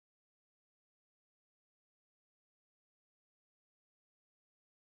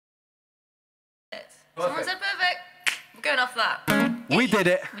Someone said perfect. We're going off that. We did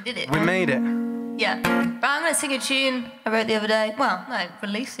it. We did it. We made it. Yeah. But I'm going to sing a tune I wrote the other day. Well, no,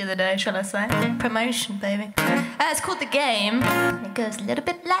 released the other day, shall I say. Promotion, baby. It's called The Game. It goes a little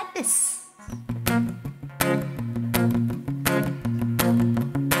bit like this.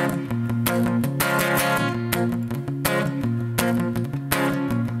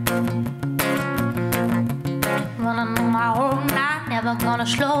 Running on my own night, never gonna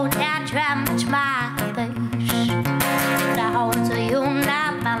slow down, try much my pace. But I hold to you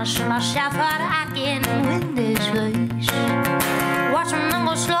now, balancing myself out, I can win this race. Watching them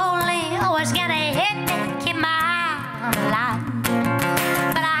go slowly, always gonna hit me, keep my eye on the line.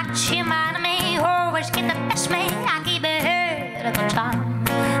 But I can see my enemy, always get the best me, I keep it ahead of the time.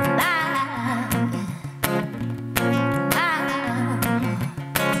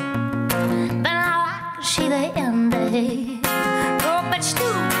 But now I can see the end ahead. Oh, but still,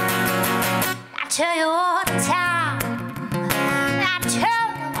 I tell you all the time. I tell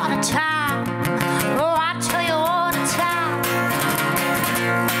you all the time. Oh, I tell you all the time.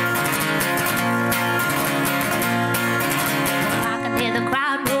 I can hear the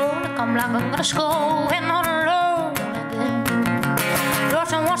crowd roar. Come like I'm gonna score and on the road again.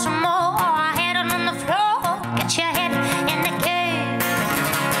 Rushing once more, I head on the floor. Get your head in the game.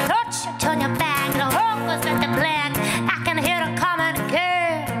 Don't you turn your back, the whole goes back to black. I can hear the coming again.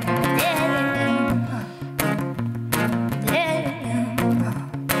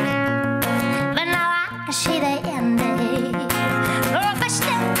 But now I can see the end ahead. Oh, but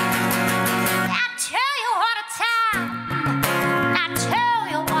still, I tell you all the time. I tell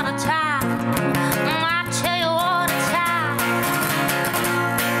you all the time. I tell you all the time.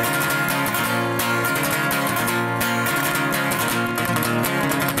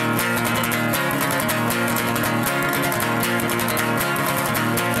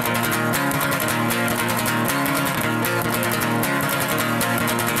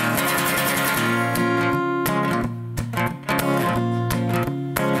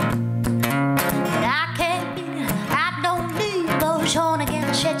 But I can't beat it. I don't need those on again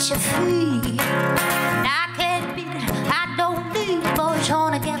to set you free. But I can't beat it. I don't need those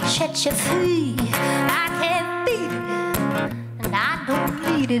on again to set you free. I can't beat it, and I don't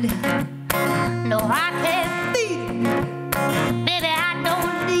need it. No, I can't beat it, baby. I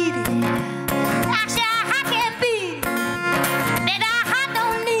don't need it. I say I can't beat it, baby. I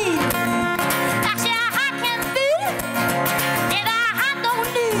don't need it. I say I can't beat it, baby. I don't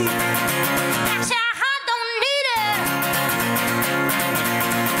need it. I say I don't need it.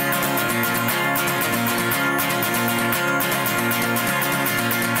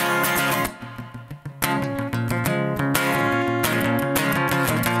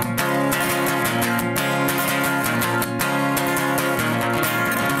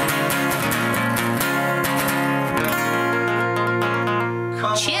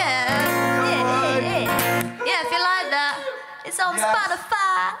 Yeah, if you like that, it's on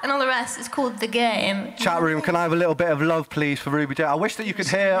Spotify and all the rest. It's called The Game. Chat room, can I have a little bit of love, please, for Ruby J? I wish that you could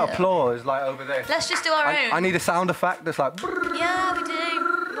hear applause like over this. Let's just do our own. I need a sound effect that's like. Yeah, we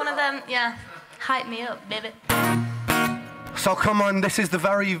do. One of them, yeah. Hype me up, baby. So come on, this is the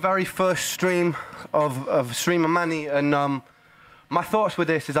very, very first stream of Stream of Money, and my thoughts with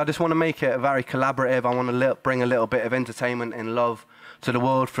this is I just want to make it very collaborative. I want to bring a little bit of entertainment and love to the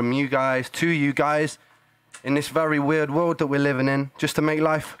world from you guys to you guys in this very weird world that we're living in, just to make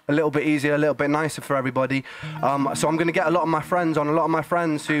life a little bit easier, a little bit nicer for everybody. So I'm going to get a lot of my friends on, a lot of my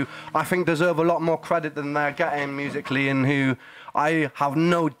friends who I think deserve a lot more credit than they're getting musically, and who I have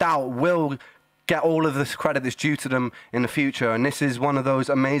no doubt will get all of this credit that's due to them in the future. And this is one of those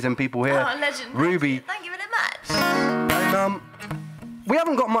amazing people here. Oh, legend. Ruby. Thank you very much. And, we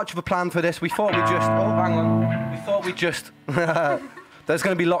haven't got much of a plan for this. We thought we'd just... Oh, hang on. We thought we'd just... There's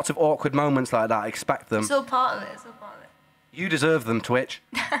going to be lots of awkward moments like that. Expect them. It's all part of it. It's all part of it. You deserve them, Twitch.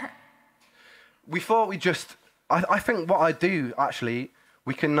 We thought we'd just... I think what I do, actually,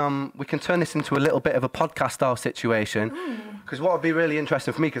 we can turn this into a little bit of a podcast-style situation. Because what would be really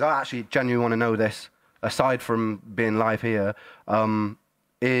interesting for me, because I actually genuinely want to know this, aside from being live here,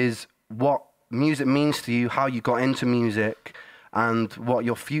 is what music means to you, how you got into music, and what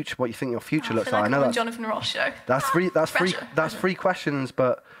you think your future looks like. I know that's Jonathan Ross show. That's three questions,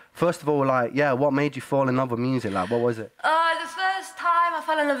 but first of all, like, yeah, what made you fall in love with music? Like, what was it? The first time I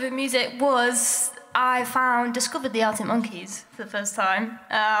fell in love with music was I discovered the Arctic Monkeys for the first time.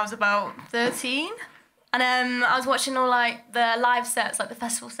 I was about 13, and I was watching all like the live sets, like the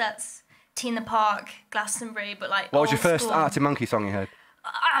festival sets, Tina Park, Glastonbury, but like. What was your first Arctic Monkey song you heard?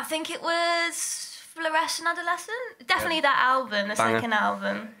 I think it was Fluorescent Adolescent. Definitely that album, the second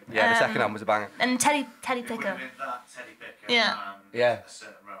album. Yeah, the second album was a banger. And Teddy Picker. With that, Teddy Picker. Yeah. Yeah. A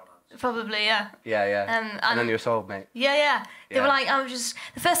certain romance. Probably, yeah. Yeah. And then you were sold, mate. Yeah. They Yeah. were like, I was just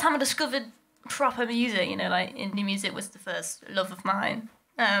the first time I discovered proper music. You know, like indie music was the first love of mine.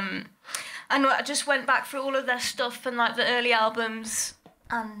 And I just went back through all of their stuff and like the early albums,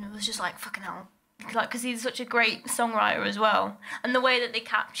 and it was just like fucking hell. Like, because he's such a great songwriter as well, and the way that they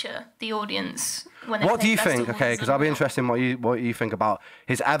capture the audience when they What do play you think? festivals Okay, is because I'll be unreal. interested in what you think about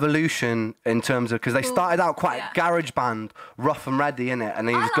his evolution in terms of, because they started out quite garage band, rough and ready in it, and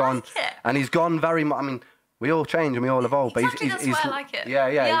he's gone very much. I mean, we all change and we all evolve, Exactly, but that's why I like it.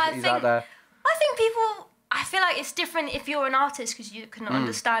 He's out there. I think people. I feel like it's different if you're an artist because you can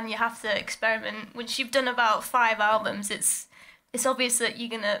understand. You have to experiment. Once you've done about 5 albums, it's obvious that you're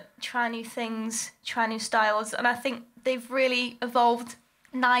gonna try new things, try new styles, and I think they've really evolved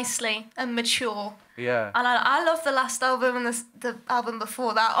nicely and mature. Yeah. And I love the last album and the album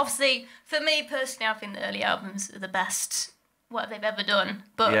before that. Obviously, for me personally, I think the early albums are the best what they've ever done.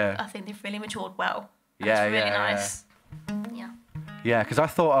 But I think they've really matured well. And it's really nice. Yeah. Yeah, because I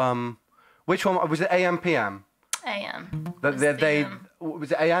thought, which one was it? AM PM. AM. Was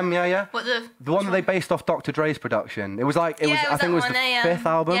it AM? Yeah. What the one that they based off Dr. Dre's production. It was like I think it was the 5th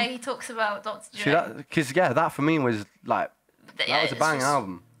album. Yeah, he talks about Dr. Dre. Because that for me was like that was a banging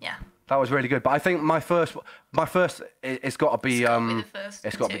album. Yeah. That was really good. But I think my first, it's got to be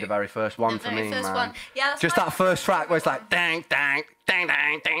it's got to be the very first one for me, man. One. Yeah, that's just that first track where it's like dang, dang, dang,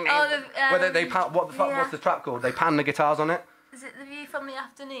 dang, dang. Oh, whether they pan, what's the track called? They pan the guitars on it. Is it The View from the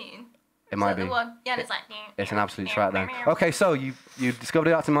Afternoon? It might be. The one? Yeah, and it's like. It's an absolute track then. Okay, so you discovered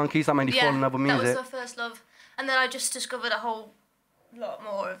the Arctic Monkeys. That made you fall in love with music. That was my first love, and then I just discovered a whole lot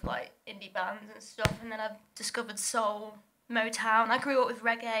more of like indie bands and stuff, and then I discovered soul, Motown. I grew up with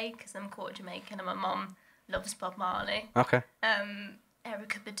reggae because I'm quarter Jamaican, and my mum loves Bob Marley. Okay.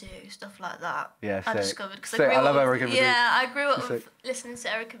 Erykah Badu, stuff like that. Yeah, I discovered because I love Erykah Badu. Yeah, I grew up with listening to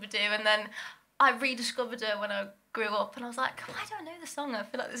Erykah Badu, and then I rediscovered her when I grew up, and I was like, why do I know this song? I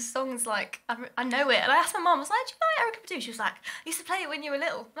feel like this song's like, I know it. And I asked my mum, I was like, do you like Erykah Badu? She was like, I used to play it when you were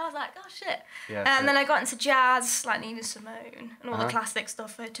little. And I was like, oh shit. Yeah, and then I got into jazz, like Nina Simone, and all the classic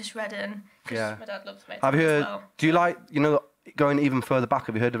stuff, Otis Redding, because my dad loves Motown Have you heard, as well. do you like, going even further back,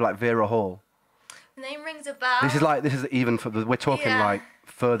 have you heard of like Vera Hall? The name rings a bell. This is even, we're talking like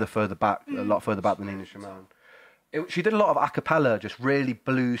further back, a lot further back than Nina Simone. She did a lot of a cappella, just really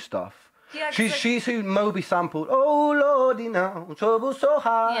blues stuff. Yeah, she's who Moby sampled. Oh Lordy, now trouble so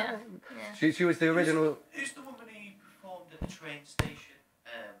high. Yeah. She was the original. Who's the woman who performed at the train station?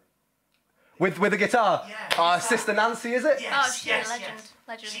 With the guitar. Yeah. Sister Nancy, is it? Yes, Oh, she's a legend.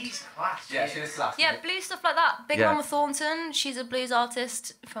 She's class. Yeah, she's class. Yeah, blues stuff like that. Big Mama Thornton, she's a blues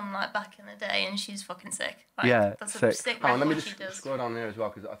artist from like back in the day, and she's fucking sick. Like, that's a sick Oh, let me record she just does. scroll down here as well,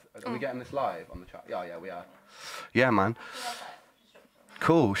 because are we getting this live on the chat? Yeah, we are. Yeah, man.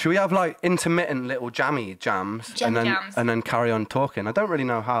 Cool. Should we have like intermittent little jams jams. and then carry on talking? I don't really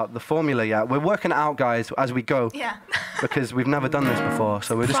know how the formula yet. We're working it out, guys, as we go. Yeah. Because we've never done this before,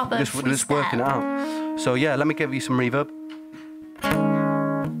 so we're just working it out. So yeah, let me give you some reverb.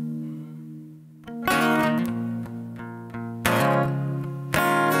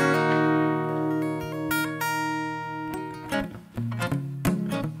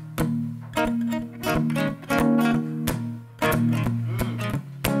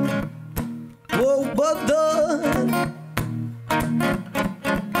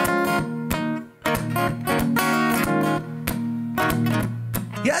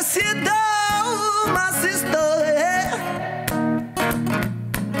 Yes, you do, my sister.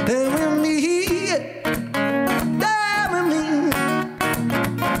 Stay with me, stay with me.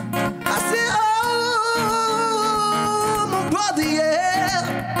 I say, oh, my brother, yeah,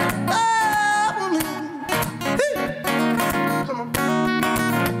 stay with me. Come on.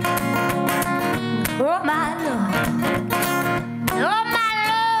 Oh my love,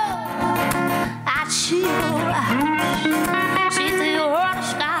 I see your eyes, see through your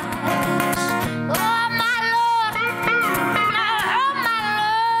skies. Oh my Lord,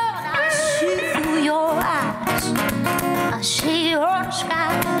 I see through your eyes, I see your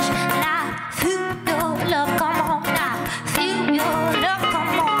skies, and I feel your love. Come on, I feel your love.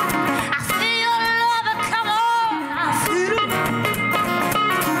 Come on, I feel your love. Come on, I feel it.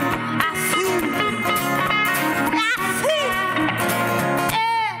 I feel it.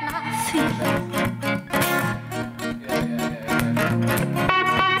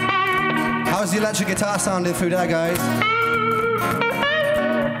 How's the electric guitar sounding through there, guys?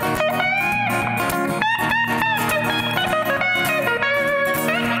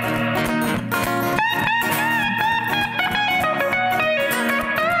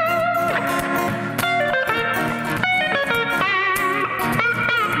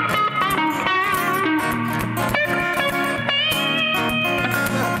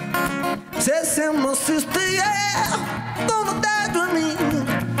 says, my sister, yeah, gonna die with me.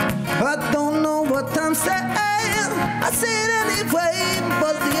 I don't know what I'm saying. I said anyway,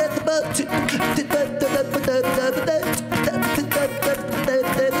 but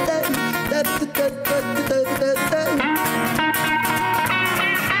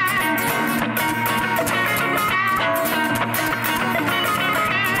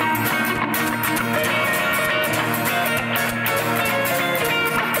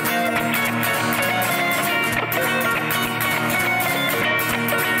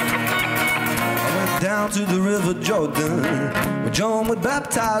down to the river Jordan, where John would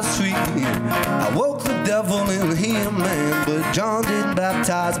baptize sweet. I woke the devil in him, man, but John didn't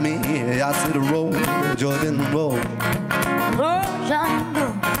baptize me. I said, roll, Jordan, roll. Roll, John,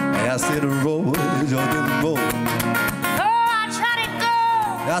 roll. I said, roll, Jordan, roll.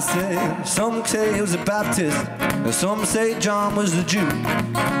 I said, some say he was a Baptist, and some say John was a Jew.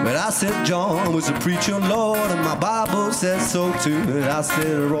 But I said John was a preacher, Lord, and my Bible says so too. I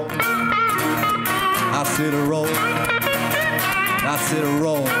said, roll. I said a roll. I said a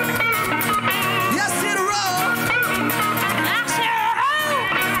roll. Yeah, I said a roll. I said a roll.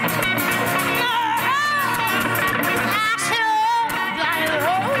 I said a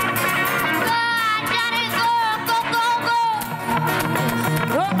roll. Johnny, roll. Go, go, go.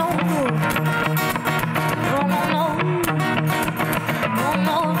 Roll, no, no. Roll, no, no. Roll,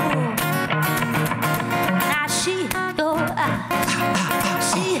 no, no. I see your eyes.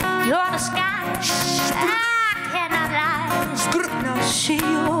 See your sky. I cannot lie. No, see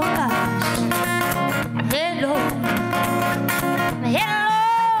your eyes. Hello,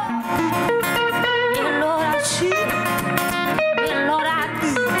 hello, hello. I see, hello, I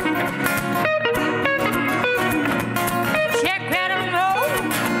do. Check right and roll,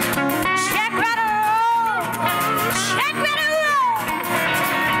 check right and roll, check right and roll.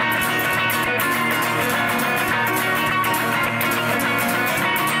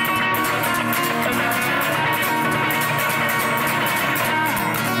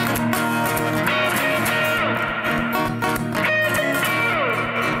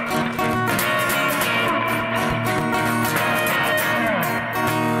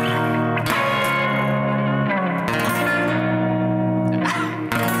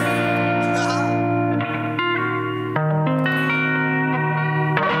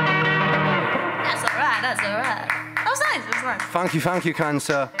 Thank you, kind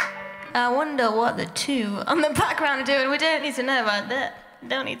sir. I wonder what the two on the background are doing. We don't need to know about that.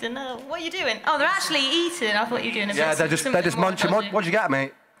 Don't need to know. What are you doing? Oh, they're actually eating. I thought you were doing a bit. Yeah, they're just munching. What'd you get,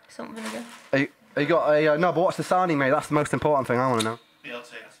 mate? Something again. You got a no, but what's the sarnie, mate? That's the most important thing I want to know.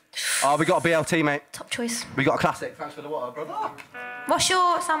 BLT. Oh, we got a BLT, mate. Top choice. We got a classic. Thanks for the water, brother. What's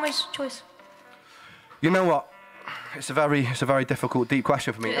your sandwich choice? You know what? It's a very difficult, deep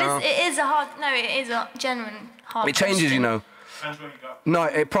question for me. It is a genuine hard. It changes, question. you know. Depends where you go. No,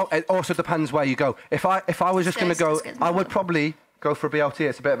 it also depends where you go. If I was just going to go, I would probably go for a BLT.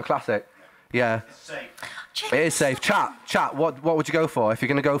 It's a bit of a classic. Yeah. It's safe. It is safe. Chat. What would you go for if you're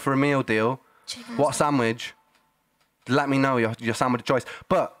going to go for a meal deal? What sandwich? Let me know your sandwich choice.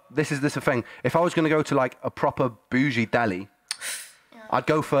 But this is the thing. If I was going to go to like a proper bougie deli, I'd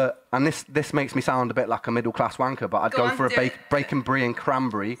go for, and this makes me sound a bit like a middle class wanker, but I'd go for a bacon brie and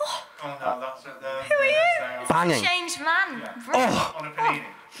cranberry. Oh no, that's it. Who are you? Banging. Changed man. Yeah. Oh. On a panini.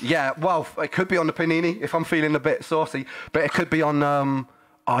 Yeah, well, it could be on the panini if I'm feeling a bit saucy, but it could be on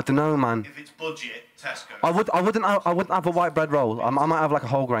I don't know, man. If it's budget, Tesco. I wouldn't have a white bread roll. I might have like a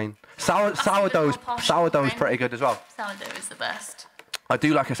whole grain. Sourdough's pretty good as well. Sourdough is the best. I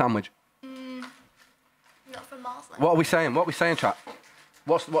do like a sandwich. Not from Mars. What are we saying, chat?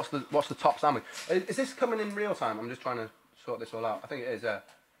 What's the top sandwich? Is this coming in real time? I'm just trying to sort this all out. I think it is, yeah.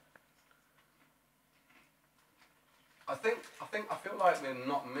 I feel like we're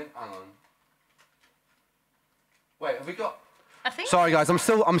not hang on. Wait, have we got? Sorry guys, I'm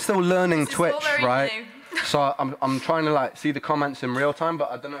still learning Twitch, right? So I'm trying to like see the comments in real time,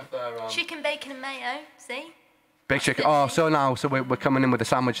 but I don't know if they're Chicken, bacon, and mayo. See? Big chicken. Oh, so we're coming in with a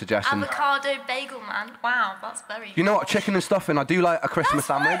sandwich suggestion. Avocado bagel, man. Wow, that's very. You know what? Chicken and stuffing. I do like a Christmas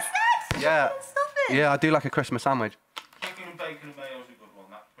sandwich. What I said. Yeah. Stuffing. Yeah, I do like a Christmas sandwich. Chicken and bacon and mayo is a good one.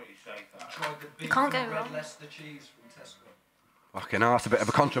 That's pretty safe. That. You can't go wrong. Leicester cheese from Tesco. Okay, now that's a bit of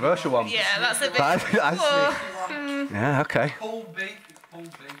a controversial one. Yeah, that's a bit. Yeah, okay. Pulled beef.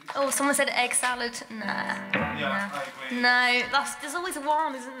 Oh, someone said egg salad. Nah. Yeah, I agree. No, there's always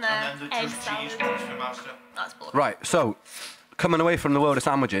one, isn't there? And then the Egg cheese salad. ones from Asda. That's boring. Right, so coming away from the world of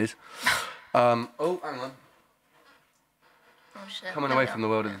sandwiches. Oh, hang on. Oh, shit. Coming away from the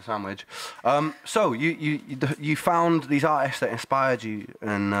world of the sandwich. So you found these artists that inspired you,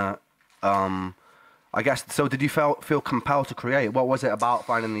 and I guess, so did you feel compelled to create? What was it about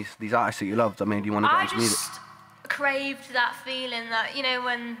finding these artists that you loved that made you want to get into music? I just craved that feeling that, you know,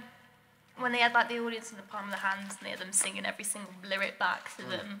 when they had like the audience in the palm of their hands and they had them singing every single lyric back to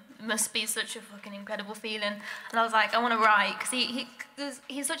them. It must be such a fucking incredible feeling. And I was like, I want to write, because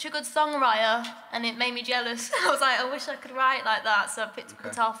he's such a good songwriter, and it made me jealous. I was like, I wish I could write like that. So I picked up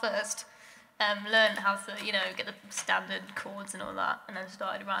guitar first, learned how to, you know, get the standard chords and all that, and then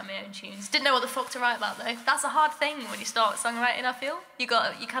started writing my own tunes. Didn't know what the fuck to write about though. That's a hard thing when you start songwriting, I feel. You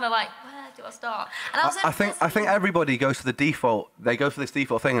kind of like, where do I start? And I think everybody goes for the default. They go for this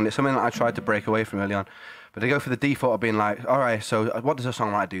default thing, and it's something that I tried to break away from early on. But they go for the default of being like, all right, so what does a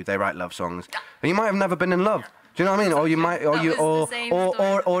songwriter do? They write love songs. And you might have never been in love. Do you know what I mean? Or you might,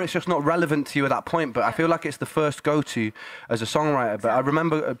 or it's just not relevant to you at that point. But I feel like it's the first go-to as a songwriter. But I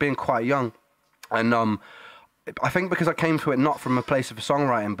remember being quite young, and I think because I came to it not from a place of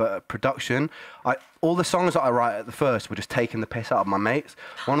songwriting but production, all the songs that I write at the first were just taking the piss out of my mates.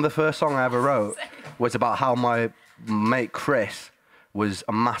 One of the first songs I ever wrote was about how my mate Chris was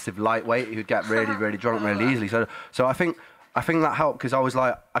a massive lightweight who'd get really, really drunk really easily. So I think that helped, because I was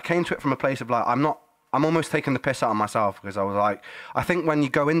like, I came to it from a place of like, I'm almost taking the piss out of myself, because I was like, I think when you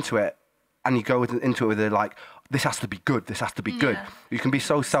go into it and you go into it with it like, this has to be good, this has to be good. You can be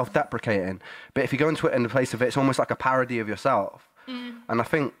so self-deprecating. But if you go into it in the place of it, it's almost like a parody of yourself. And I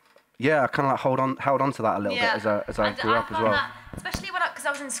think, yeah, I kind of like held on to that a little bit as I grew up as well. That, especially because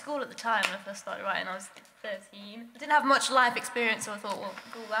I was in school at the time when I first started writing. I was 13. I didn't have much life experience, so I thought, well,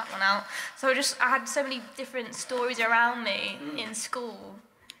 rule that one out. So I had so many different stories around me in school.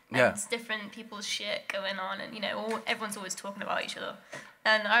 And different people's shit going on, and you know, everyone's always talking about each other.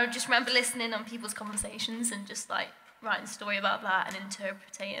 And I just remember listening on people's conversations and just like writing a story about that and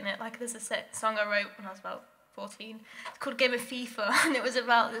interpreting it. Like there's a song I wrote when I was about 14. It's called Game of FIFA, and it was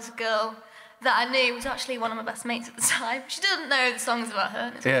about this girl that I knew was actually one of my best mates at the time. She didn't know the songs about her,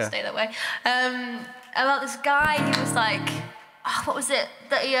 and it's going to stay that way. About this guy who was like, what was it?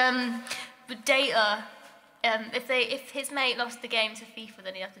 That he would date her. If his mate lost the game to FIFA,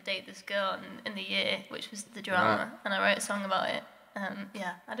 then he'd have to date this girl in the year, which was the drama. And I wrote a song about it.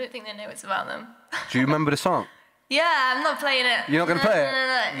 I don't think they know it's about them. Do you remember the song? Yeah, I'm not playing it. You're not going to play it?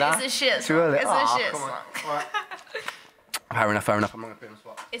 No. Nah? It's a shit song. Too early? It's a shit song. Right. Fair enough. I'm not going to put it on the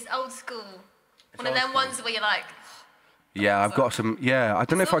spot. It's old school. One of them ones where you're like... Yeah, I've got some... Yeah, I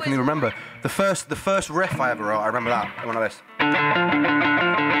don't know if I can even remember. The first riff I ever wrote, I remember that. One of this.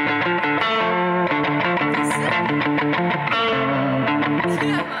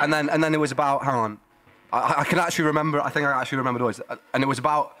 And then it was about... Hang on. I can actually remember... I think I actually remember the words. And it was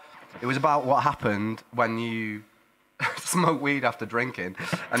about what happened when you smoke weed after drinking.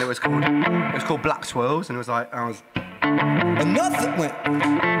 And it was called Black Swirls. And it was like...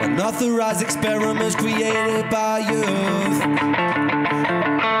 Unauthorized experiments created by youth.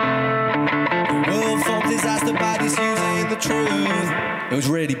 The world formed disaster by misusing the truth. It was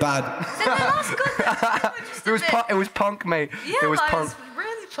really bad. It was punk, mate. Yeah, it was punk. It was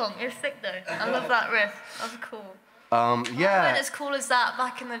really punk. It was sick though. I love that riff. That was cool. Yeah. I wasn't as cool as that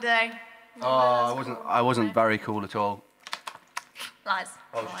back in the day. I wasn't very cool at all. Lies.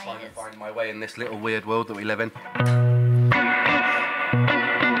 I was just trying to find my way in this little weird world that we live in.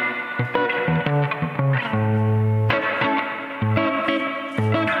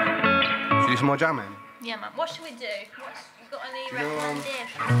 Should we do some more jamming? Yeah, man. What should we do? You got any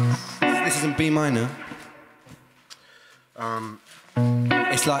recommendations? This is in B minor.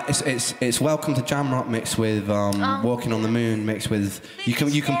 It's like it's Welcome to Jamrock mixed with Walking on the Moon mixed with you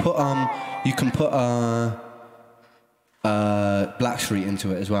can put Blackstreet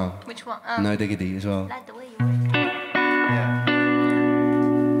into it as well. Which one? No Diggity as well. Like the way you want.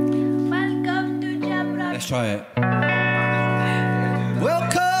 Welcome to Jamrock. Let's try it.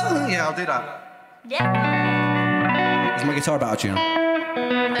 Welcome. Yeah, I'll do that. Yeah. Is my guitar about tune?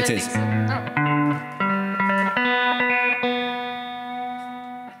 It is.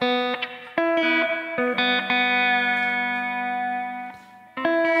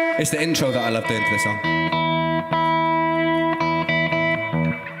 It's the intro that I love doing to this song.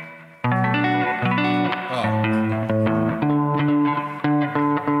 Oh.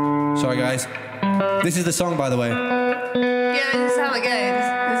 Sorry, guys. This is the song, by the way. Yeah, this is how it goes.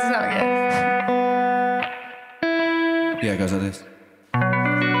 This is how it goes. Yeah, it goes like this.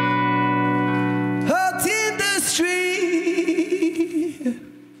 Out in the street,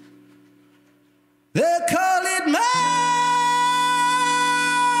 they call it murder.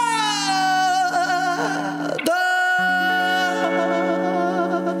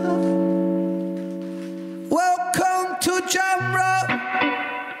 Welcome to Jamrock.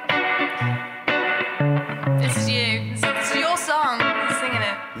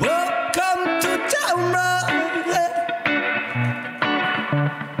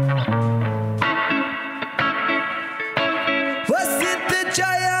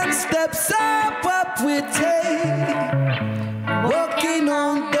 steps are what we take, walking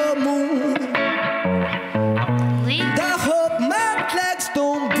on the moon. And I hope my legs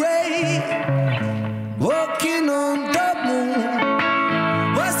don't break, walking on the moon.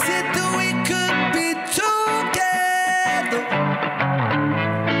 Was it that we could be together,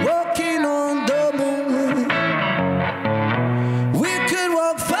 walking on the moon? We could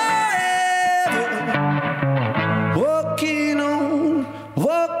walk forever, walking on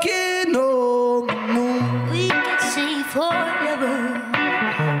the moon. We can see forever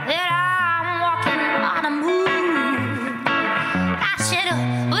that I'm walking on a moon. I said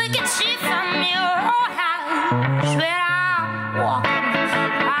we can see from your house where I'm walking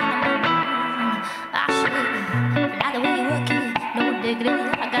on the moon. I said, like the way you work it, no diggity.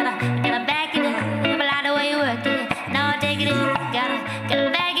 I gotta back it up. I like the way you work it, no diggity. Gotta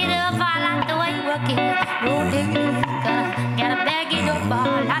back it up. I like the way you work it, no diggity. Gotta back it up. I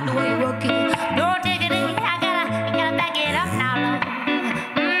like the way you work it, no diggity. I gotta back it up now, Lord.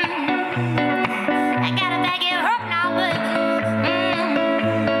 I gotta back it up now, baby.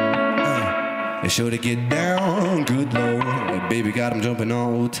 They sure to get down, good Lord. Baby got 'em jumping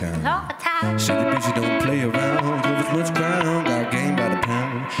all town. All the time. Say the bitch don't play around, give us much ground, got game by the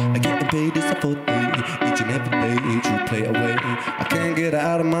pound. I get paid this for day, each and every day, true play away. I can't get her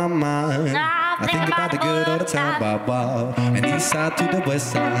out of my mind. I think about the good all the time, wow, wow. And east side to the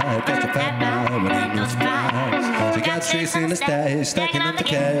west side, that's a fact now, it ain't no surprise. She got tricks in the stash, stacking up the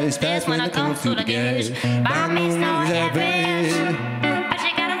cash, fast when it comes to the gas. By no means average.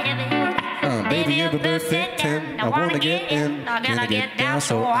 Baby, you're a perfect 10. I wanna get in, can I get down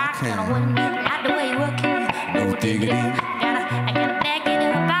so I can? Like the way you work it, No diggity, I gotta back it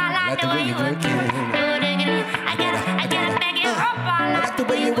up. I like the way you work it, no diggity. I gotta back it up. I like the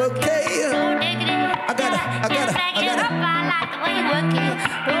way you work it. No diggity. I gotta back it up. I like the way you work it,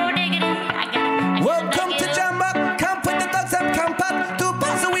 no diggity. I gotta Welcome back to it up. Jamrock, camp with the dogs and camp out. 2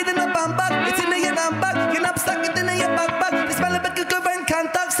 pounds of weed in a bum bag, it's in your bag. You're not stuck it in your backpack. This smell like a good friend can't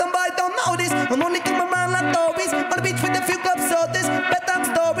talk, somebody don't know this. I'm only coming around like Doris, on the beach with a few clubs, so this bedtime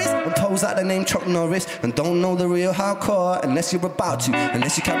stories. And pose out the name Chuck Norris, and don't know the real hardcore unless you're about to,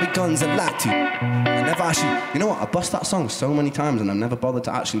 unless you carry guns and like to. I never actually, you know what, I bust that song so many times and I've never bothered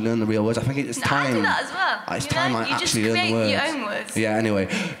to actually learn the real words. I think it's time. I do that as well. It's You time know, I you just actually learn the create words. your own words. Yeah, anyway.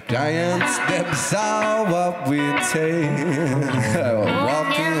 Giant steps are what we take,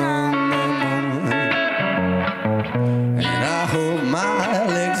 walking on the moon. And I hope my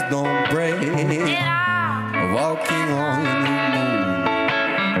legs don't break, walking on the moon.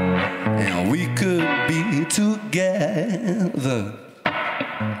 And we could be together,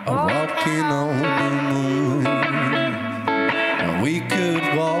 walking on the moon. And we could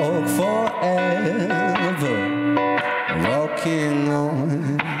walk forever, walking on.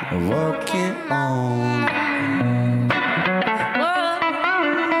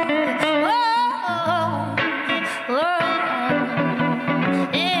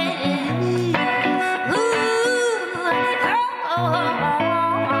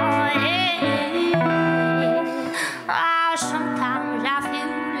 Sometimes I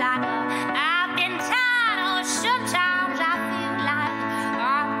feel like I've been tired. Sometimes I feel like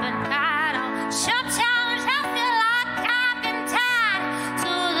I've been tired. Sometimes I feel like I've been tired.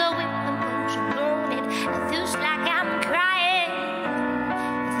 To the windows loaded, it feels like I'm crying.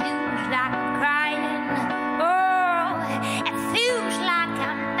 It feels like I'm crying. Oh, it feels like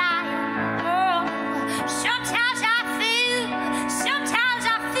I'm dying. Oh, sometimes I feel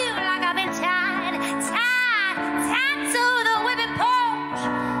like I've been tired to the whipping post,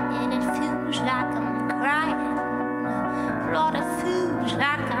 and it feels like I'm crying. Lord, it feels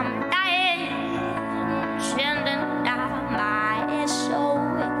like I'm dying. Sending down my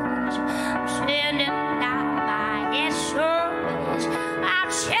SOS. Sending down my SOS. I'm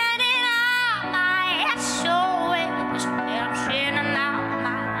sending out my SOS. I'm sending out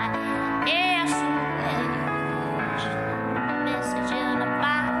my SOS. Message in the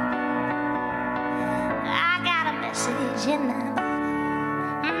bottle. I got a message in the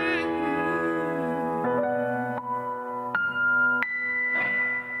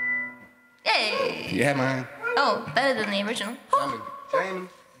Hey! Yeah, man. Oh, better than the original.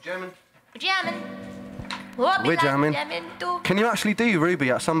 Jammin. We're jamming. We're jamming. Jamming too. Can you actually do Ruby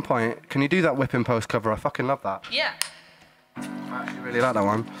at some point? Can you do that whipping post cover? I fucking love that. Yeah. I actually really like that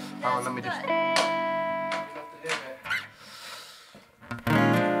one. Hang on, let me just.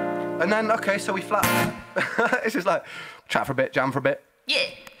 And then, okay, so we flat. It's just like chat for a bit, jam for a bit. Yeah.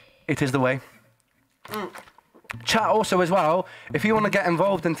 It is the way. Chat also as well, if you want to get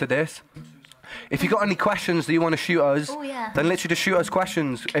involved into this, if you got any questions that you want to shoot us, then literally just shoot us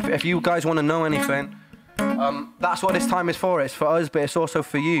questions. If you guys want to know anything, that's what this time is for. It's for us, but it's also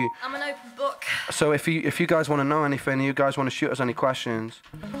for you. I'm an open book. So if you guys want to know anything, you guys want to shoot us any questions,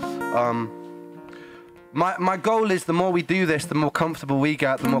 my goal is the more we do this, the more comfortable we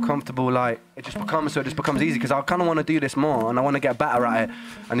get, the more comfortable it just becomes easy, because I kind of want to do this more and I want to get better at it.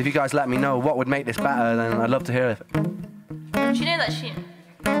 And if you guys let me know what would make this better, then I'd love to hear it. Do you know that tune?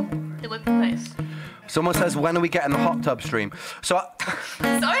 The whipping place. Someone says, when are we getting the hot tub stream? So Sorry,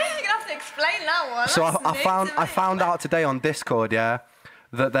 you're gonna have to explain that one. So I found out today on Discord, yeah,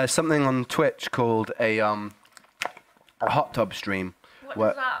 that there's something on Twitch called a hot tub stream. What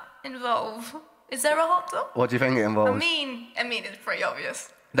does that involve? Is there a hot tub? What do you think it involves? I mean, it's pretty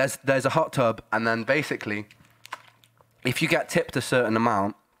obvious. There's a hot tub, and then basically, if you get tipped a certain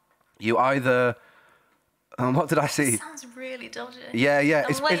amount, you either what did I see? It sounds really dodgy. Yeah.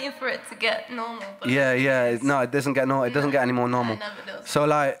 I'm waiting for it to get normal. But yeah. No, it doesn't get normal. It doesn't get any more normal. It never does.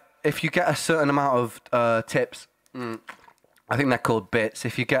 So if you get a certain amount of tips, I think they're called bits.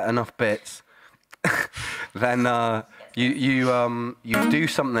 If you get enough bits, then you do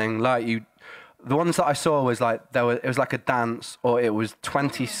something The ones that I saw was it was like a dance, or it was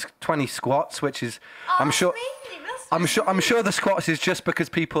 20 squats, which is I'm sure the squats is just because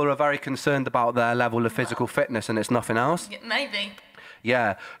people are very concerned about their level of physical fitness, and it's nothing else. Yeah, maybe.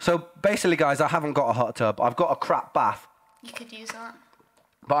 Yeah. So basically, guys, I haven't got a hot tub. I've got a crap bath. You could use that.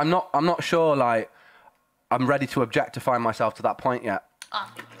 But I'm not sure I'm ready to objectify myself to that point yet. I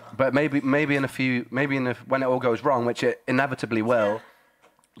think you are. But maybe when it all goes wrong, which it inevitably will,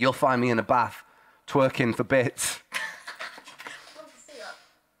 you'll find me in a bath twerking for bits.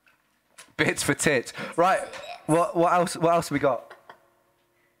 Bits for tits. Right. What else have we got?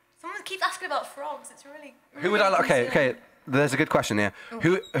 Someone keeps asking about frogs. It's really Who would I like? Okay. There's a good question here.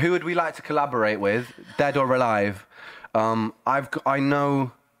 Who would we like to collaborate with, dead or alive? I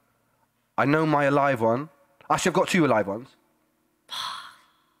know my alive one. Actually, I've got two alive ones.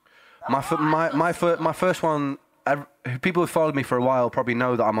 My first one. People who've followed me for a while probably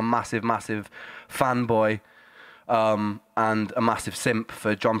know that I'm a massive fanboy, and a massive simp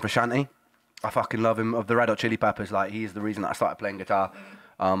for John Frusciante. I fucking love him, of the Red Hot Chili Peppers. He's the reason that I started playing guitar.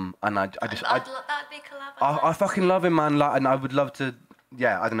 And that'd be collab. I fucking love him, man. And I would love to.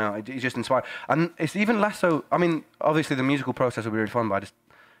 Yeah, I don't know. He's just inspired, and it's even less so. I mean, obviously the musical process will be really fun, but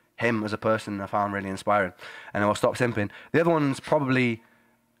him as a person I found really inspiring, and I'll stop simping. The other one's probably.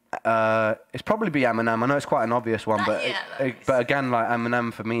 It's probably be Eminem. I know it's quite an obvious one, but again,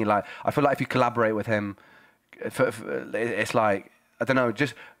 Eminem for me, I feel like if you collaborate with him, it's I don't know,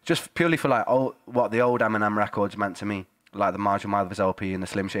 just purely for what the old Eminem records meant to me, like the Marshall Mathers LP and the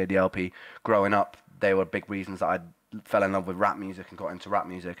Slim Shady LP. Growing up, they were big reasons that I fell in love with rap music and got into rap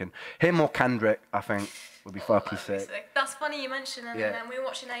music. And him or Kendrick, I think, would be fucking sick. That's funny you mentioned Eminem. Yeah. We were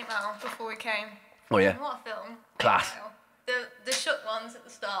watching 8 Mile before we came. Oh yeah. What a film. Class. The shook ones at the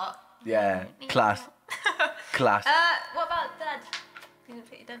start. Yeah, class. Class. What about Dead? You didn't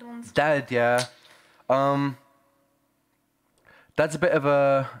put your Dead ones. Dead, yeah. That's a bit of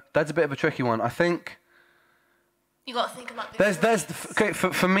a tricky one. I think. You got to think about this.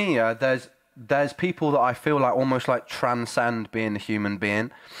 For me, there's people that I feel almost transcend being a human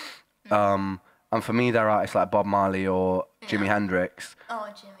being. And for me, they're artists like Bob Marley or Jimi Hendrix. Oh,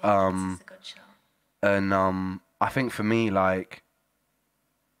 Jimi, that's a good show. And I think for me, but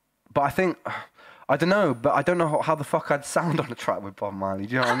I think, I don't know how the fuck I'd sound on a track with Bob Marley.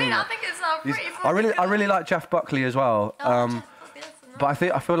 Do you know what I mean? I think it sounds pretty. I really like Jeff Buckley as well. But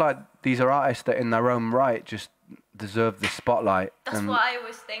I feel like these are artists that in their own right just deserve the spotlight. That's what I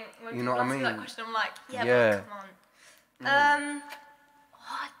always think. When you know what I mean? That question, I'm like, yeah. But come on.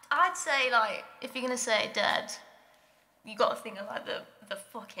 I'd say if you're gonna say Dead, you got to think of the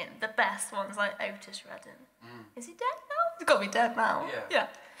best ones, like Otis Redding. Is he dead now? He's got to be dead now. Yeah.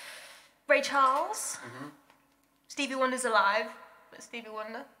 Ray Charles. Stevie Wonder's alive, but Stevie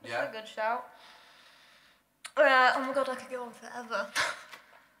Wonder. That's a good shout. Oh my god, I could go on forever.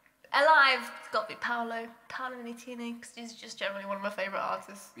 Alive, it's got to be Paolo Nutini, because he's just generally one of my favourite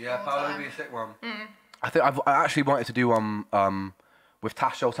artists. Yeah, Paolo would be a sick one. I think I actually wanted to do one with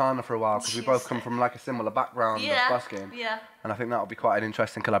Tash Sultana for a while, because we both come from a similar background of busking. Yeah. And I think that would be quite an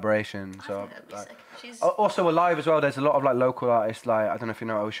interesting collaboration. So also alive as well. There's a lot of local artists. I don't know if you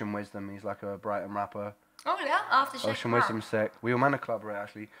know Ocean Wisdom. He's a Brighton rapper. Oh yeah, after Ocean Wisdom's sick. We were meant to collaborate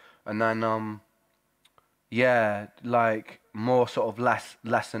actually, and then more sort of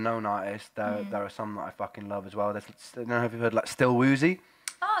lesser known artists. There are some that I fucking love as well. I don't know if you've heard Still Woozy.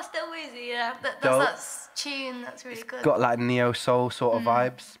 Oh, Still Woozy, yeah. That's that tune. That's really good. Got neo soul sort of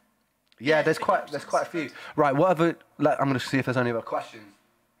vibes. Yeah, there's quite a few. Right, what other? I'm going to see if there's any other questions.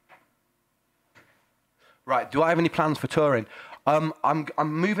 Right, do I have any plans for touring? I'm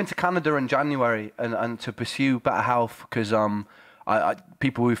moving to Canada in January and to pursue better health because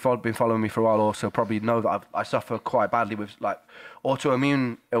people who've been following me for a while also probably know that I suffer quite badly with like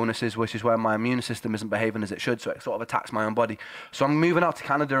autoimmune illnesses, which is where my immune system isn't behaving as it should, so it sort of attacks my own body. So I'm moving out to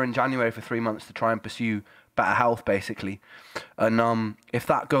Canada in January for 3 months to try and pursue better health, basically. And if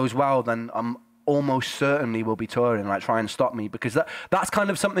that goes well, then I'm almost certainly will be touring, like try and stop me, because that's kind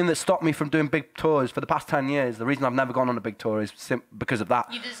of something that stopped me from doing big tours for the past 10 years. The reason I've never gone on a big tour is because of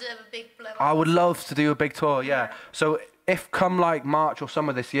that. You deserve a big blow. I would love to do a big tour, yeah. So if come like March or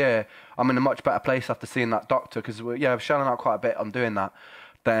summer this year, I'm in a much better place after seeing that doctor, because we're shelling out quite a bit on doing that,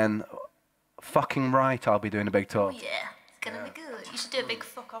 then fucking right, I'll be doing a big tour. Oh, yeah, it's gonna be good. You should do a big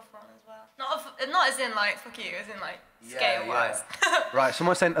fuck off run as well. Not as in like fuck you, as in like scale wise. Right,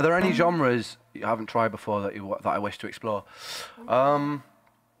 someone's saying, are there any genres you haven't tried before that I wish to explore?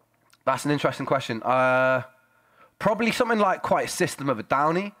 That's an interesting question. Probably something like quite System of a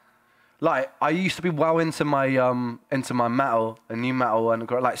Downy. Like I used to be well into my metal and new metal and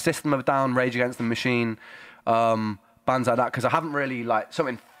like System of a Down, Rage Against the Machine, bands like that, because I haven't really like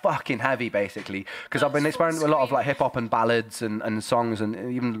something fucking heavy basically, because I've been experimenting with a lot of like hip hop and ballads and songs and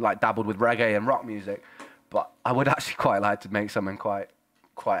even like dabbled with reggae and rock music, but I would actually quite like to make something quite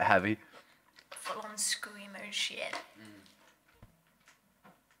heavy. Full on screamo shit.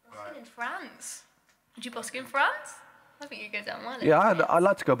 Busking in France. Would you busk in France? I think you go down well. Yeah, I'd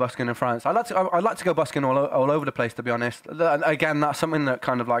like to go busking in France. I'd like to go busking all over the place, to be honest. Again, that's something that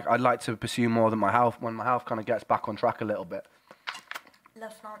kind of like I'd like to pursue more than my health, when my health kind of gets back on track a little bit.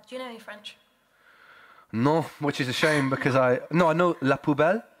 Love France. Do you know any French? No, which is a shame because I know la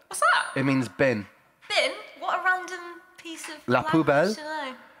poubelle. What's that? It means bin. Bin? What a random piece of La language poubelle. to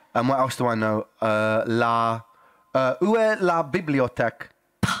know. And what else do I know? Où est la bibliothèque?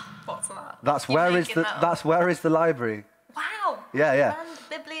 What's that? That's You're where is making the that up. where is the library? Wow. Yeah. And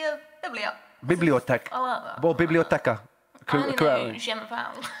Biblia. Bibliothèque. I like that. Bon, biblioteca. I only know Je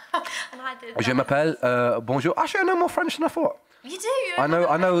m'appelle. And I did. Je m'appelle. Bonjour. Actually, I know more French than I thought. You do?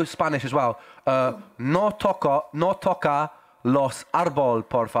 I know Spanish as well. No toca los árbol,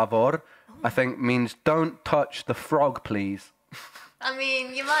 por favor. I think means don't touch the frog, please. I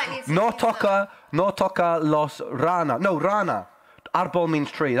mean, you might need to. No toca los rana. No, rana. Árbol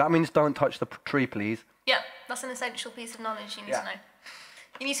means tree. That means don't touch the tree, please. Yep, that's an essential piece of knowledge you need to know.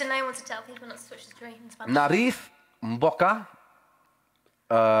 You need to know when to tell people not to touch the tree in Spanish. Nariz, boca.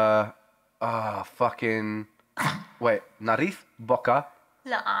 Fucking. Wait, nariz, boca.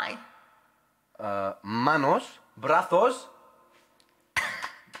 La eye. Manos, brazos.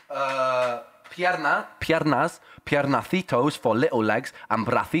 Piernas, piernacitos for little legs, and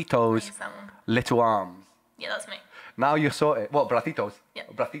bracitos, Use that one. little arms. Yeah, that's me. Now you're sorted. What, bracitos? Yeah.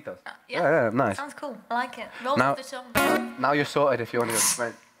 Bracitos. Yeah. Yeah, nice. Sounds cool. I like it. Roll Now- with the tongue. Now you're sorted if you want to go to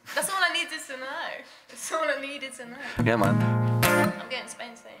Spain. That's all I needed to know. That's all I needed to know. Yeah, man. I'm going to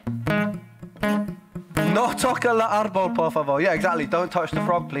Spain soon. No toca la árbol, por favor. Yeah, exactly. Don't touch the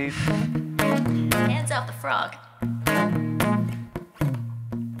frog, please. Hands off the frog.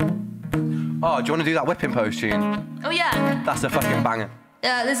 Oh, do you want to do that whipping pose tune? Oh, yeah. That's a fucking banger.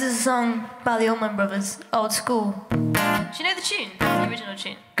 This is a song by the Allman Brothers, old school. Do you know the tune? The original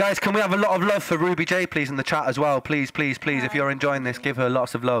tune? Guys, can we have a lot of love for Ruby J, please, in the chat as well? Please, please, please. If you're enjoying this, give her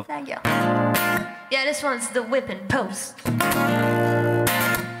lots of love. Thank you. Yeah, this one's the whipping post.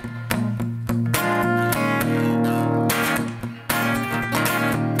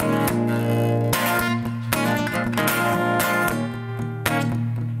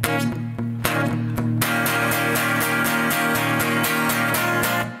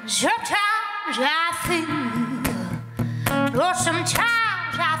 Sometimes I feel, or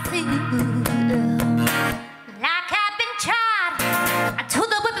sometimes I feel like I've been tied to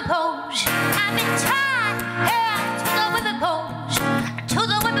the whipping post. I've been tied to the whipping post, to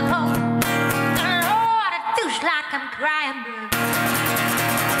the whipping post. Lord, it feels like I'm crying.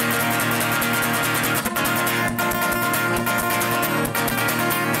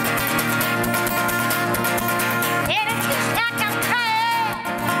 And it feels like I'm crying.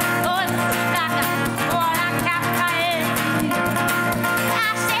 Oh, it feels like I'm crying. I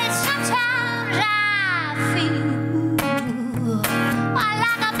said sometimes I feel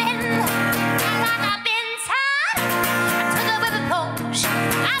like I've been tied to the whipping post.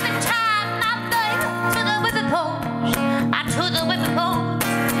 I've been tied, my baby, to the whipping post. To the whipping post.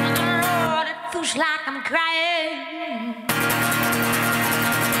 Lord, it feels like I'm crying.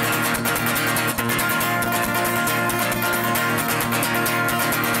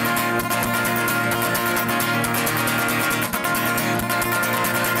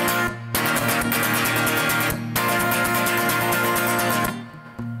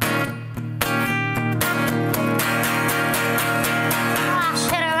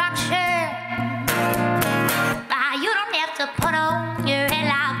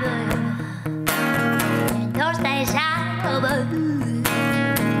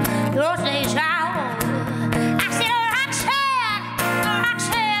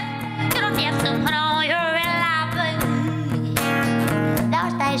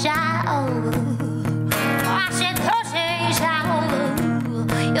 deja vu. I said deja vu.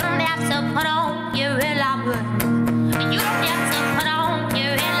 You don't have to put on your real armor. You don't have to put on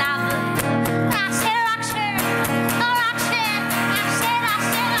your real armor. I said Roxanne, oh Roxanne. I said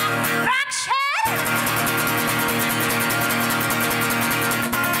Roxanne.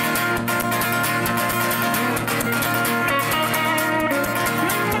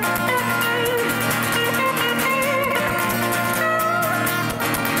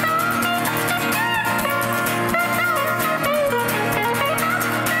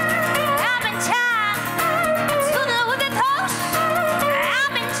 I've been tied to the whipping post.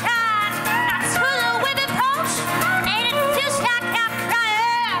 I've been tied to the whipping post. And it feels like I'm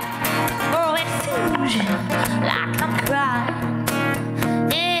crying. Oh, it feels like I'm crying.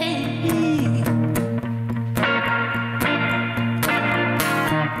 Yeah.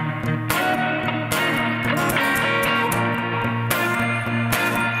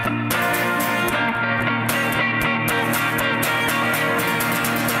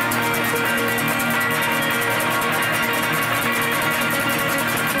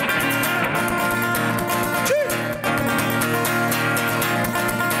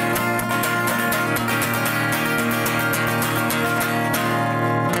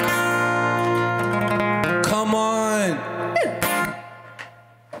 Come on. That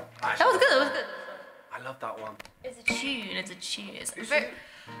was good. That was good. I love that one. It's a tune. It's a tune. It's very,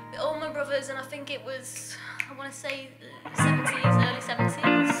 all my brothers, and I think it was, I want to say, 70s, early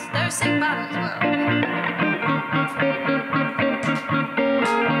 70s. They're a sick band as well.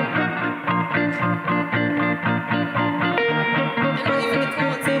 They're not even the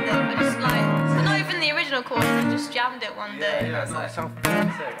chords either. They're not even the original chords. They just jammed it one day. Yeah, that sounds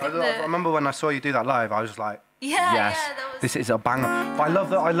sick. I remember when I saw you do that live, I was just like, Yeah, yes, yeah, that was. this is a banger. But I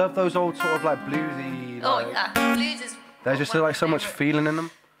love those old sort of like bluesy. Oh Like, yeah, blues is. There's just one of like my so much favourite. feeling in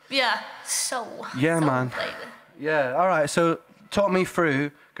them. Yeah, soul. Yeah, soul man. flavour. Yeah. All right. So talk me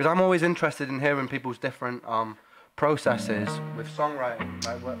through, because I'm always interested in hearing people's different processes with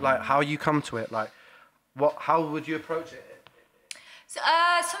songwriting. Like how you come to it. Like how would you approach it? So,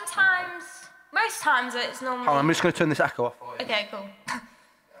 sometimes, most times it's normally. Hold on, I'm just going to turn this echo off. For you. Okay, cool.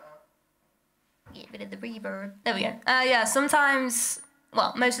 Get rid of the reverb. There we go. Yeah, sometimes,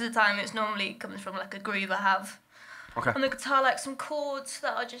 well, most of the time it's normally comes from like a groove I have Okay. on the guitar, like some chords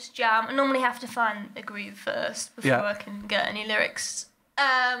that I just jam. I normally have to find a groove first before Yeah. I can get any lyrics.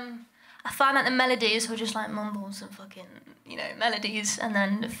 I find that the melodies will just like mumble some fucking, melodies and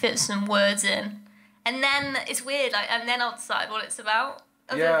then fit some words in. And then it's weird, like, and then I'll decide what it's about.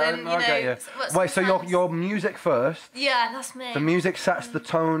 Other than, I get you. Wait, so sometimes- your music first. Yeah, that's me. The music sets the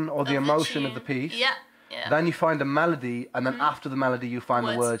tone or the Of emotion of the tune. piece. Yeah, yeah. Then you find a melody, and then after the melody, you find the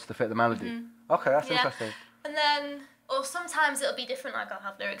Words. words to fit the melody. Okay, that's Yeah. interesting. And then, or sometimes it'll be different, like I'll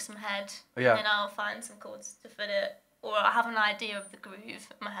have lyrics in my head, Yeah. and then I'll find some chords to fit it, or I'll have an idea of the groove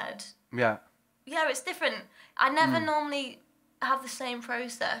in my head. Yeah. Yeah, it's different. I never normally have the same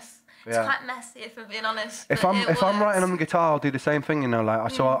process. It's Yeah. quite messy, if I'm being honest. If but I'm it if I'm works. writing on the guitar, I'll do the same thing,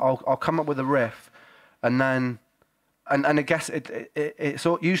 like so I'll come up with a riff, and then and I guess it's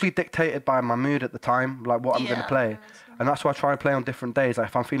usually dictated by my mood at the time, like what I'm gonna Yeah. play, and that's why I try and play on different days. Like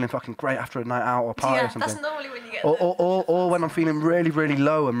if I'm feeling fucking great after a night out or party Yeah, or something, that's normally when you get or when I'm feeling really really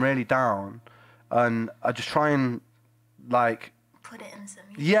low and really down, and I just try and like. put it in some.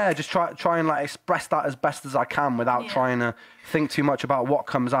 Yeah, just try and like express that as best as I can without Yeah. trying to think too much about what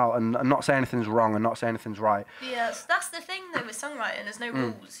comes out and not say anything's wrong and not say anything's right. Yeah, so that's the thing though with songwriting. There's no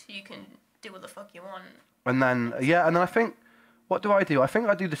rules. You can do what the fuck you want. And then I think, what do? I think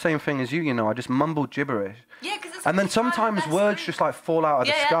I do the same thing as you. I just mumble gibberish. Yeah, because And then sometimes words just like fall out of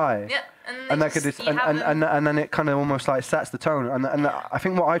the sky. Yeah, And that could just, and then it kind of almost like sets the tone. And I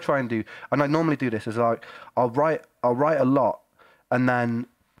think what I try and do, and I normally do this, is like I'll write a lot, and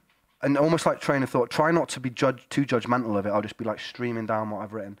almost like train of thought, try not to be too judgmental of it. I'll just be like streaming down what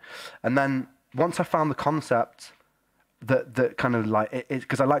I've written, and then once I found the concept, that kind of like it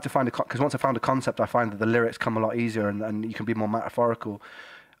because I like to find because once I found a concept, I find that the lyrics come a lot easier and you can be more metaphorical.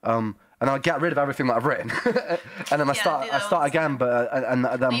 And I'll get rid of everything that I've written, and then I start again, but and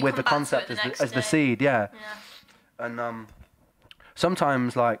then you with come the back to concept it the next as the day. seed, yeah. Yeah. And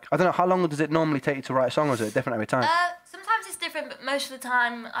sometimes like I don't know how long does it normally take you to write a song, or is it different every time? Sometimes it's different, but most of the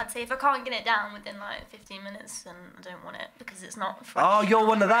time, I'd say if I can't get it down within like 15 minutes, then I don't want it because it's not fresh. Oh, you're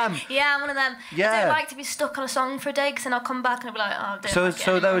one of them. Yeah, I'm one of them. I Yeah. don't like to be stuck on a song for a day because then I'll come back and I'll be like, oh, I don't like it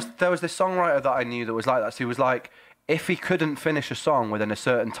So there anymore. was this songwriter that I knew that was like that. So he was like, if he couldn't finish a song within a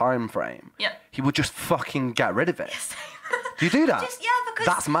certain time frame, Yeah. he would just fucking get rid of it. Do you do that? Just, yeah, because...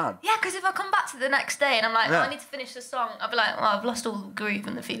 That's mad. Yeah, because if I come back to the next day and I'm like, Yeah. oh, I need to finish the song, I'll be like, well, I've lost all the groove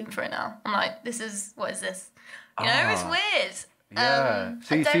and the feeling for it now. I'm like, what is this? You know, it's weird. Yeah.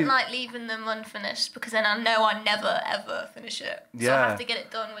 I don't like leaving them unfinished because then I know I never, ever finish it. So Yeah. I have to get it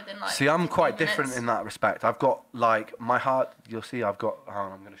done within like See, I'm 15 quite minutes. different in that respect. I've got, like, my heart... You'll see, I've got... Hang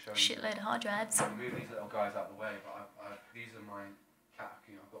on, I'm going to show you. Shitload of hard drives. I'll move these little guys out of the way, but these are my...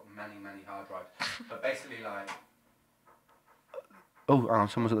 I've got many hard drives. But basically, like... Oh, hang on,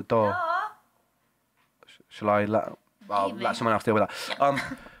 someone's at the door. Oh, Shall I let... I'll Maybe. let someone else deal with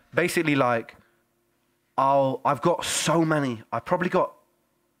that. Basically, like... I've got so many. I've probably got...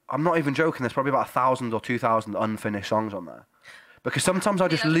 I'm not even joking. There's probably about 1,000 or 2,000 unfinished songs on there, because sometimes I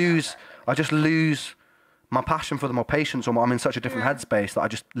just lose my passion for them or patience, or I'm in such a different headspace that I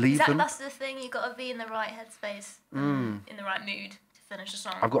just leave them. that's the thing. You got to be in the right headspace, in the right mood to finish a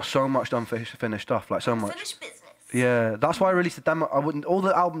song. I've got so much finished stuff, like so much. Finished business. Yeah, that's why I released a demo. I wouldn't. All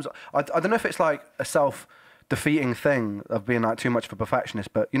the albums. I don't know if it's like a self-defeating thing of being like too much of a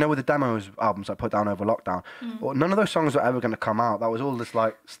perfectionist, but you know, with the demos albums I put down over lockdown, well, none of those songs were ever going to come out. That was all this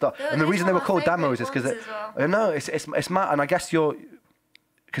like stuff. And the these reason are they were my called favourite demos is because ones as well. no, it's mad. And I guess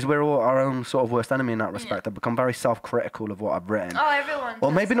because we're all our own sort of worst enemy in that respect. I've become very self-critical of what I've written. Oh, everyone. Or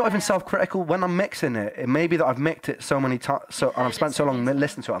does, maybe not even yeah. self-critical. When I'm mixing it, it may be that I've mixed it so many times, and I've spent so long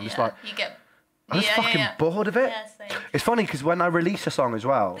listening to it. I'm just like, You get. I'm just fucking bored of it. Yeah, same. It's funny because when I release a song as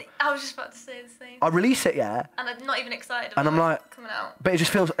well, I was just about to say the same. I release it, yeah, And I'm not even excited. and I'm about like, it coming out. but it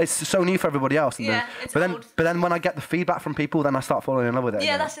just feels it's so new for everybody else. And Yeah, then, it's but old. then when I get the feedback from people, then I start falling in love with it.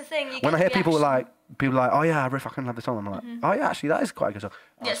 Yeah, again. that's the thing. You When get I hear the people reaction. like, oh yeah, I fucking love the song. I'm like, oh yeah, actually that is quite a good song.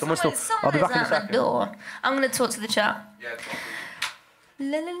 Oh, Yeah, someone's someone I'll be back in a is at the second. door. I'm gonna talk to the chat. Yeah,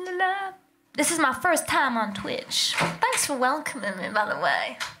 La, la, la, la. This is my first time on Twitch. Thanks for welcoming me, by the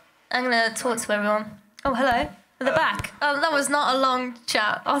way. I'm gonna talk to everyone. Oh, hello. At the back. Oh, that was not a long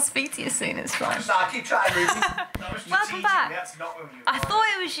chat. I'll speak to you soon. It's fine. I keep chatting, Ruby. Welcome back. I thought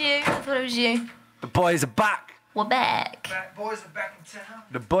it was you. The boys are back. We're back. Boys are back in town.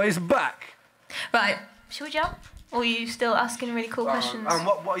 The boys are back. Right. Should we jump? Or are you still asking really cool questions?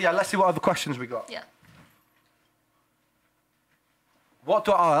 Yeah, let's see what other questions we got. Yeah.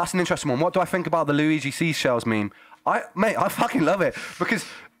 That's an interesting one. What do I think about the Luigi Seashells meme? Mate, I fucking love it because,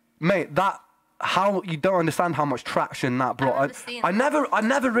 mate, how you don't understand how much traction that brought. remember seeing I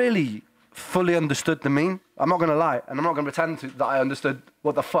never really fully understood the meme. I'm not gonna lie, and I'm not gonna pretend that I understood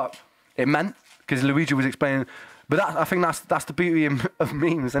what the fuck it meant because Luigi was explaining. But I think that's the beauty of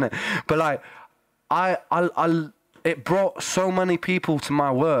memes, isn't it? But like, it brought so many people to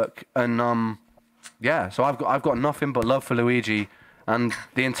my work, and yeah. So I've got nothing but love for Luigi and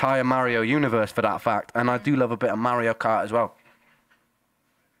the entire Mario universe for that fact, and I do love a bit of Mario Kart as well.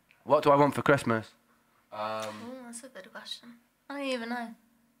 What do I want for Christmas? That's a good question. I don't even know.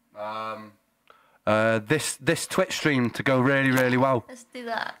 This Twitch stream to go really, really well. Let's do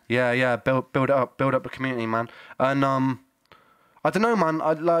that. Yeah, build it up, build up the community, man. And I don't know, man.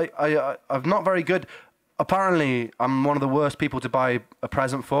 I'm not very good. Apparently, I'm one of the worst people to buy a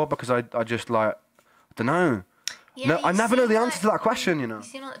present for because I just like, I don't know. Yeah, No, I you never know seem the answer like- to that question, you know. You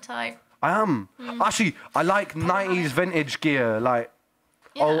seem like the type. I am. Actually, I like 90s vintage gear, like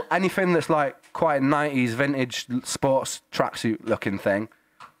Yeah. anything that's like quite 90s vintage sports tracksuit looking thing.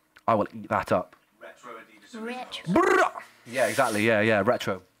 I will eat that up. Retro Adidas. Retro. Brrrah! Yeah, exactly. Yeah,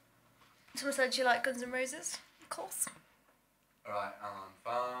 retro. Someone said you like Guns N' Roses? Of course. Right,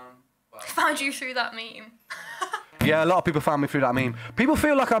 phone. I found you through that meme. Yeah, a lot of people found me through that meme. People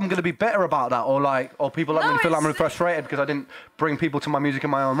feel like I'm gonna be bitter about that, or people like No, me feel like I'm it's- frustrated because I didn't bring people to my music in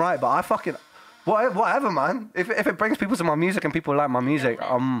my own right. But I fucking whatever, man. If it brings people to my music and people like my music,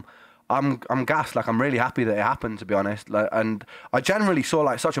 I'm gassed. Like I'm really happy that it happened, to be honest. Like, and I generally saw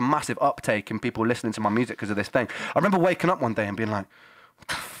like such a massive uptake in people listening to my music because of this thing. I remember waking up one day and being like,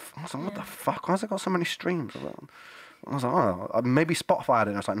 what the fuck? Why has it got so many streams? I was like, oh, maybe Spotify had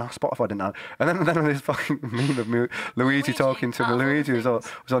it. And I was like, no, Spotify didn't have it. And then this fucking meme of me, Luigi talking to me. Luigi was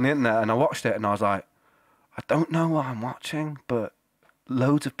on the internet, and I watched it, and I was like, I don't know what I'm watching, but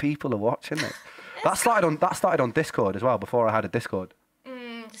loads of people are watching it. That started on Discord as well. Before I had a Discord.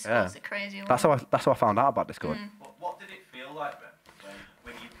 Discord's a crazy one. That's how I found out about Discord. What did it feel like then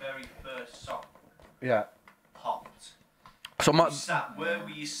when your very first song Yeah. popped? So Where were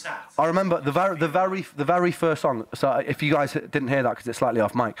you sat? I remember the very first song. So if you guys didn't hear that because it's slightly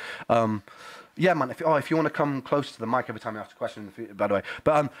off mic, yeah, man. If you want to come closer to the mic every time you ask a question, by the way.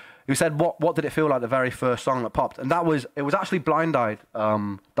 But you said what did it feel like the very first song that popped? And it was actually Blind Eyed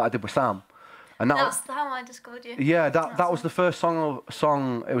that I did with Sam. And That's how I discovered you. yeah, that was the first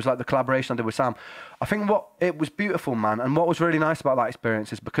song. It was like the collaboration I did with Sam. I think it was beautiful, man. And what was really nice about that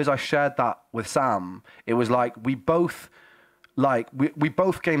experience is because I shared that with Sam. It was like we both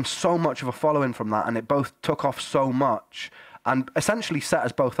gained so much of a following from that, and it both took off so much, and essentially set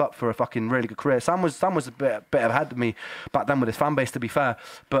us both up for a fucking really good career. Sam was a bit ahead of me back then with his fan base, to be fair.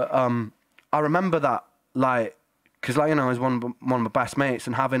 But I remember that, like, because like, you know, I was one of my best mates,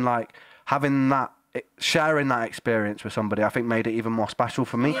 and having that, sharing that experience with somebody, I think made it even more special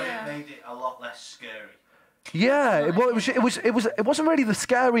for me. It made it a lot less scary. Yeah, it wasn't really the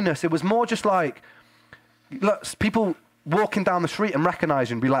scariness. It was more just like, look, people walking down the street and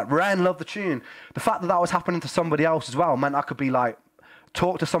recognising, be like, Ren, love the tune. The fact that that was happening to somebody else as well meant I could be like,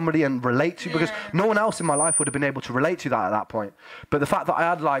 talk to somebody and relate to, because no one else in my life would have been able to relate to that at that point. But the fact that I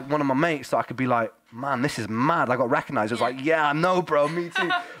had like one of my mates that I could be like, man, this is mad. I got recognised. I was like, yeah, I know, bro, me too.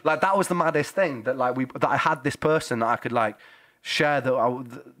 Like that was the maddest thing, that I had this person that I could like share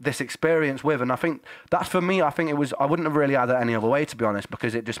this experience with. And I think that's, for me, I think it was, I wouldn't have really had it any other way, to be honest,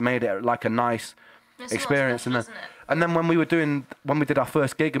 because it just made it like a nice experience. And then when we did our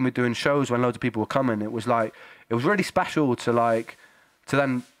first gig and we were doing shows when loads of people were coming, it was really special to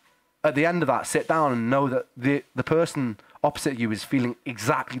then at the end of that sit down and know that the person opposite you is feeling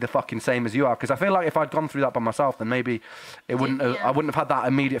exactly the fucking same as you are. Because I feel like if I'd gone through that by myself, then maybe I wouldn't have had that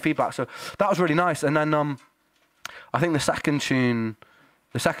immediate feedback. So that was really nice. And then I think the second tune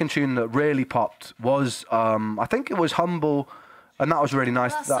that really popped was I think it was Humble. And that was really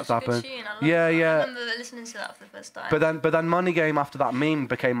nice. That's that such a happened. good tune. Yeah. I remember listening to that for the first time. But then Money Game after that meme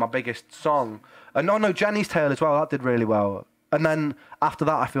became my biggest song. And no, Jenny's Tale as well. That did really well. And then after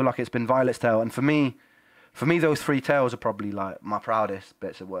that, I feel like it's been Violet's Tale. And for me, those three tales are probably like my proudest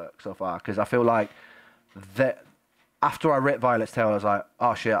bits of work so far. Because I feel like that after I wrote Violet's Tale, I was like,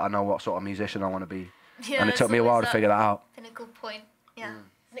 oh shit, I know what sort of musician I want to be. Yeah, and it took me a while to figure that out. Pinnacle point. Yeah.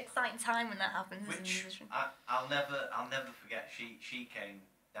 It's an exciting time when that happens as a musician. I'll never forget. She came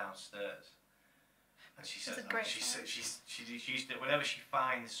downstairs, and she said, she used to, whenever she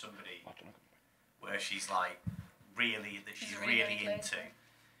finds somebody where she's like really into,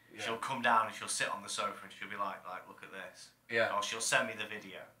 she'll come down and she'll sit on the sofa and she'll be like look at this. Yeah. Or she'll send me the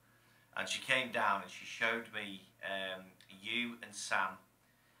video, and she came down and she showed me you and Sam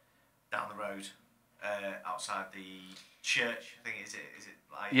down the road outside the church. I think is it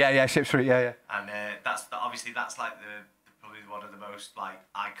like Ship Street, yeah. And that's like the probably one of the most like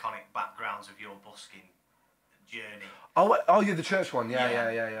iconic backgrounds of your busking journey. Oh, you're the church one,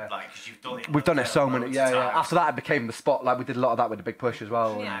 yeah. Like, because you've done it. We've done it so many, yeah. After that, it became the spot. Like we did a lot of that with the Big Push as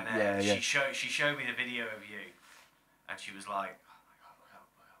well. Yeah. She showed me the video of you, and she was like, oh my god, look how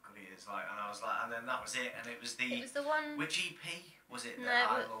good it is. Like, and I was like, and then that was it, and it was the one. Which EP was it? That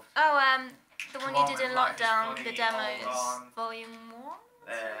I loved? The one you did in lockdown, the demos, volume 1.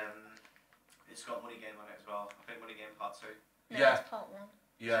 It's got Money Game on it as well. I think Money Game Part 2. No, that's Part 1.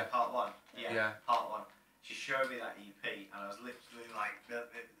 Yeah. Part 1. Yeah. Part 1. She showed me that EP, and I was literally like,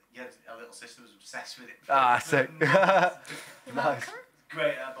 a little sister was obsessed with it. Ah, sick. Nice.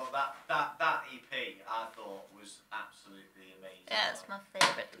 Great, but that EP I thought was absolutely amazing. Yeah, it's my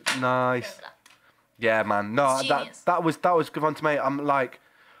favourite. Nice. Yeah, man. No, that was good fun to make.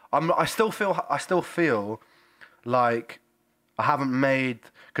 I still feel like I haven't made,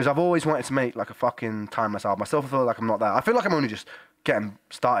 because I've always wanted to make like a fucking timeless album. I still feel like I'm not there. I feel like I'm only just getting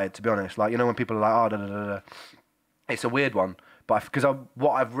started, to be honest. Like, you know, when people are like, oh, da da da da. It's a weird one, but because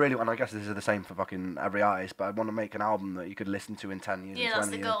what I've really, and I guess this is the same for fucking every artist, but I want to make an album that you could listen to in 10 years, yeah, 20 that's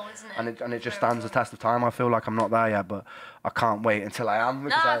the years. goal, isn't it? And it just stands the test of time. I feel like I'm not there yet, but I can't wait until I am.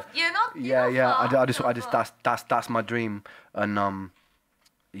 No, you're not. I just that's my dream, and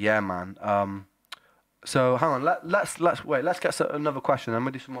yeah, man. So hang on, let's wait. Let's get another question, and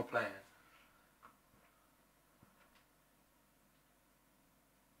we'll do some more playing.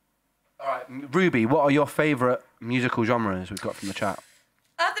 All right, Ruby, what are your favourite musical genres we've got from the chat?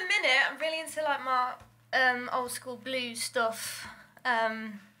 At the minute, I'm really into like my old school blues stuff.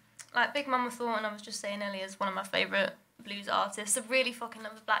 Like Big Mama Thornton, I was just saying earlier, is one of my favourite blues artists. I really fucking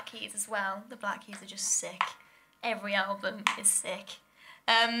love the Black Keys as well. The Black Keys are just sick. Every album is sick.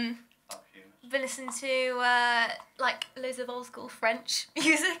 Been listening to like loads of old school French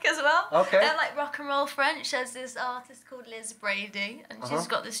music as well. Okay. Like rock and roll French. There's this artist called Liz Brady, and she's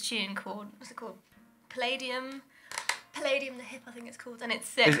got this tune called, what's it called? Palladium the Hip, I think it's called, and it's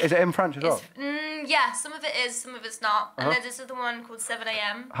sick. Is it in French as well? Yeah, some of it is, some of it's not. And there's this other one called 7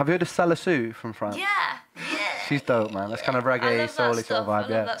 AM. Have you heard of Cella Sue from France? Yeah. She's dope, man. That's kind of reggae, soul-y sort of vibe, I love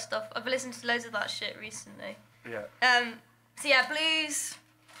that stuff. I've listened to loads of that shit recently. Yeah. So yeah, blues.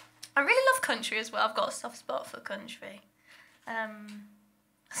 I really love country as well. I've got a soft spot for country.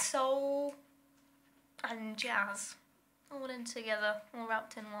 Soul and jazz, all in together, all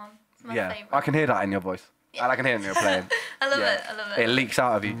wrapped in one. It's my favourite. I can hear that in your voice. Yeah. I can hear it in your playing. I love it. It leaks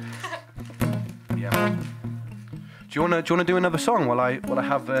out of you. Yeah. Do you wanna do another song while I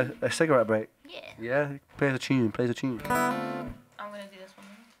have a cigarette break? Yeah. Yeah. Plays a tune. I'm gonna do this one.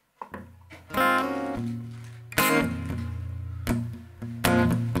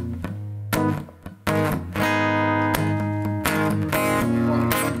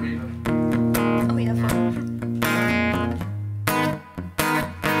 Oh yeah, fun.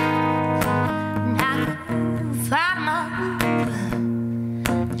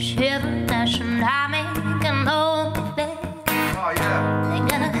 Oh yeah.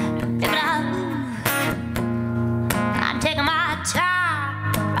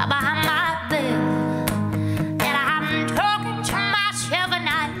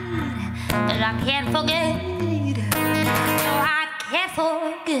 I can't forget, no, I can't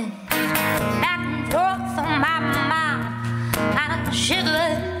forget. Back and forth on my mind, like a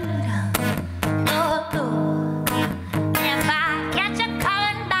cigarette. No, no. If I catch you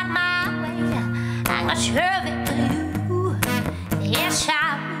coming back my way, I'm gonna serve it to you. Yes, I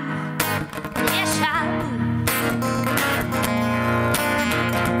will. Yes, I will.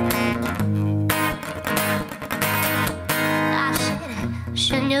 I said,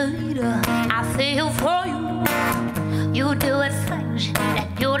 Senorita, I feel for you. You do it things that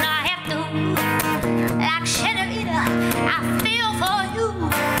you not have to. Like Senorita, I feel for you.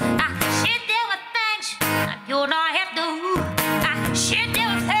 I should do with things that you not have to. I should do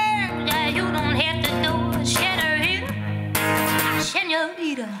things that you don't have to do. Senorita,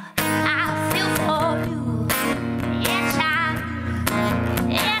 Senorita, I feel for you. Yes, I do.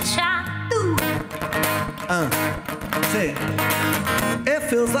 Yes, I do. Say, it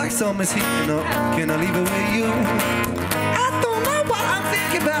feels like summer's heating up. Can I leave it with you? I don't know what I'm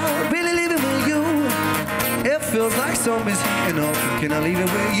thinking about. Really leave it with you. It feels like summer's heating up. Can I leave it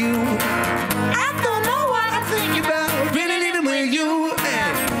with you? I don't know what I'm thinking about. Really leave it with you.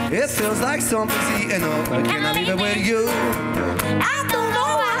 Hey, it feels like summer's heating up. Can I leave it with you? I don't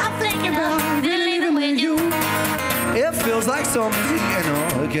know what I'm thinking about. Really leave it with you. It feels like summer's heating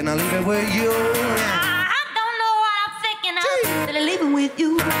up. Can I leave it with you? Living with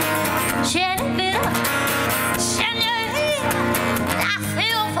you, Senorita, Senorita, I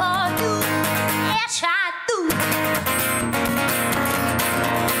feel for you, yes I do.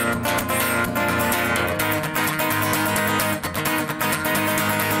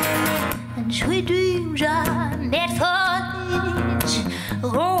 And sweet dreams are made for this.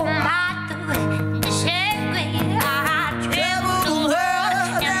 Oh my, the secret, I travel the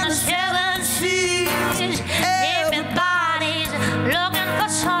world and the seven seas. Everybody's looking for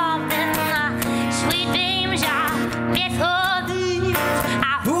something. Sweet dreams are made for these.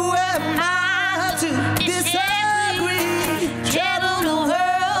 Who am I to disagree? Travel the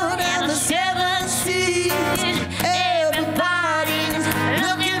world and the seven seas. Everybody's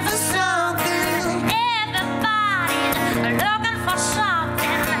looking for something. Everybody's looking for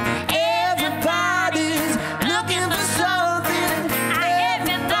something. Everybody's looking for something.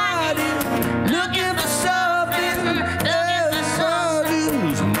 Everybody's looking for something.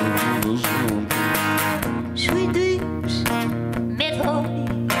 Sweet dreams made for me.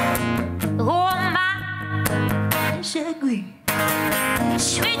 Oh my, disagree.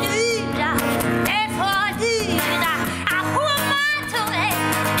 Sweet dreams are made for these. Who am I to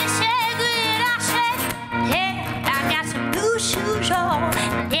disagree? I said, hey, I got some new shoes on,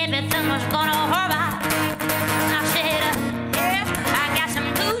 and everything was gonna alright. I said, yeah, I got some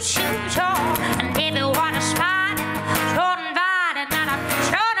new shoes on, and everyone is smiling, short and invited, and I'm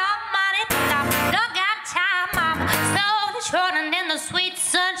short on money, but I don't got time. I'm slowly shorting in the sweet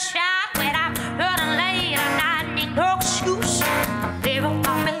sunshine when I'm running late and I need no excuse. I wear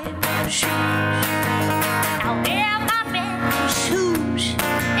my red shoes. I wear my brand new shoes.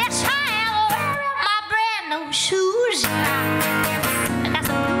 Yes, I am wearing my brand new shoes. I got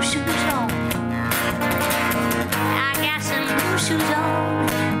some new shoes on. I got some new shoes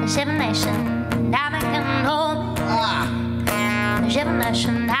on. The Seven Nation, I'm making home. The Seven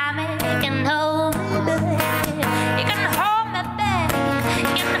Nation, I'm making home. You can hold me, baby.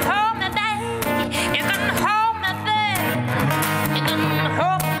 You can hold me, baby. You can hold me, baby. You can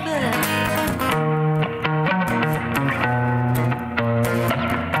hold me, baby.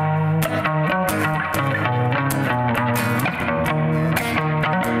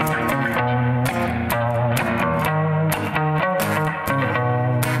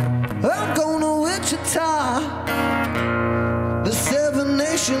 I'm going to Wichita. The Seven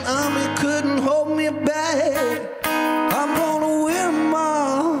Nation Army couldn't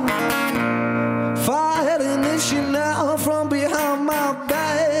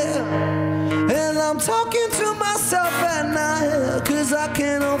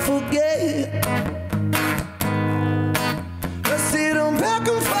forget. I sit on back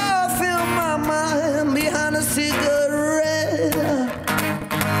and forth in my mind behind a cigarette,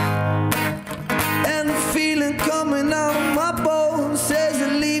 and the feeling coming out of my bones says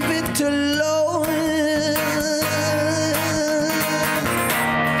leave it alone.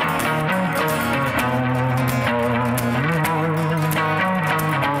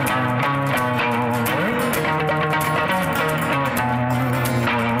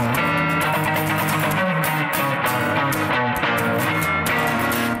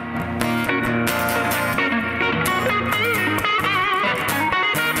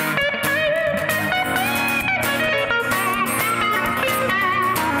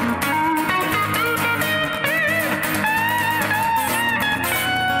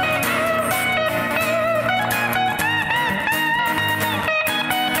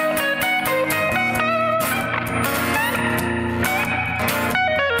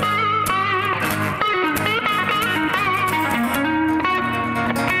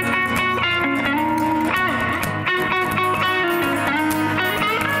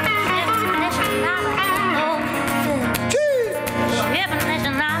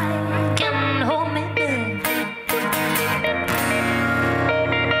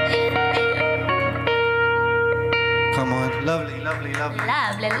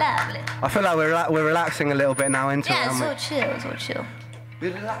 I feel like we're relaxing a little bit now into it. Yeah, it's all chill, it's all chill.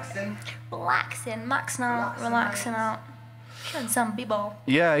 We're relaxing. Relaxing, maxing out, relaxing out. Showing some b-ball.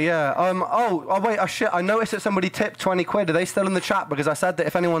 Yeah, yeah. Oh, wait, shit. I noticed that somebody tipped 20 quid. Are they still in the chat? Because I said that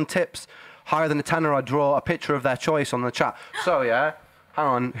if anyone tips higher than a tenner, I'd draw a picture of their choice on the chat. So, yeah. Hang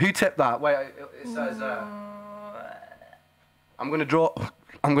on. Who tipped that? Wait, it says, I'm going to draw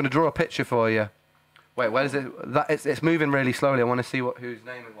a picture for you. Wait, where is it? It's moving really slowly. I want to see whose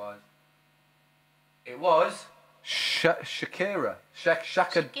name it was. It was Shakira.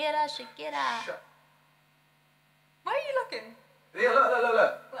 Shakira. Where are you looking? Yeah,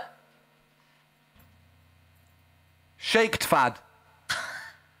 look. What? Shaked Fad.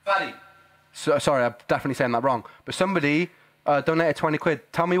 Faddy. So, sorry, I'm definitely saying that wrong. But somebody donated 20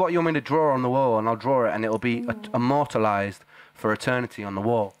 quid. Tell me what you want me to draw on the wall, and I'll draw it, and it'll be immortalised for eternity on the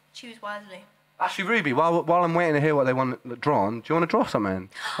wall. Choose wisely. Actually, Ruby, while I'm waiting to hear what they want drawn, do you want to draw something?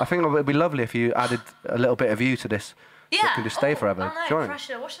 I think it would be lovely if you added a little bit of you to this. Yeah. It can just stay forever. Oh, Do you no, want it?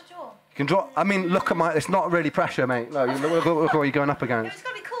 pressure. What's the draw? You can draw. I mean, look at my. It's not really pressure, mate. No, look what you're going up against. It's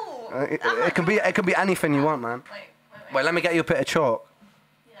gotta be cool. It can be anything you want, man. Wait, let me get you a bit of chalk.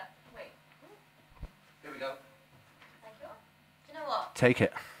 Yeah. Wait. Here we go. Thank you. Do you know what? Take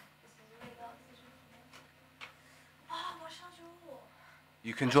it. Oh, what should I draw?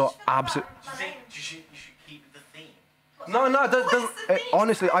 You can draw absolutely. You should keep the theme. No,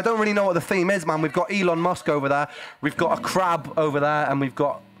 honestly, I don't really know what the theme is, man. We've got Elon Musk over there, we've got a crab over there, and we've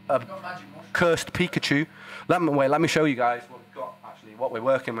got a cursed Pikachu. Let me show you guys what we've got, actually, what we're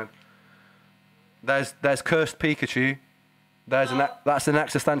working with. There's cursed Pikachu. That's an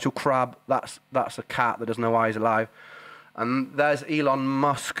existential crab. That's a cat that doesn't know why he's alive. And there's Elon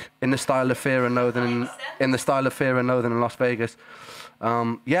Musk in the style of Fear and Loathing in Las Vegas.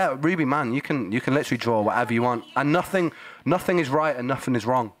 Yeah, Ruby, man, you can literally draw whatever you want, and nothing is right and nothing is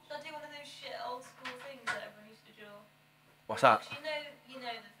wrong. Should I do one of those shit old school things that everyone used to draw? What's that? You know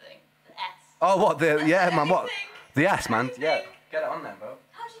the thing, the S. Oh, what the? Yeah, man, what? Everything. The S, man. Yeah, Everything. get it on there, bro.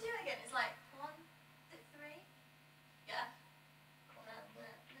 How do you do it again? It's like 1, 3. Yeah.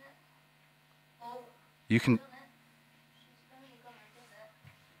 Oh. You can.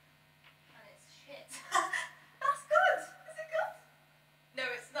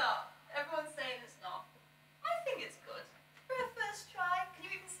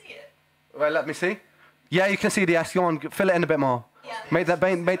 Right, let me see. Yeah, you can see the S. Go on, fill it in a bit more. Yeah. Make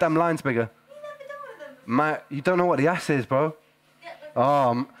them lines bigger. You never done one of them. You don't know what the S is, bro. Yeah,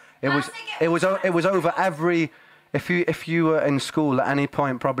 It was over every. If you were in school at any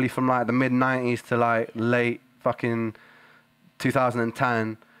point, probably from like the mid '90s to like late fucking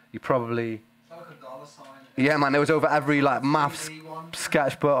 2010, you probably. It's like a dollar sign. Yeah, man, it was over every like maths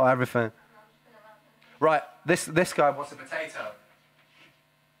sketchbook or everything. Right, this guy wants a potato.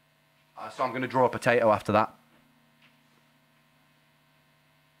 So I'm going to draw a potato after that.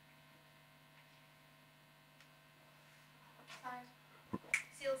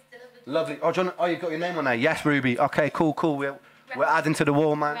 Lovely. Oh, John, you got your name on there? Yes, Ruby. Okay, cool. We're adding to the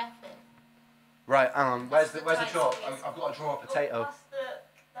wall, man. Right, hang on. Where's the chalk? I've got to draw a potato.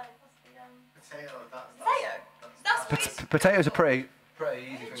 Potatoes are pretty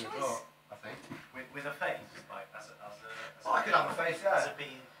easy thing to draw, I think. With a face, like as a. I could have a face, yeah. As a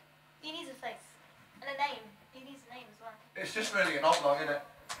being. He needs a face. And a name. He needs a name as well. It's just really an oblong, isn't it?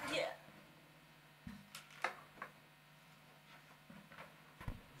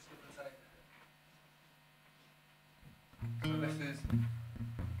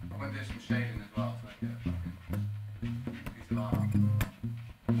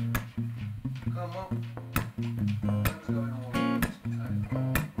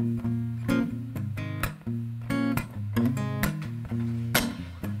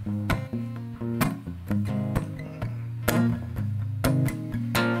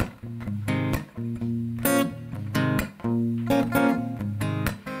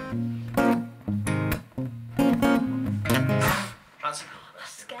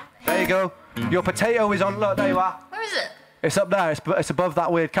 There you go. Your potato is on. Look, there you are. Where is it? It's up there. It's above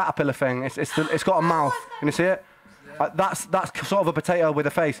that weird caterpillar thing. It's got a mouth. Can you see it? That's sort of a potato with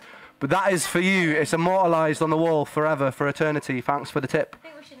a face. But that is for you. It's immortalised on the wall forever, for eternity. Thanks for the tip. I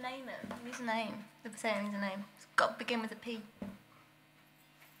think we should name it. It needs a name. The potato needs a name. It's got to begin with a P.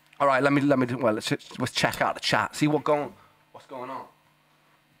 All right, let me do. Well, let's check out the chat. See what's going on.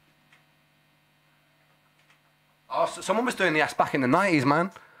 Oh, so someone was doing the S back in the 90s,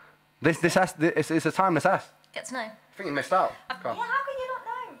 man. This it's a timeless S. Get to know. I think you missed out. Yeah, how can you not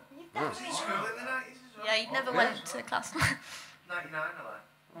know? You've definitely School in the 90s as well. Yeah, you never went to class. 99, I like.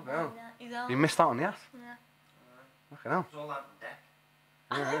 Oh, wow. Yeah, You missed out on the S. Yeah. Fucking hell. It was all out on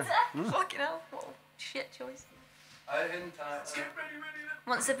deck. Fucking hell. What a shit choice. Get ready, ready.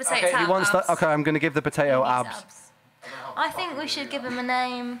 Wants the potato Okay, he wants abs. that. Okay, I'm going to give the potato He needs abs. I think we should give him a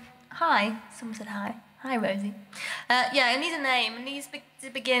name. Hi. Someone said hi. Hi, Rosie. Yeah, it needs a name. It needs to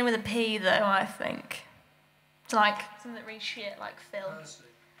begin with a P, though, I think. It's like something that really shit, like Phil.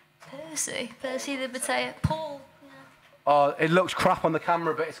 Percy. Percy the potato. Paul. Yeah. Oh, it looks crap on the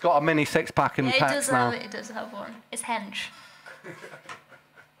camera, but it's got a mini six-pack and Yeah, pecs now. it does have one. It's hench.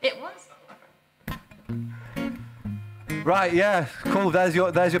 It was. Right, yeah, cool. There's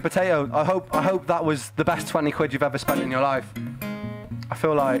your potato. I hope that was the best 20 quid you've ever spent in your life. I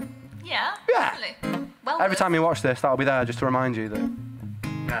feel like Yeah. Yeah. Definitely. Well, every time you watch this, that'll be there just to remind you that.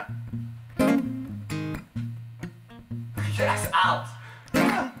 Yeah. Yes, out.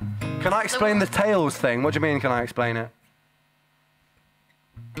 Can I explain the tails thing? What do you mean? Can I explain it?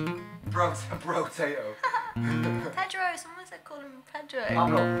 Bro, potato. Pedro. Someone said call him Pedro.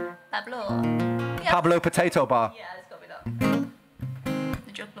 Pablo. Pablo. Yeah. Pablo Potato Bar. Yeah, it's got to be that.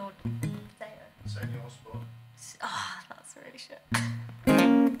 The Jug Lord potato. Senor Sport. Oh, that's really shit.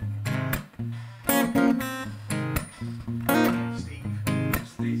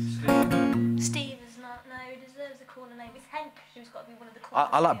 Steve is not. No, he deserves a cooler name. It's Henk. Who's got to be one of the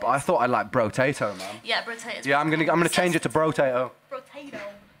coolest. I thought I liked Brotato, man. Yeah, Brotato. Yeah, I'm gonna change it to Brotato. Brotato.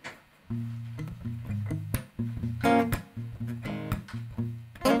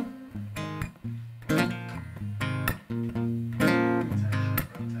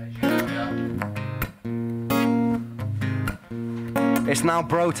 It's now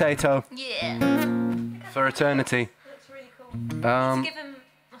Brotato Yeah. for eternity. Looks really cool. Let's give him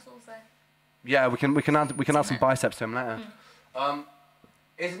muscles though. Yeah, we can add some biceps to him later.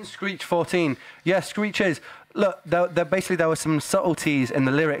 Isn't Screech 14? Yeah, Screech is. Look, there were some subtleties in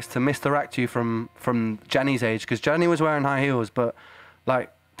the lyrics to misdirect you from Jenny's age, because Jenny was wearing high heels, but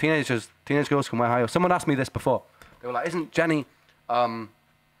like teenage girls can wear high heels. Someone asked me this before. They were like, isn't Jenny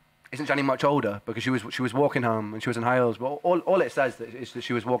much older? Because she was walking home and she was in high heels. Well, all it says is that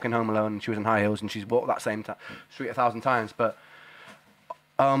she was walking home alone and she was in high heels and she's walked that same street 1,000 times. But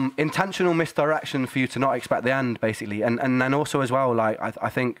intentional misdirection for you to not expect the end, basically. And then also as well, like I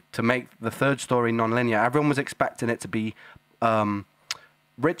think to make the third story non-linear, everyone was expecting it to be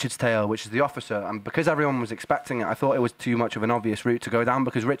Richard's tale, which is the officer. And because everyone was expecting it, I thought it was too much of an obvious route to go down,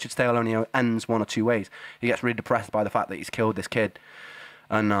 because Richard's tale only ends one or two ways. He gets really depressed by the fact that he's killed this kid.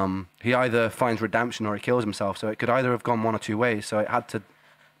 And he either finds redemption or he kills himself. So it could either have gone one or two ways. So it had to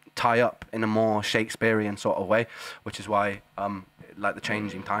tie up in a more Shakespearean sort of way, which is why, like the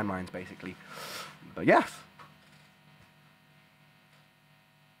changing timelines, basically. But yes.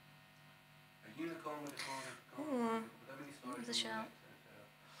 What was the shout?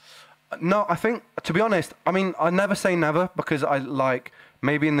 No, I think, to be honest, I mean, I never say never, because I like,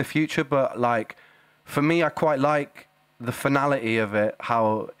 maybe in the future, but like, for me, I quite like the finality of it,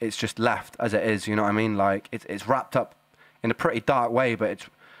 how it's just left as it is, you know what I mean? Like, it's wrapped up in a pretty dark way, but it's,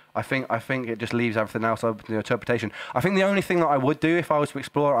 I think it just leaves everything else open to interpretation. I think the only thing that I would do if I was to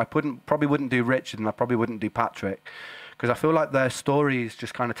explore, probably wouldn't do Richard, and I probably wouldn't do Patrick, because I feel like their stories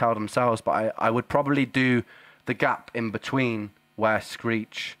just kind of tell themselves, but I would probably do the gap in between where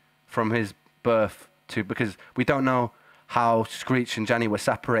Screech, from his birth to, because we don't know how Screech and Jenny were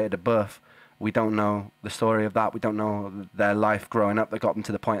separated at birth. We don't know the story of that. We don't know their life growing up that got them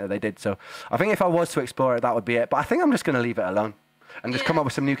to the point that they did. So I think if I was to explore it, that would be it. But I think I'm just going to leave it alone and just come up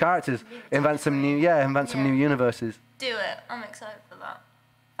with some new characters, invent some new universes. Do it. I'm excited for that.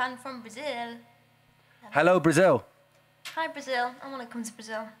 Fan from Brazil. Hello, Brazil. Hi Brazil. I want to come to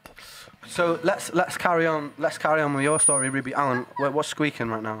Brazil. So let's carry on. Let's carry on with your story, Ruby. Alan, what's squeaking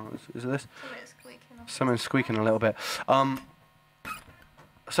right now? Is it this? Something's squeaking. Something's squeaking a little bit.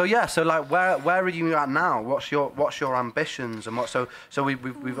 So yeah, so like where are you at now? What's your ambitions and what? So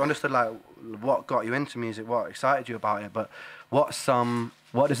we've understood like what got you into music, what excited you about it, but what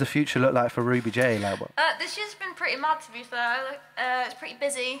does the future look like for Ruby J? Like what? This year's been pretty mad, to be fair. It's pretty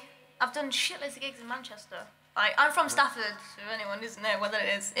busy. I've done shitloads of gigs in Manchester. Like, I'm from Stafford, so if anyone doesn't know whether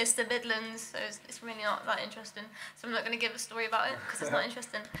it is. It's the Midlands, so it's really not that interesting. So I'm not going to give a story about it, because it's not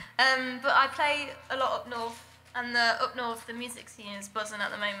interesting. But I play a lot up north, and up north, the music scene is buzzing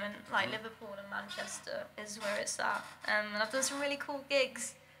at the moment. Like, Liverpool and Manchester is where it's at. And I've done some really cool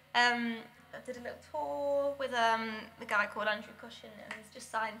gigs. I did a little tour with a guy called Andrew Cushion, and he's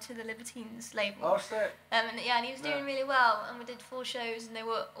just signed to the Libertines label. Oh, sick. And he was doing really well, and we did 4 shows, and they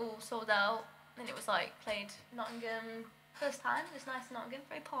were all sold out. And it was like played Nottingham first time. It was nice in Nottingham,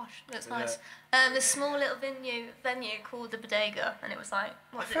 very posh. It was nice. This small little venue called the Bodega, and it was like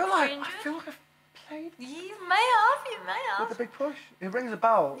I feel like I've played. You may have. With the Big Push. It rings a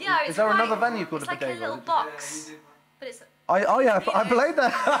bell. Yeah. Is there another venue called the Bodega? It's like a little box, but it's. I played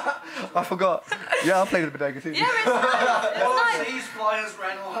there. I forgot. Yeah, I played at the Bodega too. Yeah, it's nice. It's nice. These flyers,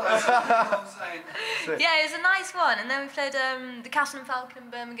 Reynolds. I'm saying. Yeah, it was a nice one. And then we played the Castle and Falcon in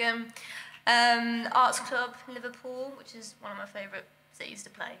Birmingham, Arts Club in Liverpool, which is one of my favourite cities to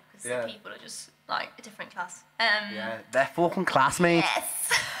play because the people are just like a different class. Yeah, they're fucking class, mate.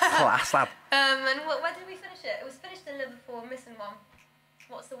 Yes. Class, lad. And where did we finish it? It was finished in Liverpool. I'm missing one.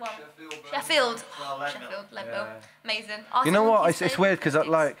 What's the one? Sheffield. Sheffield, Leadville. Yeah. Amazing. You know what? It's weird because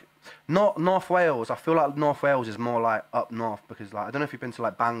like North Wales. I feel like North Wales is more like up north because like I don't know if you've been to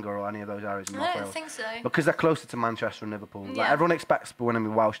like Bangor or any of those areas in North Wales. I don't think so. Because they're closer to Manchester and Liverpool. Like everyone expects when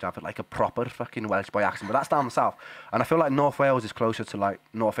I'm Welsh to have like a proper fucking Welsh boy accent, but that's down south. And I feel like North Wales is closer to like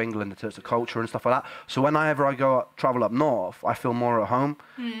North England in terms of culture and stuff like that. So whenever I go travel up north, I feel more at home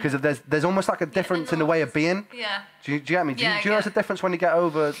because there's almost like a difference in the way of being. Yeah. Do you get me? Do you notice a difference when you get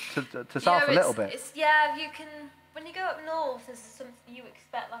over to south a little bit? You can. When you go up north, there's something you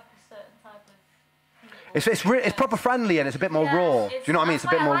expect like a certain type of. It's proper friendly and it's a bit more raw. Do you know what I mean? It's a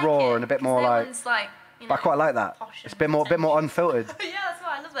bit more raw and a bit more like. But I quite like that. It's a bit more unfiltered. Yeah, that's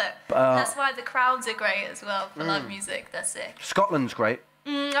why I love it. That's why the crowds are great as well for live music. They're sick. Scotland's great.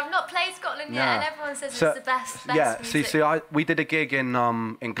 I've not played Scotland yet, and everyone says it's the best See, music. we did a gig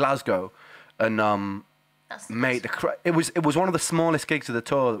in Glasgow, and mate, it was one of the smallest gigs of the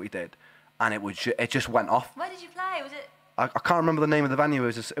tour that we did, and it just went off. Where did you play? Was it? I can't remember the name of the venue.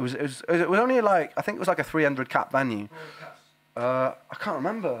 It was only like I think it was like a 300 cap venue. I can't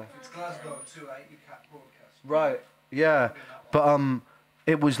remember. It's Glasgow 280 cap broadcast. Right. Yeah, but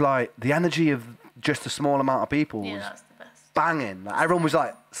it was like the energy of just a small amount of people was That's the best. banging. Like, everyone was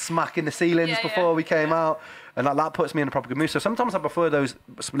like smacking the ceilings before we came out, and like that puts me in a proper good mood. So sometimes I prefer those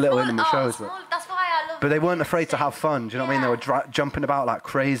little intimate shows. That's why I love. But they weren't afraid to have fun. Do you know what I mean? They were jumping about like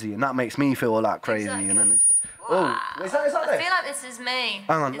crazy, and that makes me feel like crazy. Exactly. And then it's like, oh, is that I feel like this is me.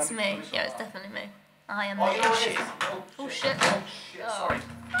 Hang on, It's me. Yeah, it's definitely me. I am me. Oh shit. Sorry.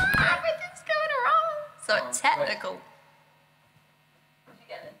 Everything's going wrong. So technical. Did you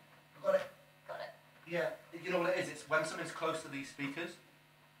get it? Got it. Got it. Yeah, you know what it is? It's when something's close to these speakers.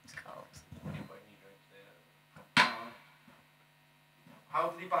 It's cold. How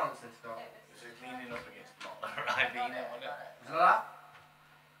did he balance this stuff? So it's leaning up against the bottle, right? Leaning on it. Is it like that?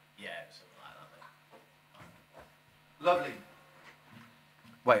 Yeah, something like that. Lovely.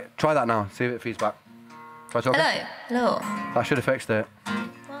 Wait, try that now. See if it feeds back. Try talking. Hello. That should have fixed it.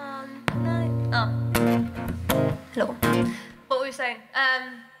 Hello. What were we saying?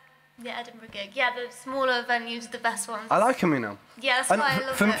 Edinburgh gig. Yeah, the smaller venues are the best ones. I like him, you know. Yeah, that's why I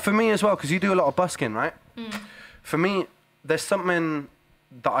love it. For me as well, because you do a lot of busking, right? For me, there's something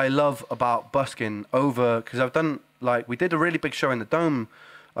that I love about busking over, because I've done, like, we did a really big show in the Dome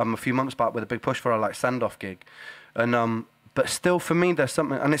a few months back with a Big Push for our, like, send-off gig. And, but still, for me, there's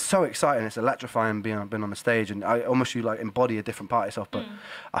something, and it's so exciting, it's electrifying being on the stage, and you, like, embody a different part of yourself. But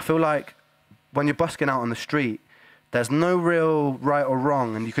I feel like when you're busking out on the street, there's no real right or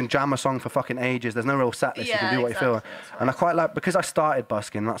wrong, and you can jam a song for fucking ages. There's no real set list. You can do what you feel. Right. And I quite like, because I started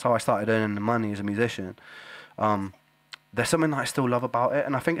busking, that's how I started earning the money as a musician. There's something that I still love about it,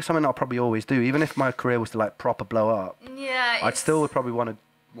 and I think it's something I'll probably always do. Even if my career was to like proper blow up, I'd still would probably want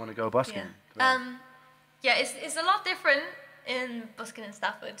to go busking. It's a lot different in busking in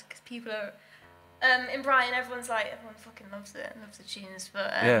Stafford because people are in Brighton. Everyone fucking loves it and loves the tunes,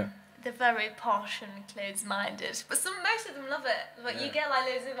 but they're very posh and closed-minded, but most of them love it. But you get like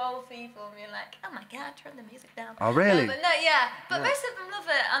loads of old people, and you're like, oh my god, turn the music down. Oh really? But most of them love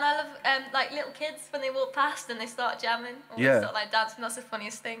it, and I love like little kids when they walk past and they start jamming or they start like dancing. That's the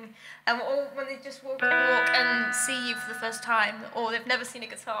funniest thing. Or when they just walk and see you for the first time, or they've never seen a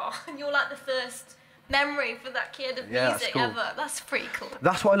guitar, and you're like the first memory for that kid of music ever. That's pretty cool.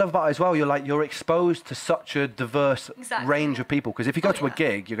 That's what I love about it as well. You're exposed to such a diverse range of people, because if you go to a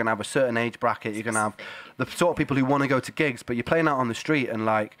gig, you're gonna have a certain age bracket. You're gonna have the sort of people who want to go to gigs, but you're playing out on the street, and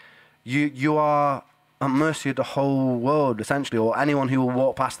like you are at mercy of the whole world essentially, or anyone who will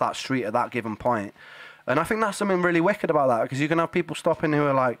walk past that street at that given point. And I think that's something really wicked about that, because you can have people stopping who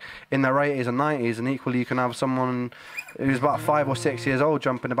are like in their 80s and 90s, and equally you can have someone who's about 5 or 6 years old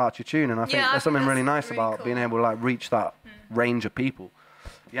jumping about your tune. And I think there's something really nice about cool. being able to like reach that range of people.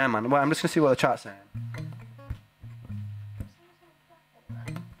 Yeah, man. Well, I'm just gonna see what the chat's saying.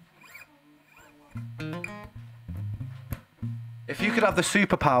 If you could have the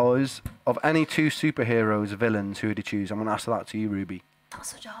superpowers of any 2 superheroes or villains, who would you choose? I'm gonna ask that to you, Ruby.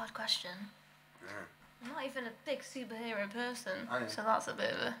 That's such a hard question. I'm not even a big superhero person, so that's a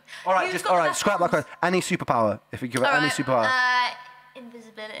bit of a... All right, scrap that question. Any superpower, if you give it any superpower.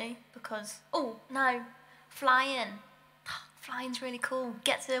 Invisibility, because... Oh, no. Flying. Flying's really cool.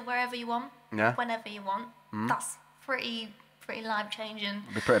 Get to wherever you want, whenever you want. That's pretty life-changing.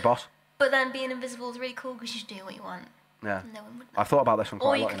 Be pretty boss. But then being invisible is really cool, because you just do what you want. Yeah. No one would know. I've thought about this one quite a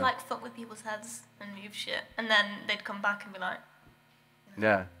lot. Or you could, like, fuck with people's heads and move shit, and then they'd come back and be like...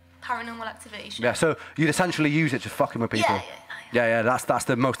 Yeah. Paranormal activity shit. Yeah, so you'd essentially use it just fucking with people. Yeah, that's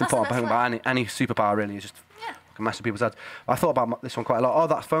the most important thing about any superpower, really, is just fucking mess with people's heads. I thought about this one quite a lot. Oh,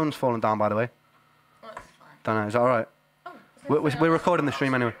 that phone's fallen down, by the way. Well, that's fine. Don't know, is that all right? Oh, we're recording the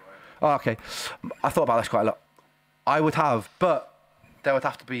stream anyway. Oh, okay. I thought about this quite a lot. I would have, but there would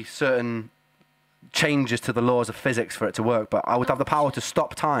have to be certain changes to the laws of physics for it to work, but I would have the power to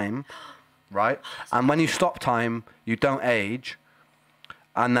stop time, right? And when you stop time, you don't age.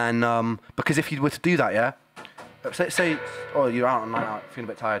 And then, because if you were to do that, say, oh, you're out on a night out, feeling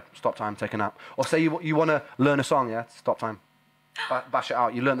a bit tired, stop time, take a nap. Or say you want to learn a song, stop time, bash it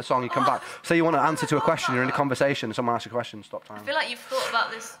out. You learn the song, you come back. Say you want to answer to a question, you're in a conversation, someone asks a question, stop time. I feel like you've thought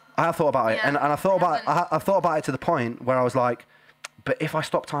about this. I have thought about it, and I thought about it to the point where I was like, but if I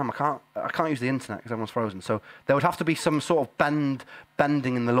stop time, I can't use the internet because everyone's frozen. So there would have to be some sort of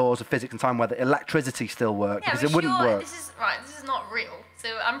bending in the laws of physics and time where the electricity still worked, because it wouldn't work. This is not real. So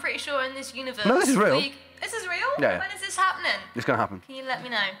I'm pretty sure in this universe... No, this is real. This is real? Yeah. When is this happening? It's going to happen. Can you let me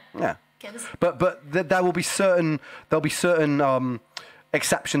know? Yeah. But there'll be certain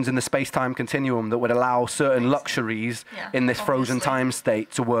exceptions in the space-time continuum that would allow certain luxuries in this frozen time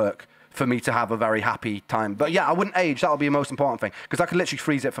state to work for me to have a very happy time. But yeah, I wouldn't age. That would be the most important thing, because I could literally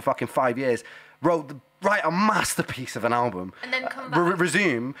freeze it for fucking 5 years, write a masterpiece of an album, and then come back,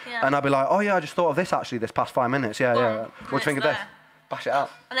 resume, and I'd be like, oh yeah, I just thought of this actually this past 5 minutes. Yeah. What do you think of this? Bash it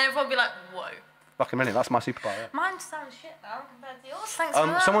out. And then everyone would be like, whoa. Fucking million. That's my superpower. Yeah. Mine sounds shit now compared to yours. Thanks for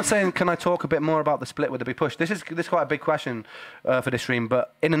that. Someone's saying, can I talk a bit more about the split with the Big Push? This is quite a big question for this stream,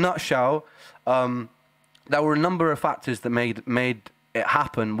 but in a nutshell, there were a number of factors that made it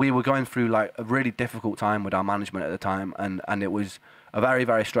happen. We were going through like a really difficult time with our management at the time, and it was a very,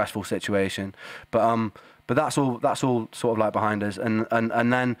 very stressful situation. But that's all sort of like behind us. And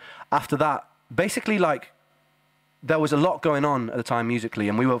then after that, basically like there was a lot going on at the time musically,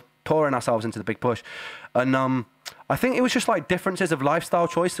 and we were pouring ourselves into the Big Push. And I think it was just like differences of lifestyle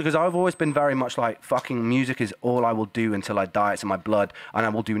choice, because I've always been very much like, fucking music is all I will do until I die. It's in my blood, and I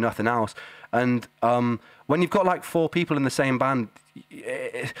will do nothing else. And when you've got like 4 people in the same band,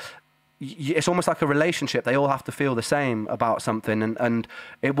 it's almost like a relationship. They all have to feel the same about something, and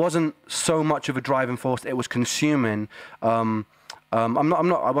it wasn't so much of a driving force. It was consuming.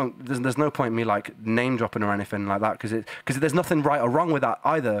 There's no point in me like name dropping or anything like that, because there's nothing right or wrong with that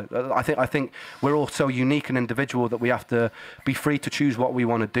either. I think we're all so unique and individual that we have to be free to choose what we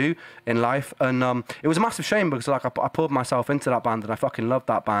want to do in life. And it was a massive shame, because like I poured myself into that band, and I fucking loved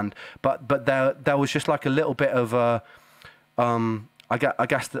that band. But there was just like a little bit of I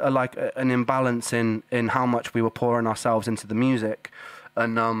guess like an imbalance in how much we were pouring ourselves into the music,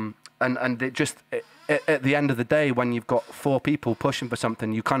 and it just. At the end of the day, when you've got 4 people pushing for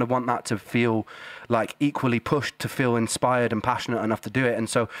something, you kind of want that to feel like equally pushed, to feel inspired and passionate enough to do it. And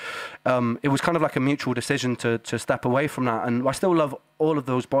so it was kind of like a mutual decision to step away from that. And I still love all of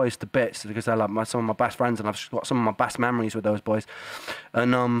those boys to bits, because they're like some of my best friends, and I've got some of my best memories with those boys.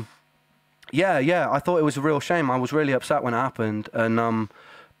 And I thought it was a real shame. I was really upset when it happened. And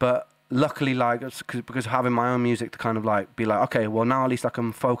but luckily, like, because having my own music to kind of like be like, okay, well now at least I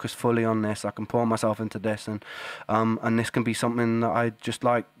can focus fully on this. I can pour myself into this, and this can be something that I just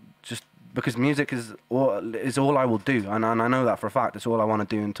like, just because music is all I will do, and I know that for a fact. It's all I want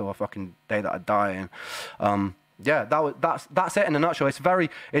to do until a fucking day that I die. And yeah, that's it in a nutshell.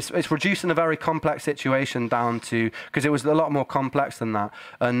 It's reducing a very complex situation down to, because it was a lot more complex than that,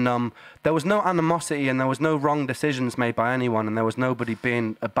 and there was no animosity and there was no wrong decisions made by anyone, and there was nobody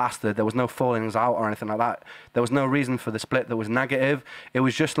being a bastard. There was no fallings out or anything like that. There was no reason for the split that was negative. It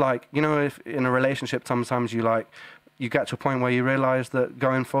was just like, you know, if in a relationship sometimes you get to a point where you realize that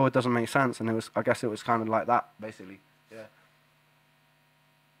going forward doesn't make sense, and I guess it was kind of like that basically. Yeah.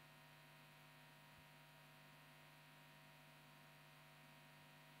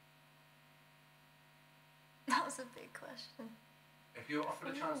 That was a big question. If you were offered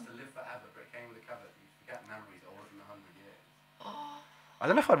a chance to live forever, but it came with a caveat, you forget memories older than 100 years. I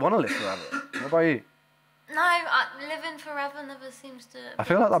don't know if I'd want to live forever. What about you? No, living forever never seems to... I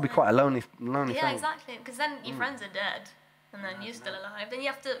feel like that'd be quite a lonely thing. Yeah, exactly. Because then your friends are dead, and then you're still alive. Then you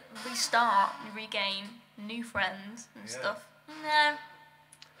have to restart and regain new friends and stuff. No.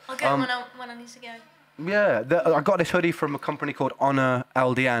 I'll go when I need to go. Yeah, I got this hoodie from a company called Honor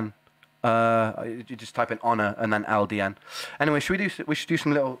LDN. You just type in Honor and then LDN. Anyway, we should do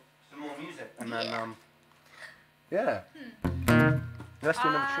some more music, and then yeah. Let's do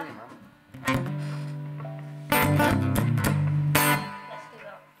another tune, man. Let's do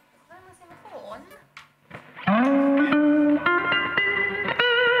that. When was in the phone?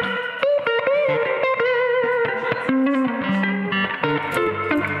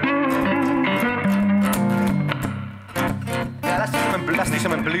 Yeah, let's do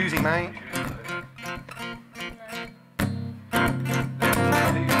something bluesy, mate.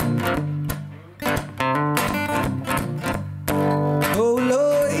 Oh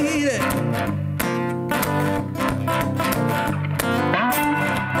Lord.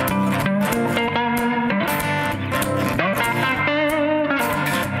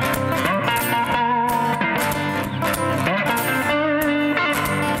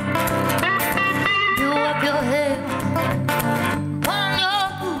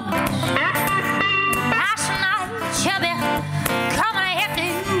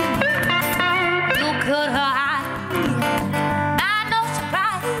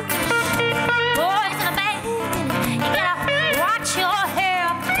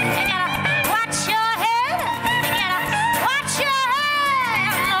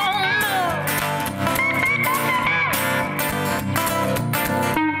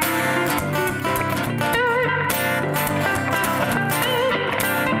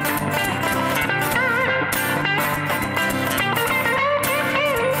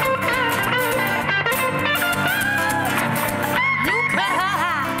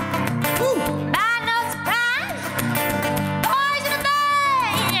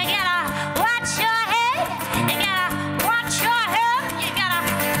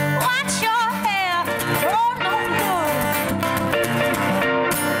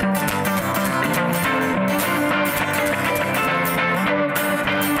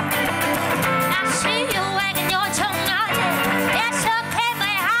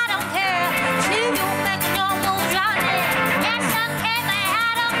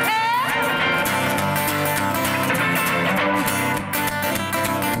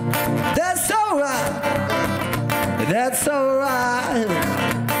 That's alright,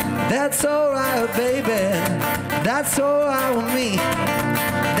 that's alright, baby. That's alright with me.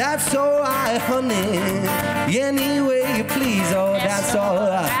 That's alright, honey. Any way you please, oh, that's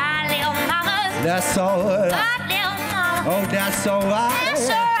alright. That's alright. Oh, that's alright. That's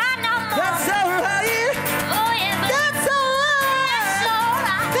alright. That's alright. That's alright.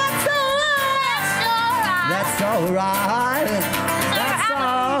 That's alright. That's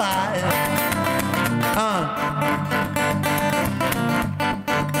alright.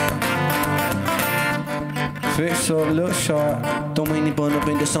 Fix up, look sharp. Don't mean you burn up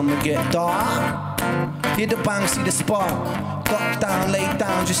into something get dark. Hit the bang, see the spark. Got down, lay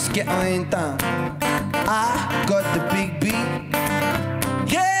down, just get on down. I got the big beat.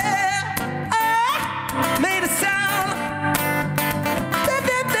 Yeah, I made a sound. Da,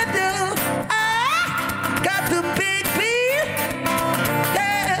 da, da, da. I got the big beat.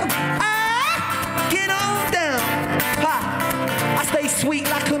 Yeah, I get on down. Ha, I stay sweet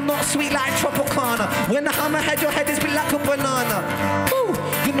like a not sweet like Tropicana. When the hammer had your head is big like a banana. Ooh,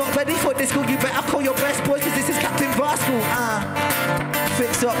 you're not ready for this, girl. You better call your best boys, cause this is Captain Rascal.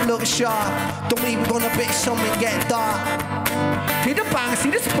 Fix up, look sharp. Don't even gonna bitch, something get dark. Hit the bang, see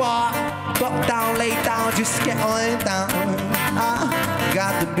the spark. Drop down, lay down, just get on down. I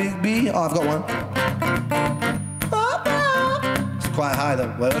got the big B. Oh, I've got one. It's quite high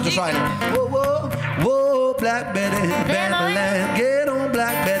though. Well, I'll just try it. Whoa, whoa, whoa, Black Betty, Bam-a-lam, get on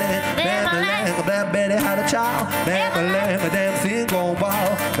Black Betty, Bam-a-lam, Black Betty had a child, Bam-a-lam, a damn thing gon'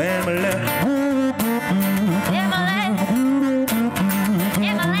 wild, Bam-a-lam,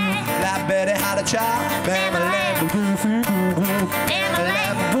 Black Betty had a child, Bam-a-lam,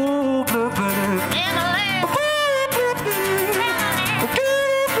 Bam-a-lam,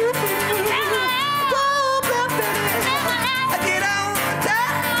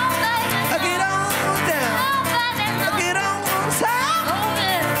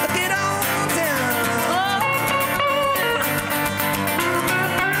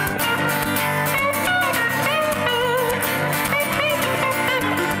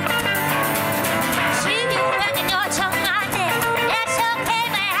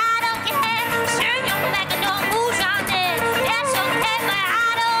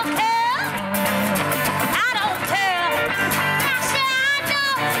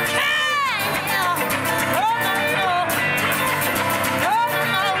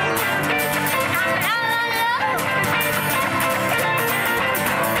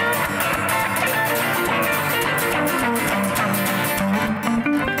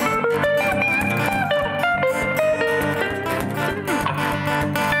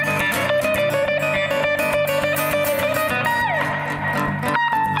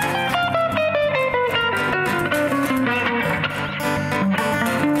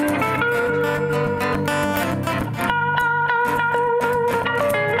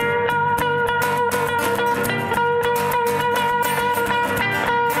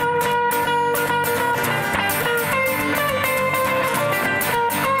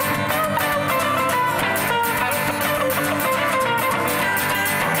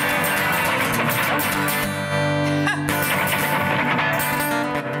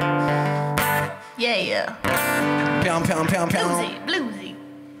 Bluesy.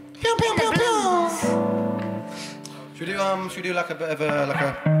 Should we do like a bit of a, like a,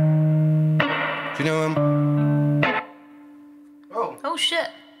 do you know, Oh shit.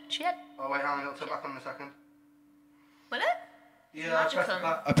 Oh wait, hang on, it'll turn back on in a second. Will it? Yeah,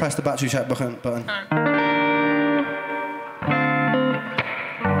 I pressed the battery check button.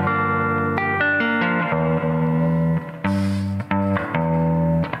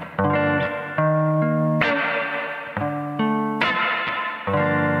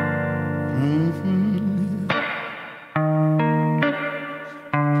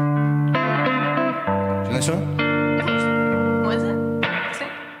 What is it?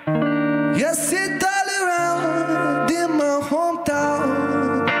 Yes, it's all around in my hometown.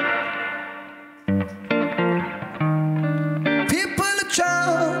 People are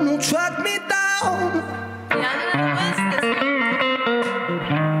trying to track me down.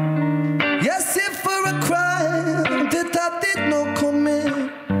 Yes, if for a crime that I did not commit,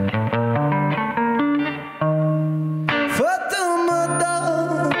 for the murder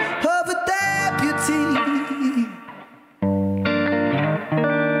of a deputy,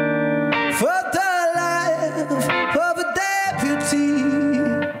 for the life of a deputy.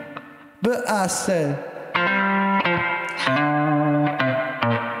 But I said,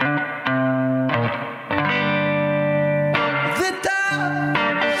 that I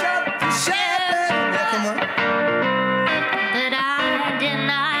shot the sheriff. Yeah, come on. That I did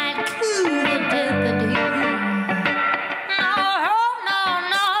not kill the deputy. No.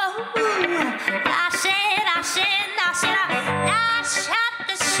 I said I shot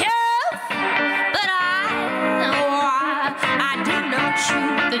the sheriff, but I did not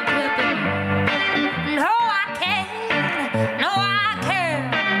shoot the deputy. No, I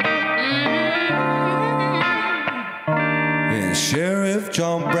can't. And Sheriff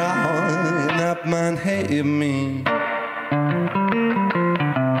John Brown, that man hated me.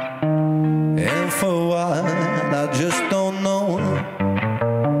 And for what, I just don't know.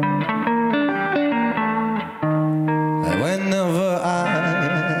 And whenever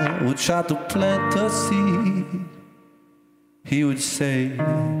I would try to plant a seed, he would say,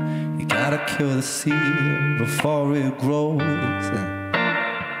 you gotta kill the seed before it grows.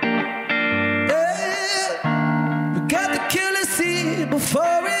 Yeah, you got to kill the seed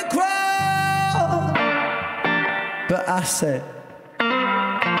before it grows. But I said,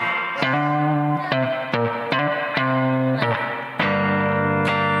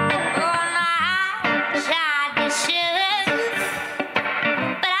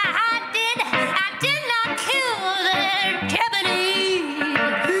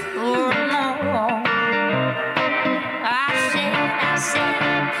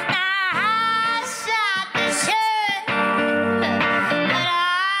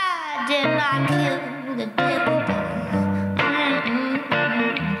 I killed the diggity.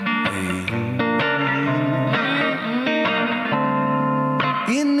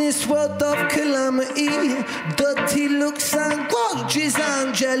 In this world of calamity, dirty looks and grudges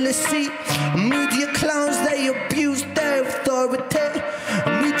and jealousy, media clowns, they abuse their authority.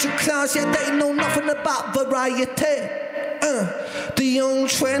 Media clowns, yeah, they know nothing about variety. The young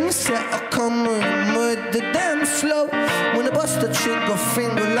trendsetter come and murder them slow. When I bust the trigger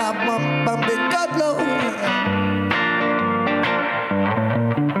finger like my big God low.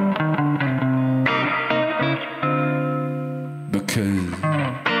 Because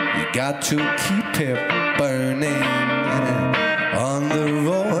you got to keep it burning on the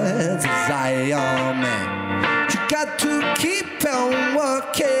road to Zion, man. You got to keep on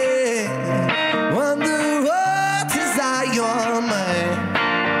working on the road to Zion, man. My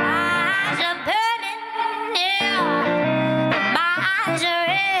eyes are burning, yeah. My eyes are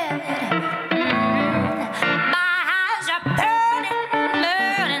red. My eyes are burning,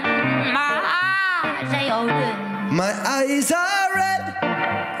 burning. My eyes, they are red. My eyes are red.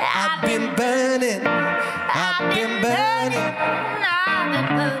 I've been burning. I've been burning. I've been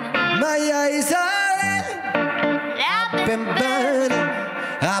burning. My eyes are red. I've Been burning.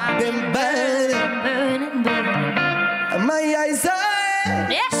 I've been burning. burning, burning. My eyes are red.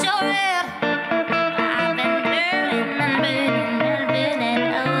 Yes, so red. I've been burning and burning and burning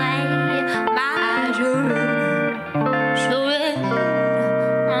away. My eyes are red, so red.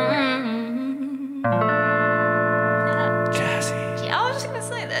 Jazzy. Yeah, I was just gonna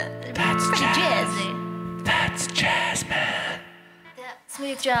say that. That's Pretty jazz. jazzy. That's jazz, man. Yeah,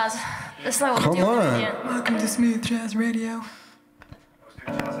 smooth jazz. That's not what Come we're doing. on. Yeah. Welcome to Smooth Jazz Radio.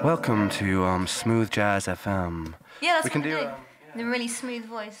 Welcome to Smooth Jazz FM. Yeah, that's We can what do, we do. The really smooth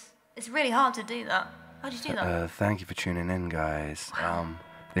voice. It's really hard to do that. How do you do that? Thank you for tuning in, guys.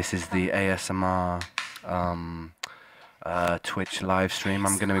 This is the ASMR Twitch live stream.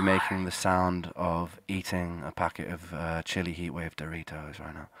 I'm going to be making the sound of eating a packet of chili heatwave Doritos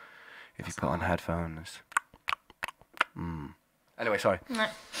right now. If you put on headphones. Anyway, sorry. No.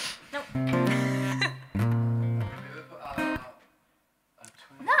 Nope.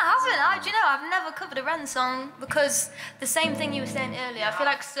 No, I haven't. Do you know, I've never covered a Ren song because the same thing you were saying earlier. I feel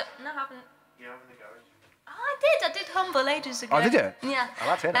like... No, I haven't. Oh, I did Humble ages ago. Oh, did you? Yeah. I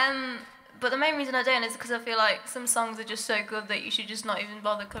like to hear that. But the main reason I don't is because I feel like some songs are just so good that you should just not even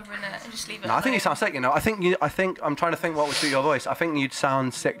bother covering it and just leave it. No, I think you alone. sound sick, you know. I think I'm trying to think what would suit your voice. I think you'd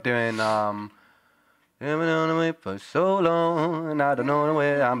sound sick doing I've been on the way for so long, and I don't know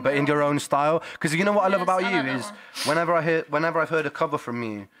where I am, but in your own style. Because you know what I love Yes, about I you love that is one. whenever I've heard a cover from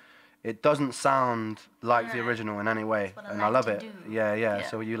you, it doesn't sound like the No. original in any way, what I and I like love to it. do. Yeah. Yeah.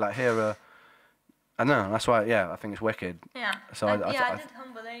 So you like hear a, I don't know. That's why. Yeah, I think it's wicked. Yeah. So I I did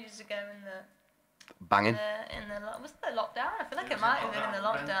Humble ages ago in the banging. was it the lockdown? I feel like it might have been in the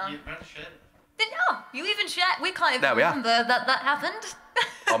lockdown. Didn't you even share? We can't even There we are. remember that happened.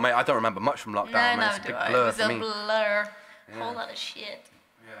 Oh mate, I don't remember much from lockdown. No, mate. It's a do big I. blur It was for a me. blur. Yeah. Whole lot of shit.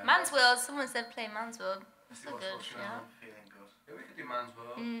 Yeah. Man's World. Someone said play Man's World. That's so good. Yeah. Feeling good. Yeah, we could do Man's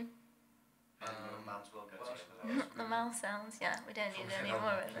World. Man's will go to The mouth sounds. Yeah. We don't need any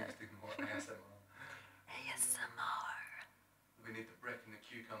more of it. ASMR. We need the brick and the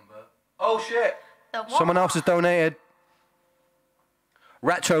cucumber. Oh shit! The what? Someone else has donated.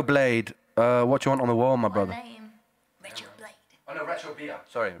 Retro Blade. What do you want on the wall, my What brother? name? Richard Blade. Oh no, Retro Beer.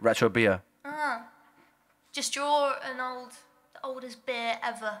 Sorry, Retro Beer. Ah. Just draw the oldest beer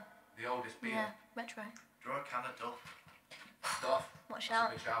ever. The oldest Yeah. Retro. Draw a can of Duff. Stuff. Watch That's out.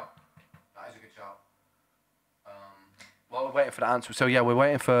 a good shout. That is a good shout. While we're waiting for the answer, so yeah, we're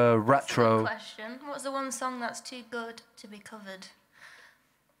waiting for Good retro. question. What's the one song that's too good to be covered?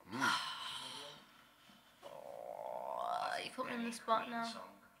 Oh, you put me in the spot now. Song.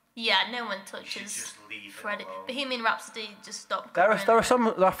 Yeah, no one should touches just leave it Freddie. alone. Bohemian Rhapsody just stopped. There covering are it.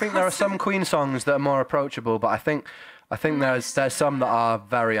 some. I think there are some Queen songs that are more approachable, but I think there's some that are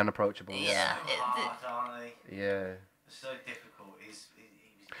very unapproachable. Yeah. Hard, aren't they? Yeah. It's so difficult. It's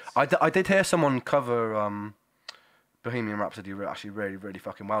I did hear someone cover Bohemian Rhapsody actually really, really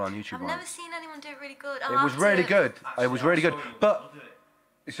fucking well on YouTube. I've never seen anyone do it really good. It was really good. It was really good. But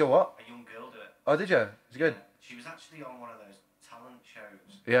you saw what? A young girl did it. Oh, did you? It's good. She was actually on one of those talent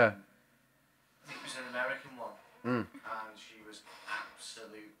shows. Yeah. I think it was an American one. Mm. And she was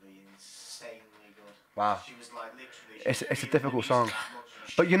absolutely insanely good. Wow. She was like literally. It's a difficult the song. music that much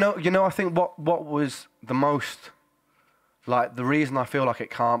and But she- you know, I think what was the most, like, the reason I feel like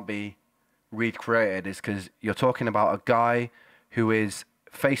it can't be recreated is because you're talking about a guy who is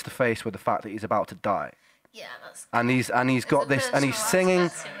face to face with the fact that he's about to die. Yeah, that's. And he's got this, and he's singing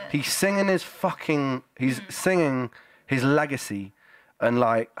his legacy, and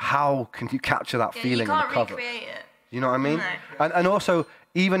like, how can you capture that feeling in the cover? You can't recreate it. You know what I mean? No. And also,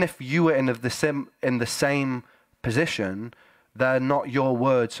 even if you were in the same position, they're not your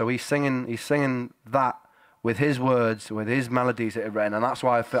words. So he's singing that with his words, with his melodies that are written, and that's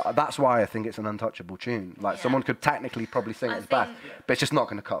why I think it's an untouchable tune. Like someone could technically probably sing it as best, but it's just not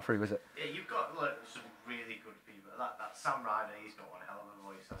going to cut through, is it? Yeah, you've got like, some really good people. That Sam Ryder, he's got one hell of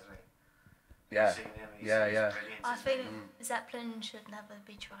a voice, hasn't he? Yeah. Singing him, he's Yeah. brilliant, I isn't he? think Zeppelin should never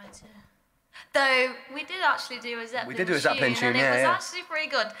be tried to. Though we did actually do a Zeppelin. We did do a Zeppelin tune, and yeah, it was yeah. actually pretty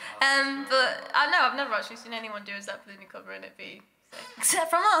good. But I know I've never actually seen anyone do a Zeppelin cover and it be sick. Except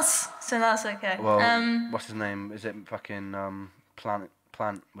from us, so that's okay. Well, what's his name? Is it fucking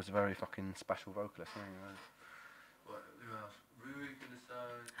Plant was a very fucking special vocalist. What? Who else? Ruby can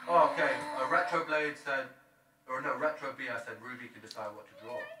decide. Oh, okay. Retro Blade said, or no, Retro BR said Ruby can decide what to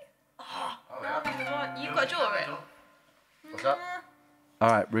draw. Oh yeah. God, you've got to draw it. What's that? All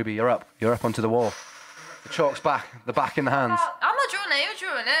right, Ruby, you're up. You're up onto the wall. The chalk's back. The back in the hands. I'm not drawing it. You're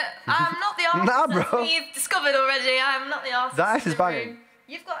drawing it. I'm not the artist. Nah, That's bro. what you've discovered already. I'm not the artist. That is in the banging. room.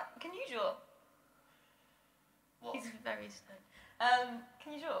 You've got. Can you draw? What? He's very stoned.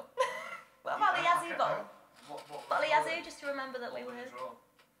 Can you draw? What about the Yazoo bottle? Bottle of Yazoo, just to remember that we were here.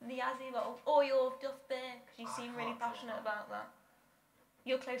 The Yazoo bottle, or your Duff beer, because you seem really passionate about that.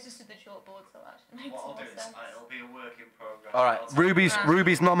 You're closest to the chalkboard, so that actually makes What I'll more do is sense. it'll be a work in progress. All right,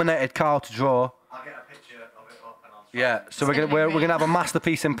 Ruby's nominated Carl to draw. I'll get a picture of it up and I'll try. Yeah, so It's we're gonna be gonna have a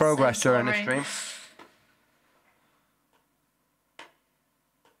masterpiece in progress so during this sorry. stream.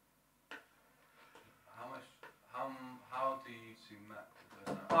 How do you two met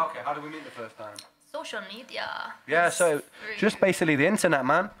the first time? Okay, how did we meet the first time? Social media. Yeah, so just basically the internet,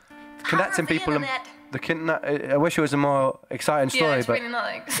 man. Connecting people. I wish it was a more exciting story, Yeah, it's but really not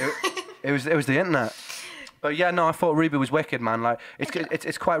like. it was the internet. But yeah, no, I thought Ruby was wicked, man. Like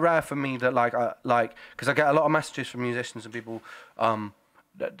it's quite rare for me that because I get a lot of messages from musicians and people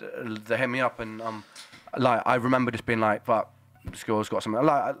that hit me up and like I remember just being like, fuck, school's got something.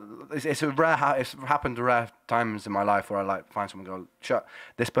 Like it's happened rare times in my life where I like find someone and go, shut,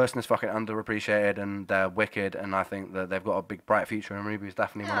 this person is fucking underappreciated and they're wicked and I think that they've got a big bright future and Ruby's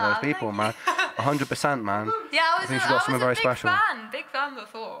definitely one of those people, man. 100%, man. Yeah, I think she's got something very special. Big fan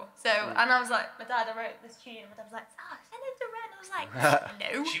before. So, and I was like, my dad, I wrote this tune, and my dad was like, send it to Ren. I was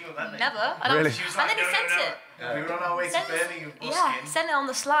like, no, She won't let me. never. And Really? She was and like, then he sent it. We were on our way to Birmingham busking. Yeah, sent it on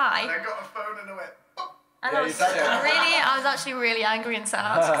the sly. And I got a phone and I went, oh. And I was actually really angry and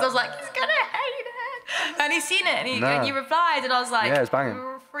sad because I was like, he's gonna hate it. And he's seen it and you replied and I was like, yeah, it's banging. we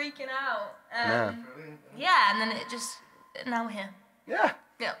were freaking out. Yeah. Yeah, and then now we're here. Yeah.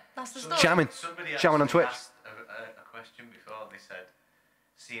 Yeah, that's the story. Jammin. Somebody Jammin on actually Twitch. asked a question before. They said,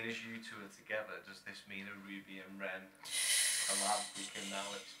 seeing as you two are together, does this mean a Ruby and Ren collab we can now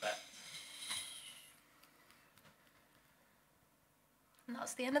expect? And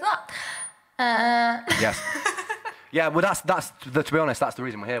that's the end of that. Yes. Yeah, well, to be honest, that's the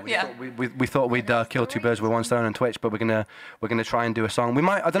reason we're here. We thought we'd kill two birds with one stone on Twitch, but we're gonna try and do a song. We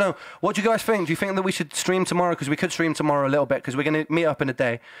might, I don't know. What do you guys think? Do you think that we should stream tomorrow? Because we could stream tomorrow a little bit. Because we're gonna meet up in a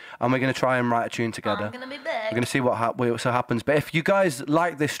day, and we're gonna try and write a tune together. I'm gonna be big. We're gonna see what happens. But if you guys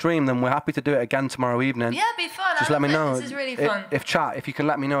like this stream, then we're happy to do it again tomorrow evening. Yeah, it'd be fun. Just let me know. This is really fun. If you can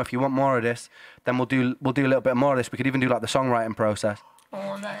let me know if you want more of this, then we'll do a little bit more of this. We could even do like the songwriting process.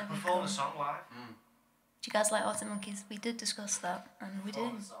 Oh, that'd be Perform cool. the song live. Do you guys like Arctic Monkeys? We did discuss that, and we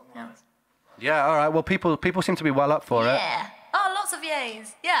do. Yeah. Yeah. All right. Well, people seem to be well up for it. Yeah. Oh, lots of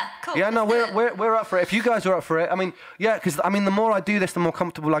yays. Yeah, cool. Yeah, no, let's do it. we're up for it. If you guys are up for it, I mean, yeah, because I mean, the more I do this, the more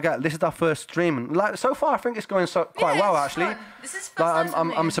comfortable I get. This is our first stream, and like so far, I think it's going quite well it's actually. fun. This is first Like, time for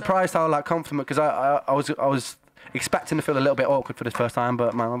me, I'm so- surprised how like confident because I was expecting to feel a little bit awkward for this first time,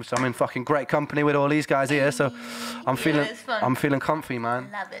 but man, obviously I'm in fucking great company with all these guys here, so I'm it's fun. comfy, man.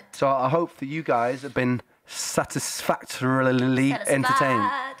 Love it. So I hope that you guys have been satisfactorily entertained.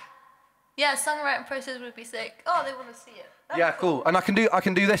 Yeah, songwriting process would be sick. Oh, they want to see it. That'd Yeah, be cool. And I can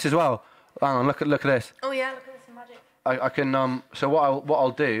do this as well. Hang on, look at this. Oh yeah, look at this magic. I can so what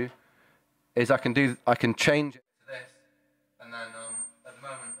I'll do is I can change it to this, and then at the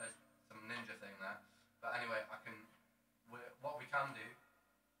moment there's some ninja thing there. But anyway, what we can do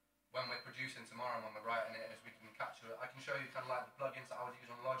when we're producing tomorrow and when we're writing it is we can capture it. I can show you kind of like the plugins that I would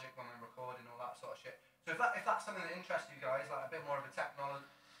use on Logic when we're recording all that sort of shit. So if that's something that interests you guys, like a bit more of a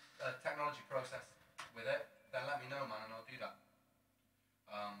technology process with it, then let me know, man, and I'll do that.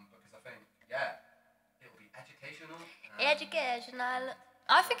 Because I think, yeah, it will be educational. Educational.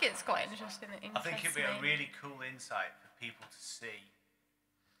 I think it's quite interesting. I think it'd be a really cool insight for people to see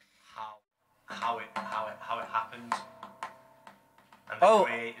how it happens. And the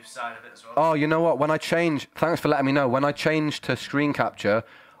creative side of it as well. Oh, you know what? When I change, thanks for letting me know. When I change to screen capture,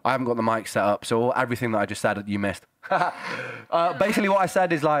 I haven't got the mic set up, so everything that I just said, you missed. Basically, what I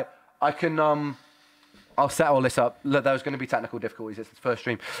said is like, I can, I'll set all this up. Look, there's going to be technical difficulties. It's the first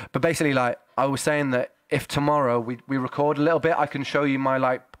stream. But basically, like, I was saying that if tomorrow we record a little bit, I can show you my,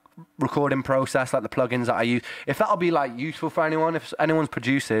 like, recording process, like the plugins that I use. If that'll be, like, useful for anyone, if anyone's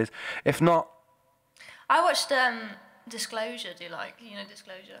produces. If not... I watched... Disclosure do like, you know,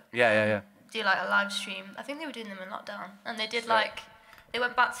 Disclosure? Yeah. Do like a live stream. I think they were doing them in lockdown. And they did like, they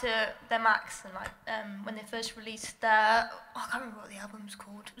went back to their max and like, when they first released their, I can't remember what the album was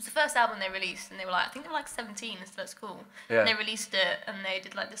called. It was the first album they released and they were like, I think they were like 17 and still at school. Yeah. And they released it and they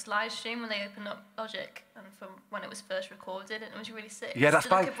did like this live stream when they opened up Logic and from when it was first recorded and it was really sick. Yeah, that's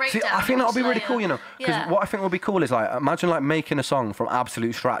fine. See, I think that'll be really cool, you know, because what I think will be cool is like, imagine like making a song from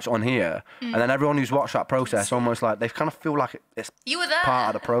absolute scratch on here and then everyone who's watched that process almost like, they kind of feel like it's you were there.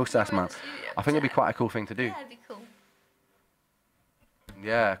 Part of the process, man. I think it'd be quite a cool thing to do. Yeah, it'd be cool.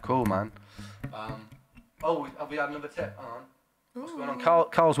 Yeah, cool, man. Oh, have we had another tip? Hang on. What's going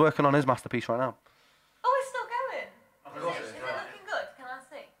on? Carl's working on his masterpiece right now. Oh, it's still going? Is it looking good? Can I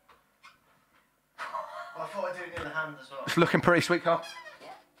see? I thought I'd do it in the hand as well. It's looking pretty sweet, Carl. Yeah.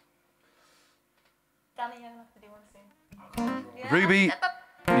 Danny, you're going to have to do one soon. Yeah. Ruby,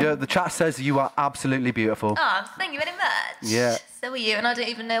 yeah, the chat says you are absolutely beautiful. Oh, thank you very much. Yeah. So are you, and I don't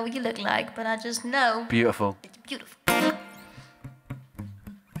even know what you look like, but I just know. Beautiful. It's beautiful.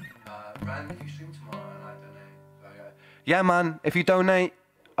 Rand, if you stream tomorrow and I donate. Yeah, man. If you donate,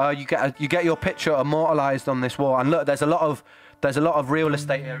 you get your picture immortalized on this wall. And look, there's a lot of real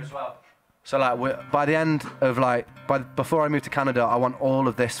estate here as well. So like, by the end of like, before I move to Canada, I want all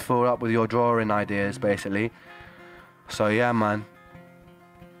of this filled up with your drawing ideas, basically. So yeah, man.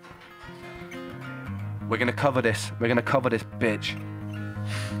 We're gonna cover this. We're gonna cover this bitch.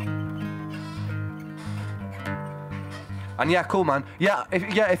 And yeah, cool, man. Yeah,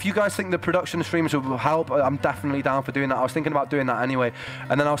 if you guys think the production streams will help, I'm definitely down for doing that. I was thinking about doing that anyway.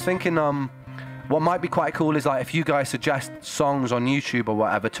 And then I was thinking, what might be quite cool is like if you guys suggest songs on YouTube or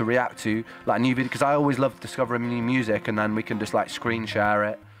whatever to react to, like new video, because I always love discovering new music, and then we can just like screen share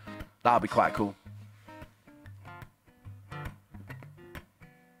it. That would be quite cool.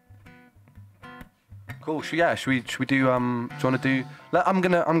 Cool. Should we do? Do you want to do? I'm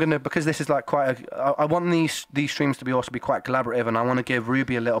gonna because this is like quite a. I want these streams to be also be quite collaborative, and I want to give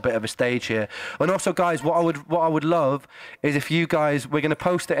Ruby a little bit of a stage here. And also, guys, what I would love is if you guys, we're gonna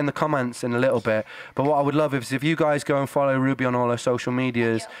post it in the comments in a little bit. But what I would love is if you guys go and follow Ruby on all her social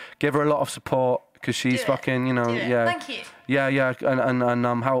medias, give her a lot of support because she's fucking, you know, yeah. Thank you. Yeah,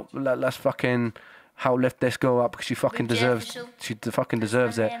 and help. Let's fucking. Help lift this girl up because she fucking deserves. She fucking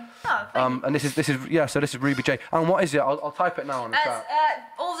deserves it. Oh, and this is yeah. So this is Ruby J. And what is it? I'll type it now on the chat.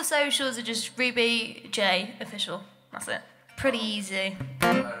 All the socials are just Ruby J official. That's it. Pretty easy.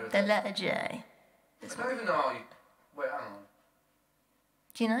 The letter J. I don't even know how you. Wait, hang on.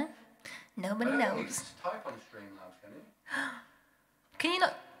 Do you know? Nobody knows. You can just type on Streamlabs, can you? Can you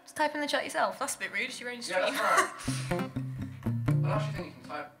not type in the chat yourself? That's a bit rude. It's your own stream. Yeah, that's right. I actually think you can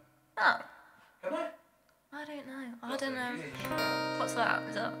type. Oh. Can I? I don't know. I don't know. What's that?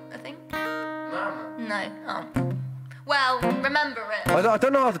 Is that a thing? No. No. Oh. Well, remember it. I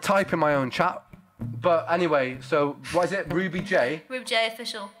don't know how to type in my own chat. But anyway, so what is it? Ruby J? Ruby J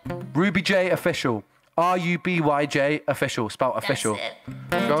official. Ruby J official. RUBYJ official. Spelled official.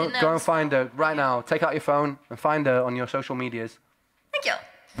 That's it. Go and find her right now. Take out your phone and find her on your social medias. Thank you.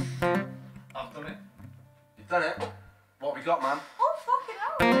 I've done it. You've done it? What have we got, man? Oh, fucking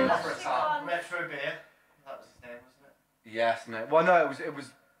hell. Retro beer. That was his name, wasn't it? Yes, mate. Well, no, it was.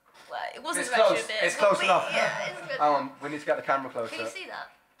 Well, it wasn't It's retro close. beer. It's close enough. Yeah, it's good. Hang on, we need to get the camera closer. Can you see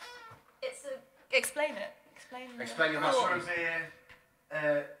that? It's a. Explain it. Explain your Retro masterpiece.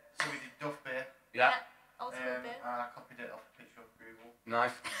 beer. So we did Duff beer. Yeah. Old school beer. I copied it off a picture of Google.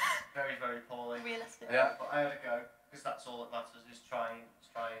 Nice. Very, very poorly. Realistic. Yeah. But I had a go, because that's all that matters, is trying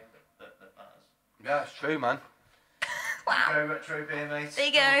that matters. Yeah, it's true, man. Wow. Go retro beer, mate. There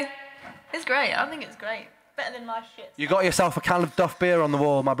you go. It's great. I think it's great. Better than my shit. You got yourself a can of Duff beer on the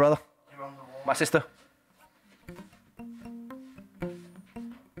wall, my brother. You're on the wall. My sister.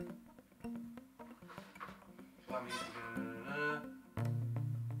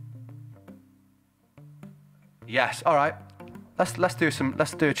 Yes. All right. Let's do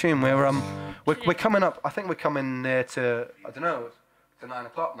a tune. We're coming up. I think we're coming near to, I don't know, to 9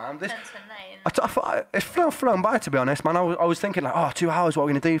 o'clock, man. This, 10 to 9. I thought it's flown by, to be honest, man. I was thinking like, oh, 2 hours, what are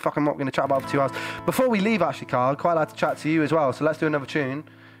we gonna do? Fucking what we're gonna chat about for 2 hours. Before we leave, actually, Carl, I'd quite like to chat to you as well. So let's do another tune,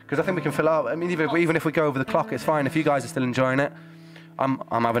 because I think we can fill up. I mean, even if we go over the clock, it's fine. If you guys are still enjoying it, I'm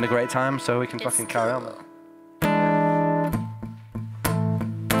having a great time, so we can fucking carry on.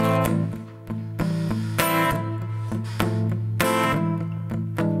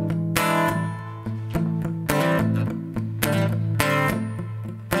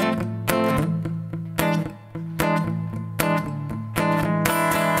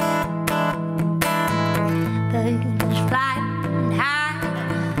 Birds flying high,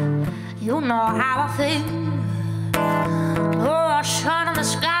 you know how I feel. Oh, sun in the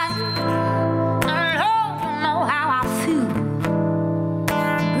sky, Lord, you know how I feel.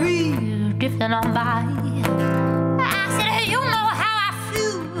 Breeze drifting on by, I said, hey, you know how I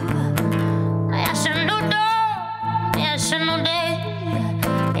feel. Yes, a new dawn, yes, a new day,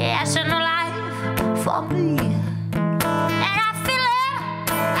 yes, a new life for me. And I feel it,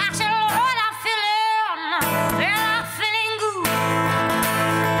 I said, Lord, I feel it. And I'm feeling good.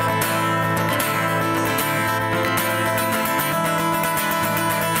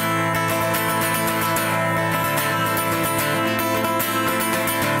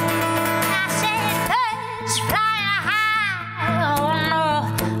 I said birds flying high. Oh no,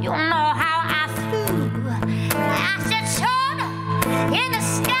 you know how I feel. I said sun in the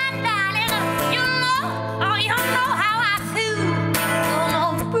sky, darling. You know, oh you know how I feel. Oh no,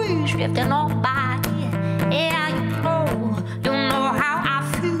 breeze drifting on by. Yeah, you know how I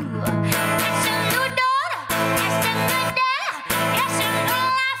feel. It's a new dawn, it's a new day, it's a new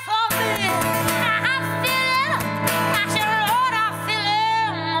life for me. I feel it, I said, Lord, I feel it,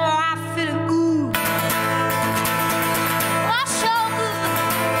 oh, I feel good. Oh, so good,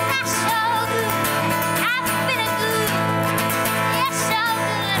 that's so good, I'm feeling good. It's so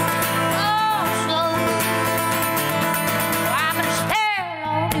good, oh, so good. Oh, I put a spell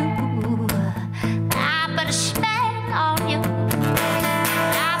on you. I put a spell on you.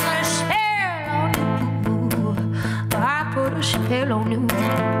 I put a spell on you. I put a spell on you.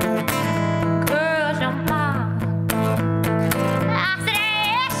 'Cause you're mine. I said,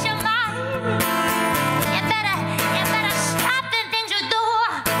 yes, you're mine. You better stop the things you do.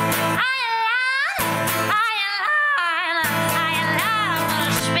 I ain't lying. I ain't lying. I put a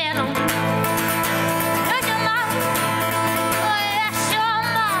spell on you. 'Cause you're mine. Oh, yes, you're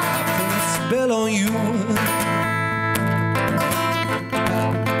mine. Spell on you.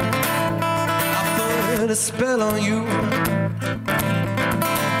 I put a spell on you.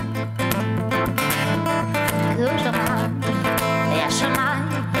 'Cause you're mine. Yes, you're mine.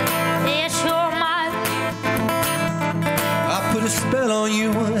 Yes, you're mine. I put a spell on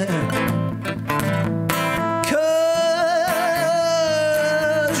you.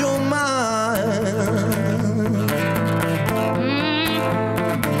 'Cause you're mine.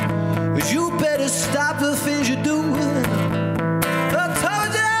 You better stop the things you do. I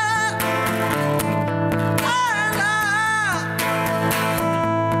told you. I'm not.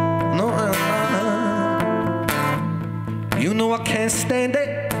 No, I'm not. You know I can't stand it.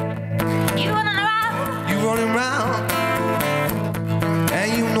 You running around. You running around, and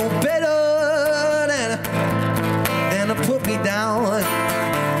you know better than to put me down.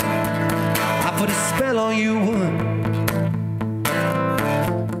 I put a spell on you.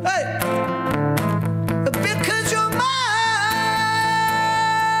 Hey, because you're mine.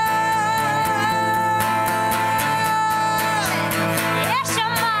 Yes,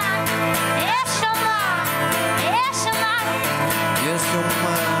 you're mine. Yes, you're mine. Yes, you're mine. Yes, you're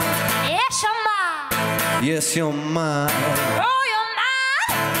mine. Yes, you're mine. Yes, you're mine. Oh, you're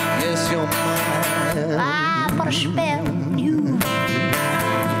mine. Yes, you're mine. I put a spell on you.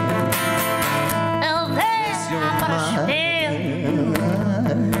 Oh, there, you're I put a mine. spell.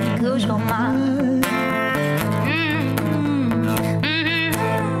 'Cause you're mine.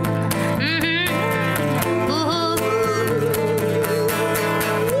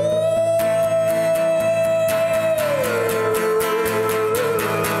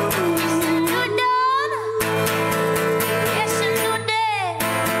 Yes, a new day.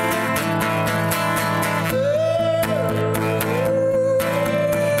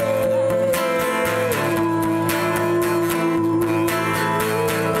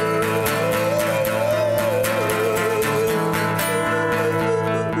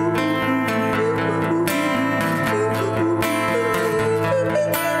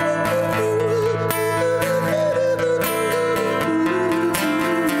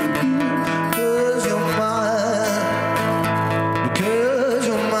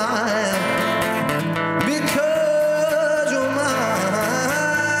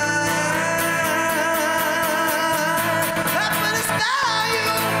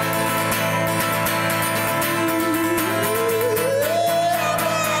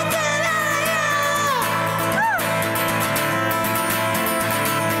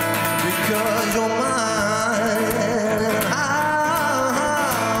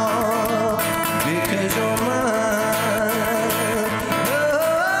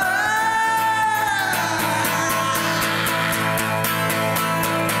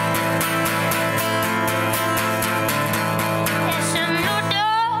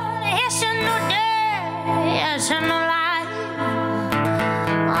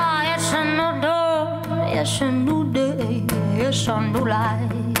 Yes, I know dawn, yes, a new day, yes, a new light.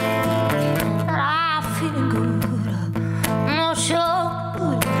 And I'm feeling good, no so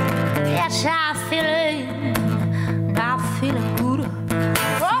good. Yes, I'm feeling good.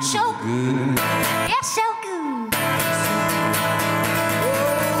 Oh, so good, yes, so good.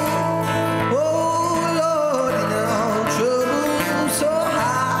 Oh, Lord, you know, trouble so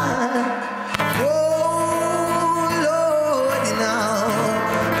high. Oh, Lord, you know,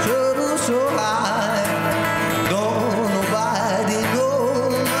 trouble so high. Don't nobody know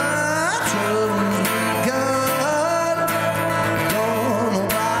my troubles with God. Don't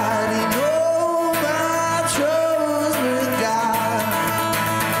nobody know my troubles with God.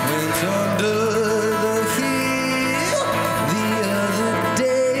 Went under the hill the other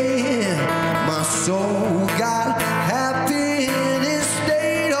day. My soul got happy in its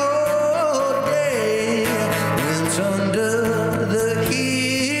state all day. Went under the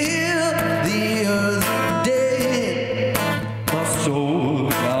hill the other day. My soul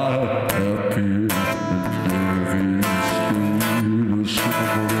got happy in its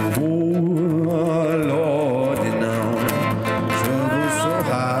state. Oh, Lord, you know, trouble so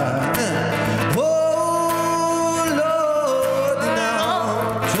high. Oh, Lord, you know,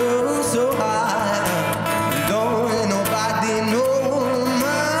 trouble so high. Don't nobody know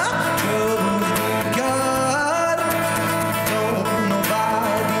my troubles but God. Don't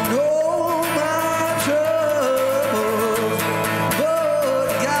nobody know my troubles but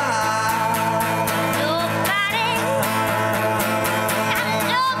God. Nobody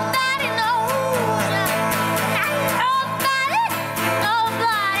knows.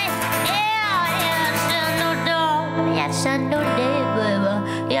 Nobody. Yeah, yes, I know dawn, yes, I know day, baby.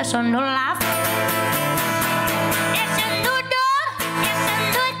 Yes, I know life. Yes, I know dawn, yes, I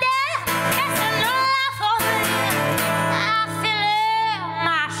know day, yes, I know life for me. I'm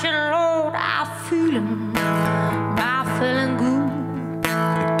feeling, Lord, I'm feeling good.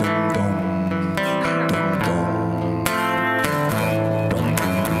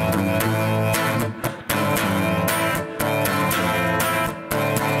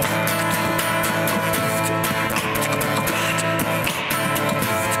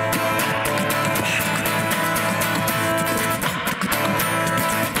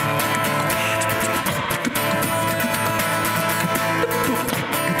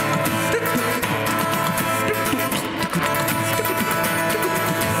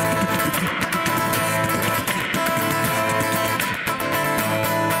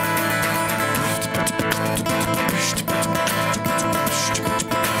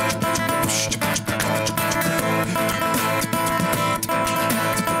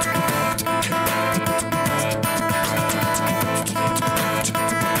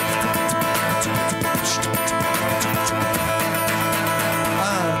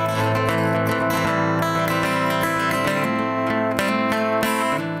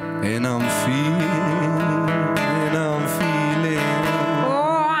 And I'm feeling,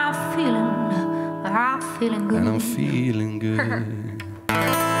 Oh, I'm feeling good. and I'm feeling good.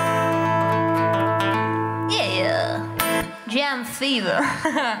 Yeah, Jam Fever.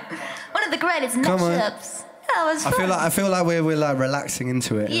 One of the greatest Come on. mashups. That was fun. I feel like we're like relaxing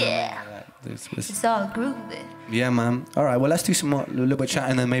into it. Yeah. It's all groovy. Yeah, man. All right, well, let's do some more, a little bit of chat,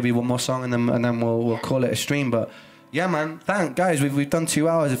 and then maybe one more song, and then we'll call it a stream. But yeah, man, guys. We've done 2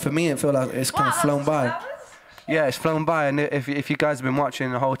 hours. For me, it feels like it's kind of flown by. Yeah, it's flown by, and if you guys have been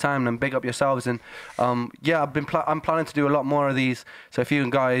watching the whole time, then big up yourselves. And yeah, I'm planning to do a lot more of these. So if you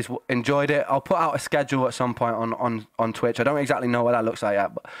guys enjoyed it, I'll put out a schedule at some point on Twitch. I don't exactly know what that looks like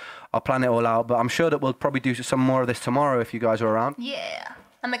yet, but I'll plan it all out. But I'm sure that we'll probably do some more of this tomorrow if you guys are around. Yeah,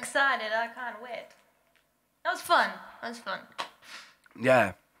 I'm excited. I can't wait. That was fun.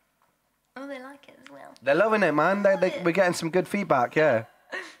 Yeah. Oh, they like it as well. They're loving it, man. We're getting some good feedback. Yeah.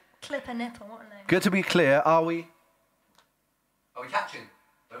 Clip a nipple, what a name. Good to be clear. Are we catching?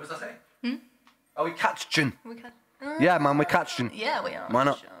 What was I saying? Are we catching? Yeah, man, we're catching. Yeah, we are. Why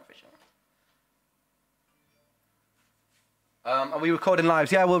not? For sure. Are we recording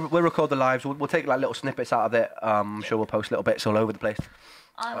lives? Yeah, we'll record the lives. We'll take like little snippets out of it. I'm sure we'll post little bits all over the place.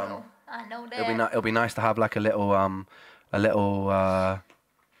 I will. I know that. It'll be nice to have like a little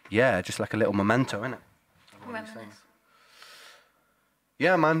yeah, just like a little memento, innit? Reminisce.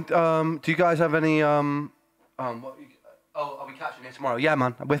 Yeah, man. Do you guys have any are we catching it tomorrow? Yeah,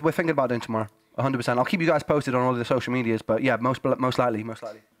 man. We're thinking about doing tomorrow. 100%. I'll keep you guys posted on all of the social medias, but yeah, most likely.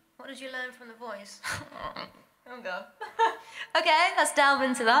 What did you learn from the voice? Oh god. Okay, let's delve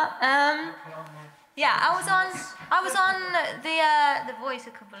into that. Yeah, I was on the Voice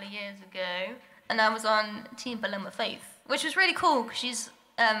a couple of years ago, and I was on Team Paloma Faith, which was really cool because she's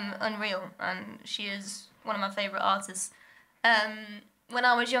unreal, and she is one of my favourite artists. When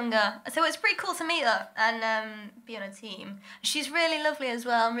I was younger, so it's pretty cool to meet her and be on a team. She's really lovely as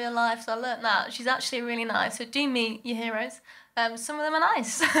well in real life, so I learnt that. She's actually really nice, so do meet your heroes. Some of them are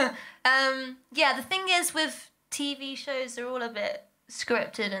nice. Yeah, the thing is with TV shows, they're all a bit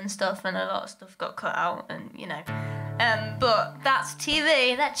scripted and stuff, and a lot of stuff got cut out, and you know. But that's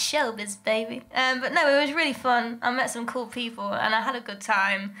TV, that's showbiz, baby. But no, it was really fun. I met some cool people, and I had a good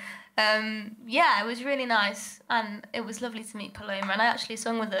time. Yeah, it was really nice, and it was lovely to meet Paloma, and I actually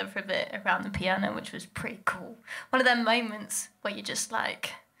sung with her for a bit around the piano, which was pretty cool. One of them moments where you're just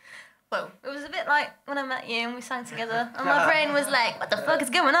like, whoa. It was a bit like when I met you and we sang together, and my brain was like, what the fuck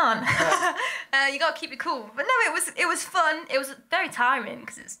is going on? You gotta keep it cool. But no, it was fun. It was very tiring,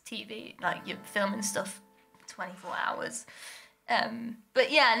 because it's TV, like you're filming stuff 24 hours.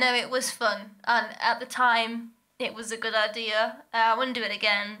 But yeah, no, it was fun, and at the time, it was a good idea. I wouldn't do it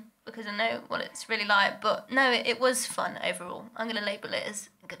again, because I know what it's really like, but no, it was fun overall. I'm going to label it as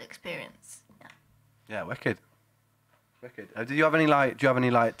a good experience. Yeah, wicked. Do you have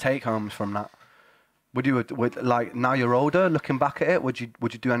any take homes from that? Would like, now you're older, looking back at it, would you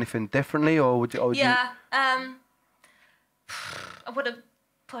do anything differently, or would you? I would have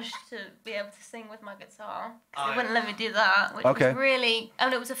pushed to be able to sing with my guitar, because they wouldn't let me do that, which was really,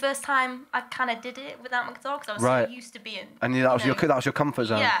 and it was the first time I kind of did it without my guitar, because I was so used to being. And that was your comfort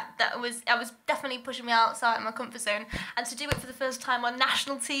zone. Yeah, I was definitely pushing me outside my comfort zone, and to do it for the first time on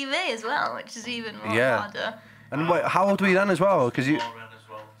national TV as well, which is even more harder. And wait, how old were you then as well? Because you.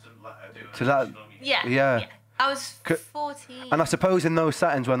 Yeah. I was 14. And I suppose in those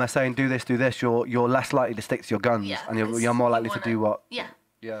settings when they're saying do this, you're less likely to stick to your guns, and you're more likely to do what. Yeah.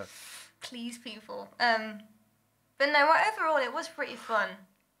 Please people. But no, overall it was pretty fun.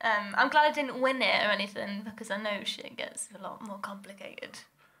 I'm glad I didn't win it or anything, because I know shit gets a lot more complicated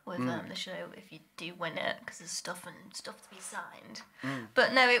with the show if you do win it, because there's stuff to be signed.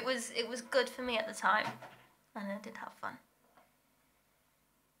 But no, it was good for me at the time, and I did have fun.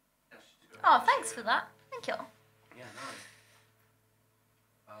 Oh, thanks for that. Thank you. Yeah,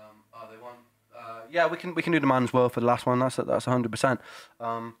 no. They won. Yeah, we can do the man's world for the last one. That's 100%.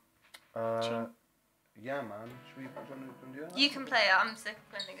 Yeah, man. Should we do that? You can play it. I'm sick of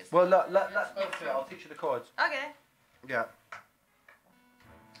playing it. Well, let's both do it. I'll teach you the chords. Okay. Yeah.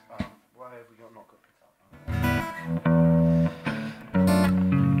 Why have we not got guitar?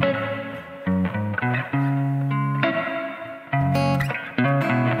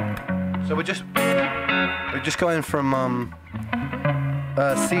 So we're just going from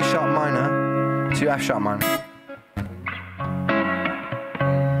C sharp minor to F sharp minor.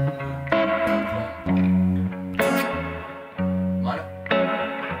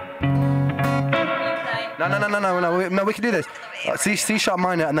 No, we can do this. C sharp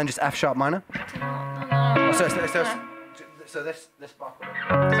minor and then just F sharp minor. So this bar chord.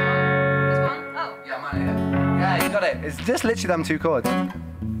 This one? Oh. Yeah, minor. Yeah, you got it. It's just literally them two chords.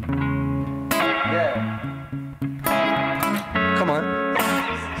 Yeah. Come on.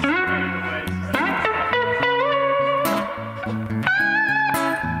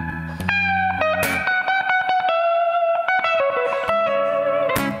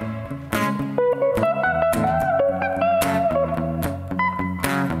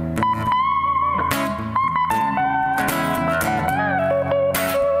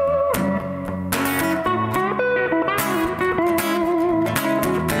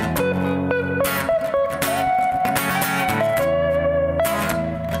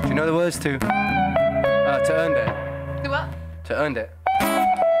 To earn it. The what? To earn it. No,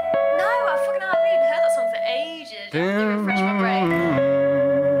 I fucking haven't even heard that song for ages. You have to refresh my brain.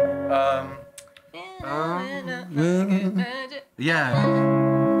 Yeah.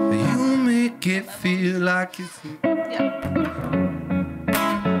 You make it feel like it's. Yeah.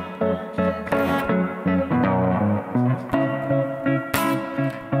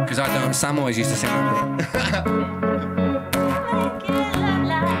 Because I don't. Sam always used to sing that bit.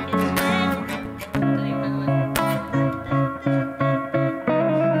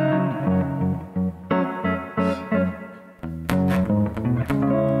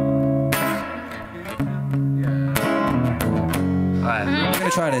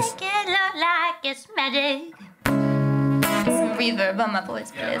 Try this. Make it look like it's magic. Some reverb on my voice,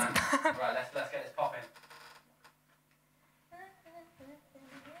 please. Yeah, right, let's get this popping.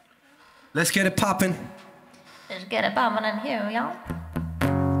 Let's get it popping. Let's get it popping in here, y'all.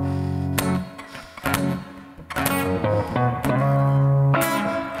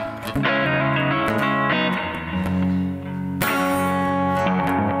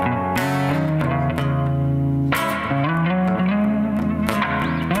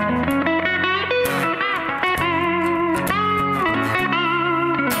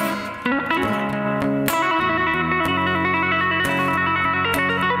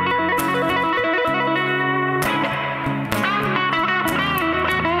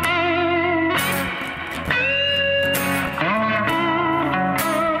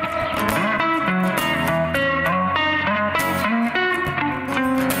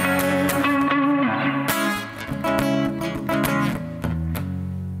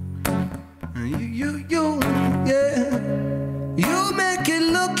 yeah. You make it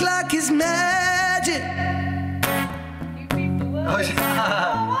look like it's magic.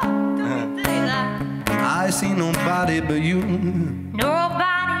 I see nobody but you.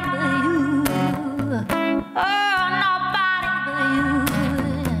 Nobody but you. Oh, nobody but you.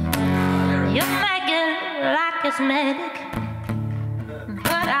 You make it like it's magic,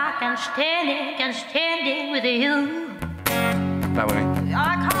 but I can stand it with you. That way. I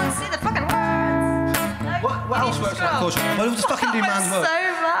can't see the fucking words. What else works like caution? Well, we'll just fucking do man's work. So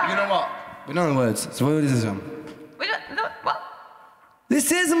much. You know what? We know the words. So what is this one? We don't, no, what?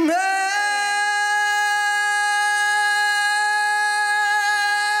 This is a man.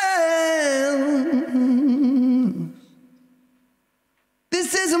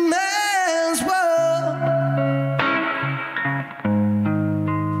 This is a man's world.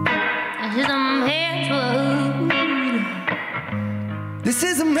 This is a man's world. This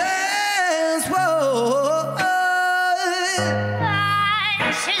is a man's world.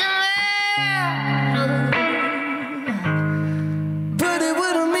 This is a man's world. But it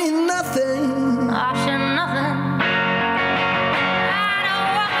wouldn't mean nothing. I said nothing. I don't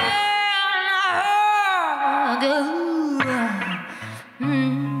want to go.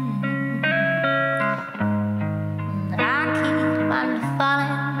 I keep on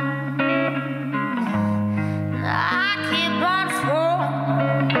falling. I keep on falling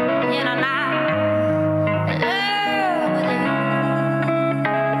in and out of love with you.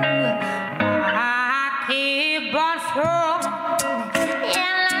 I keep on falling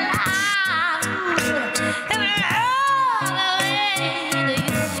in and out of love with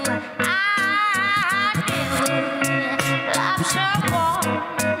you. I never love someone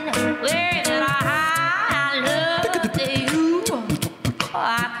with I love you. I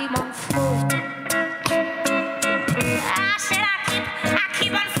keep on falling. I said I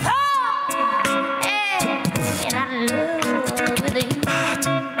keep on falling in love with you.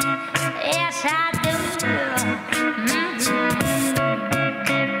 Yes, I do.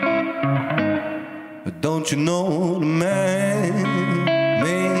 But don't you know the man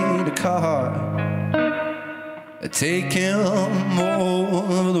made a car, take him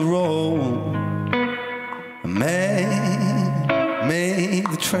over the road. A man made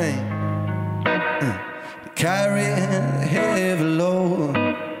the train, carry a heavy load.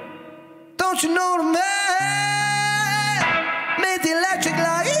 Don't you know the man made the electric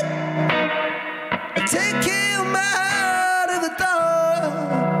light, take him out of the door.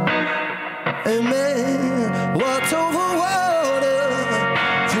 And man walked over water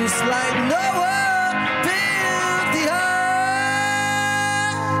just like Noah built the ark.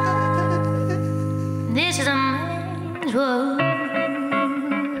 This is a man's world.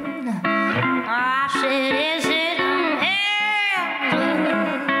 I said, this is a man's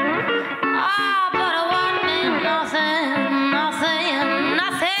world. Oh, but it won't mean nothing, nothing,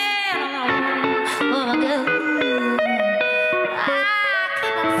 nothing. Oh, girl. I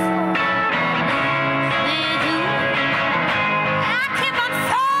keep on falling with you. I keep on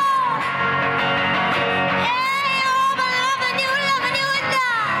falling. Yeah, oh, but loving you and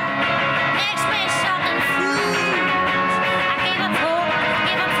makes me something foolish. I keep on falling, I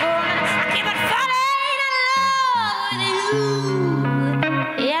keep on falling, I keep on falling in love with you.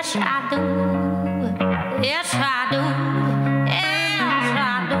 Yes, I do. Yes, I do. Yes, I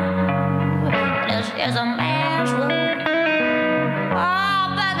do. This is a man's world.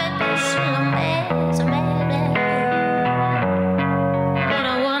 Oh, baby, this is a man's world. But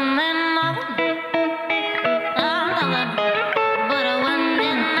it wouldn't mean nothing. Oh, nothing. But it wouldn't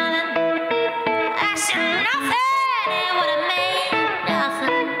mean nothing. I said nothing. It wouldn't mean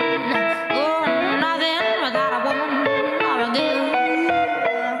nothing. Oh, nothing without a woman or a girl.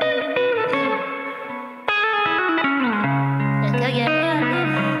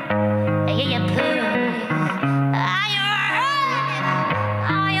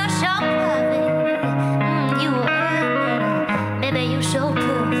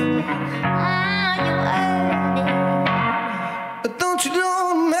 But don't you know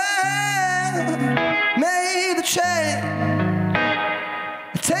the man made the chain,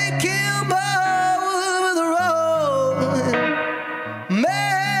 take him over the road.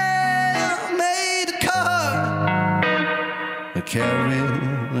 Man made the car, carry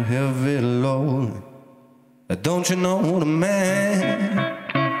a heavy load. Don't you know the man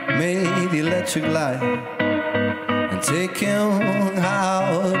made the electric light and take him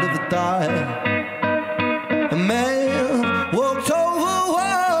out of the dark? A man walked over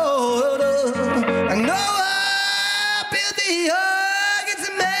water like Noah built the ark. It's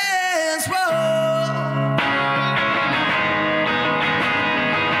a man's world.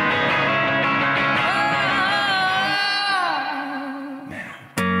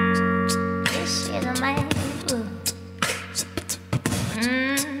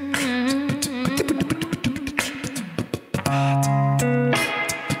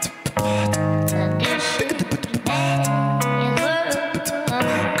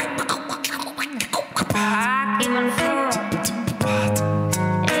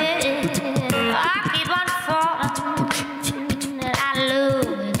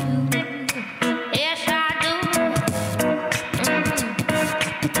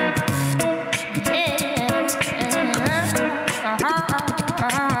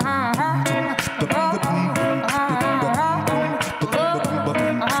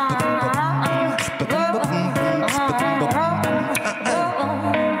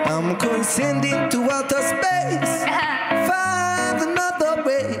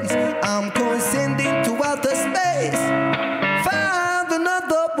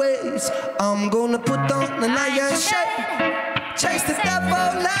 ways. I'm gonna put on an iron shirt, chase the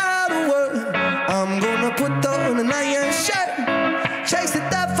devil out of work. I'm gonna put on an iron shirt, chase the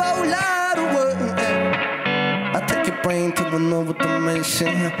devil out of work. I take your brain to another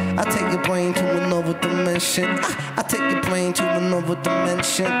dimension. I take your brain to another dimension. I take your brain to another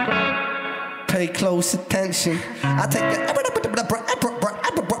dimension. Pay close attention. I take your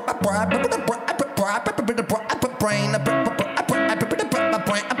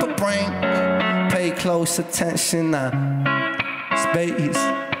brain. Pay close attention. Space.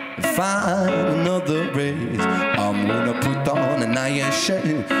 Find another race. I'm gonna put on an iron shirt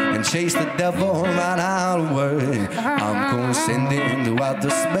and chase the devil right out of way. I'm gonna send it into outer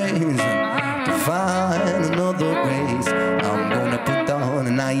space to find another race. I'm gonna put on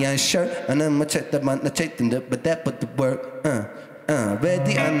an iron shirt and I'm gonna check the man, check the but that put the work.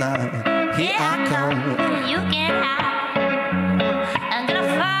 Ready or not, here I come. You can hide. I'm gonna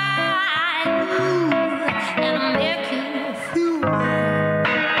find you and make you feel.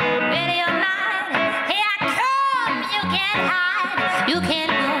 Ready or not, here I come. You can't hide. You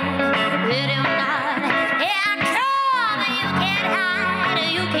can't run. Ready or not, here I come. You can't hide.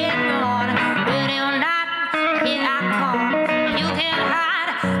 You can't run. Ready or not, here I come. You can't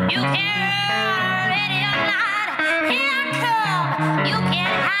hide. You can't run. Ready or not, here I come. You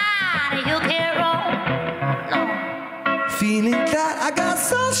can't hide. You can't run. No. Feeling that I got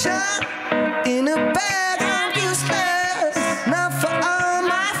sunshine in a bag, I'm useless. Not for all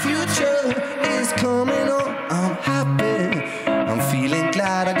my future is coming on. I'm happy. I'm feeling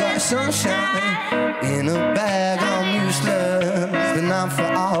glad I got sunshine in a bag, I'm useless. But not for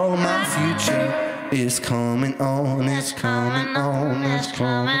all my future is coming on. It's coming on. It's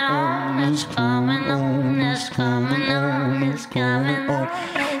coming on. It's coming on. It's coming on. It's coming on.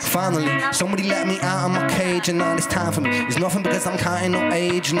 Finally, somebody let me out of my cage, and now it's time for me. It's nothing because I'm counting no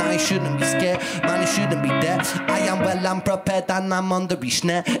age, and I shouldn't be scared, man, it shouldn't be dead. I am well, I'm prepared, and I'm under the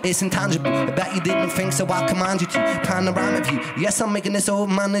snare. It's intangible, I bet you didn't think so, I command you to panoramic view. Yes, I'm making this old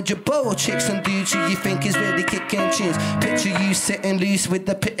manageable. Chicks and dudes who you think is really kicking tunes. Picture you sitting loose with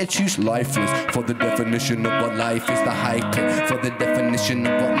the pit of juice. Lifeless, for the definition of what life is, the high pit. For the definition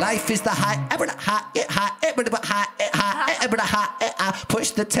of what life is, the high, every high, it high, every high, it high, every high, it high.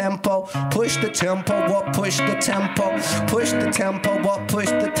 Push the tempo, push the tempo, what push the tempo, push the tempo, what push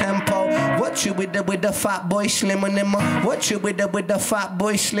the tempo. What you with the fat boy slimmer nimmer? What you with the fat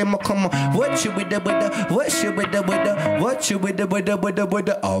boy slimmer? Come on, what you with the what you with the what you with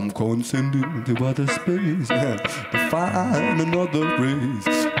the I'm condescending to outer space to find another race.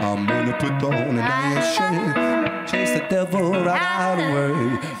 I'm gonna put on an iron shirt, chase the devil right out of the way.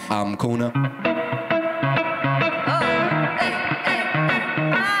 I'm gonna.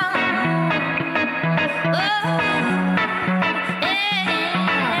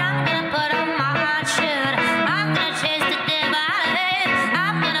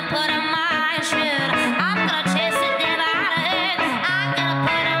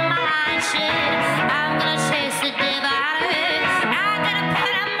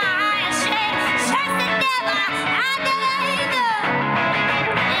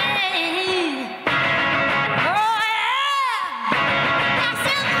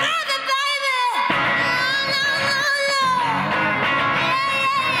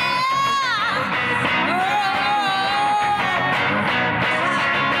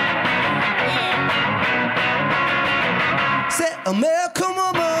 America,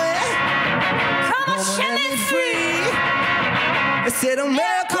 woman, Come on, set me free. I said,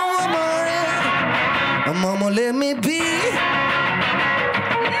 America, woman, mama, let me be.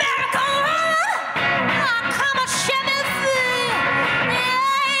 America, woman, come on, set me free.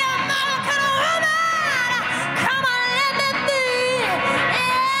 Yeah, American woman, come on, let me be.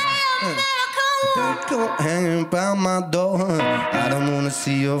 Yeah, American woman. Go hanging by my door. I don't wanna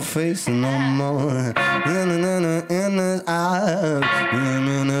see your face no more. In the eye,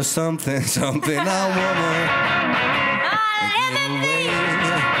 in something, something I wanna.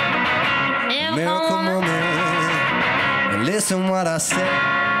 Miracle woman, listen what I say.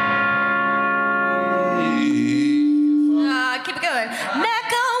 Keep it going.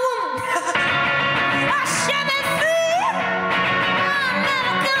 Miracle woman. Set me free.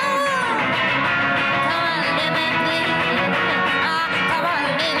 Miracle woman. Come on, let me be. Come on,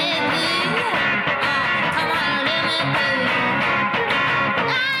 let me be. Come on, let me be.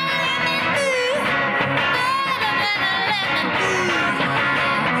 Let me be.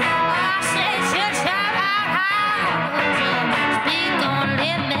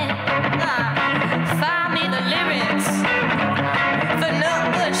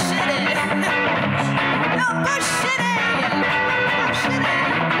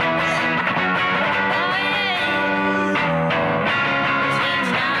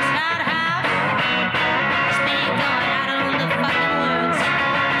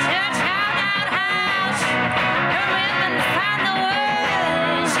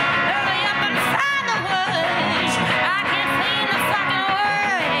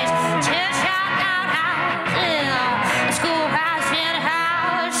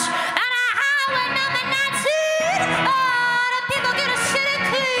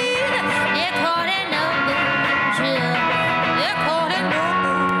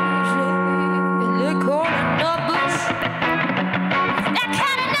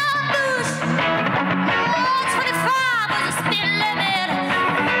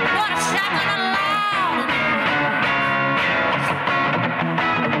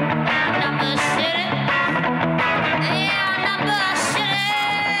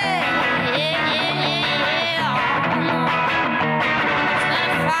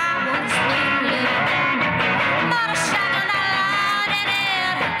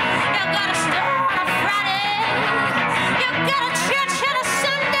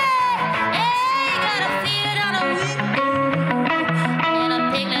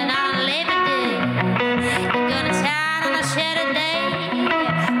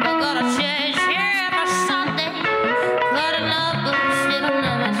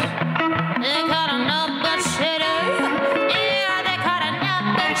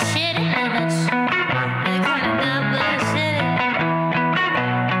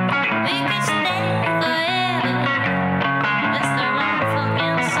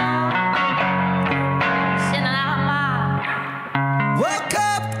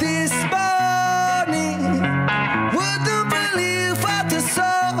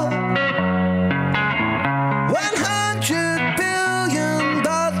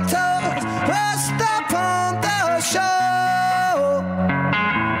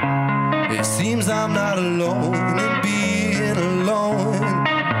 It seems I'm not alone in being alone.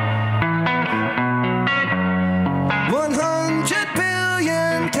 100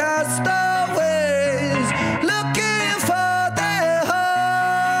 billion castaways looking for their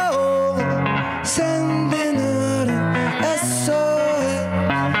home, sending out an SOS.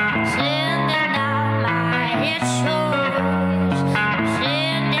 Sending out my SOS.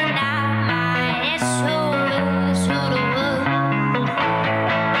 Sending out my SOS to the world.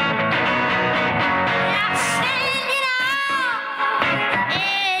 I'm sending out,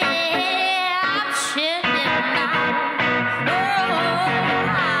 yeah, I'm sending out. Oh,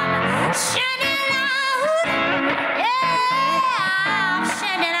 I'm sending out, yeah, I'm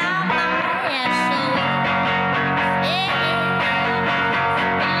sending out my SOS.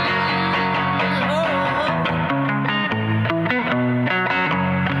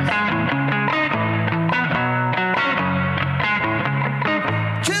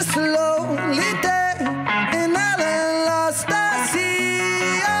 Just a lonely day in Island lost at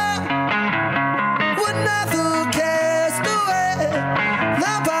sea. With nothing cast away,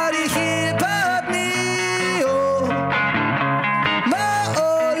 nobody here but me. Oh, my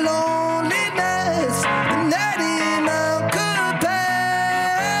own loneliness, and any man could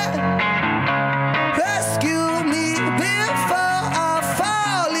bear. Rescue me before I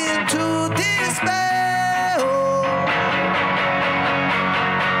fall into despair. Oh.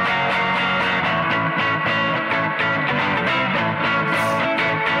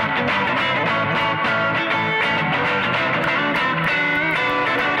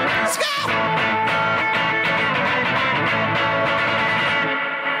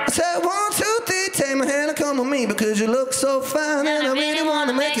 I said 1, 2, 3, take my hand and come with me because you look so fine and I really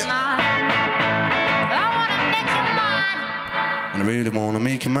wanna make you. I wanna make you mine. And I really wanna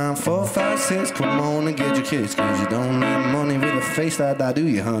make you mine. 4, 5, 6, come on and get your kiss, cause you don't need money with a face like I do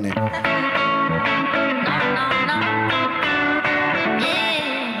you, honey. No, no, no.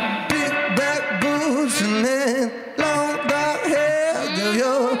 Yeah. Big black boots and then long dark hair, girl,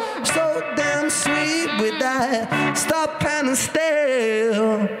 you're so damn sweet with that. Stop and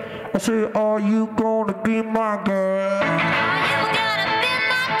still. I say, are you gonna be my girl? Are you gonna be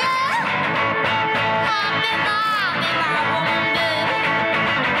my girl? Oh, be my woman, baby.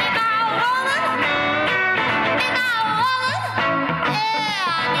 Be my woman. Be my woman.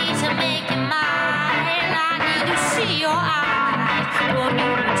 Yeah, I need to make you mine. I need to see your eyes. Want you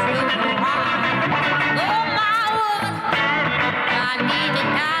to thrill your heart. Oh, my woman. I need you,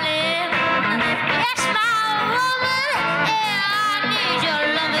 darling. Yes, my woman. Yeah, I need your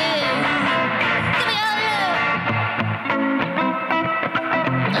loving. Give me your love.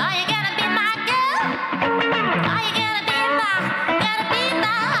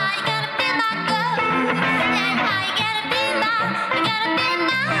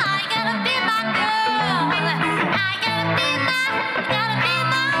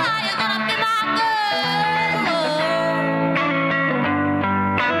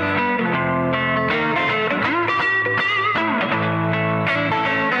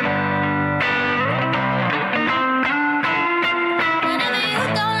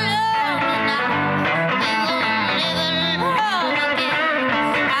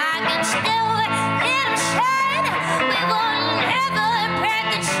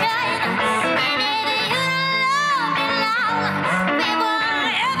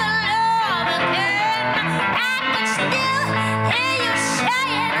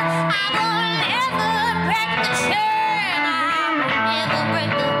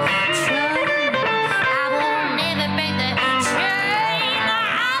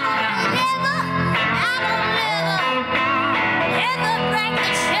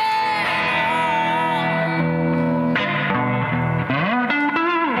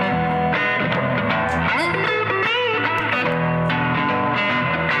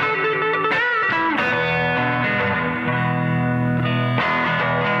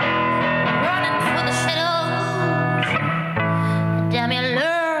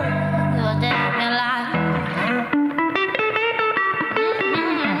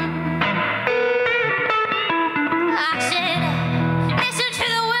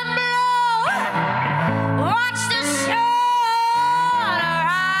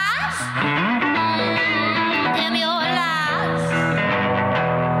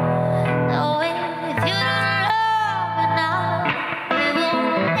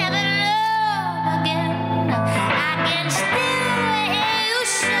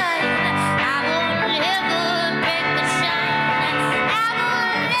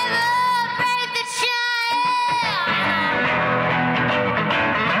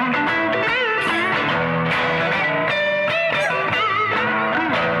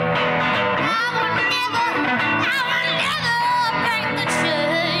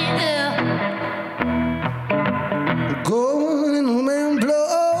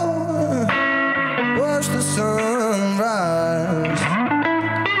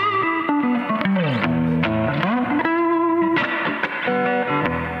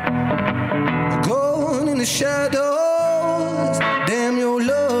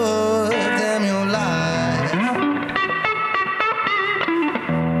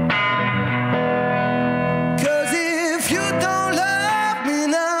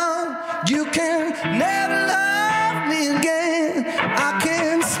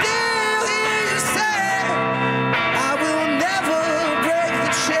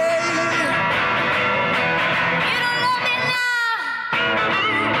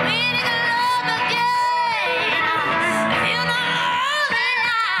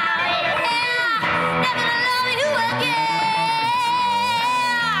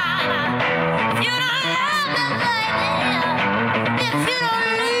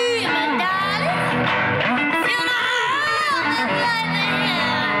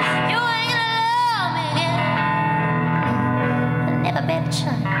 Keep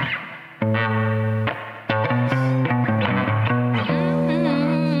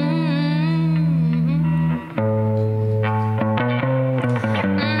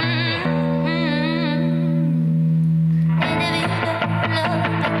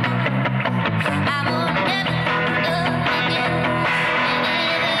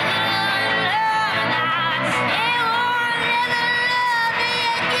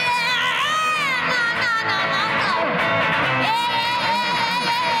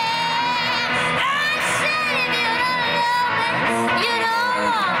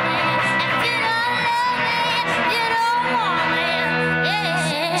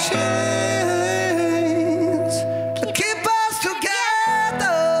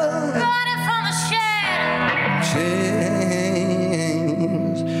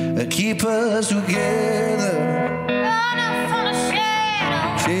us together. Running from the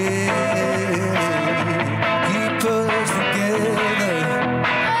shadow. Keep us together.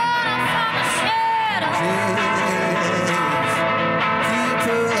 Running from the shadow. Keep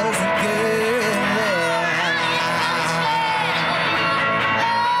us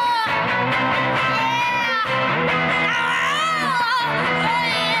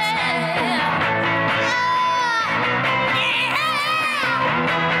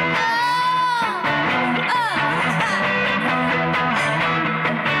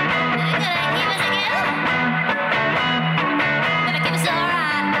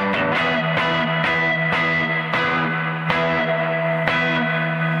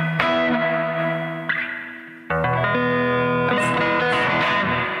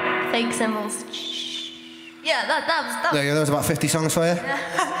Fake cymbals. Yeah, that There you go, there was about 50 songs for you.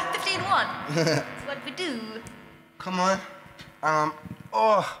 15-1. That's what we do. Come on.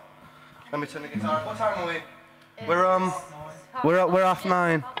 Oh. Let me turn the guitar. What time are we? We're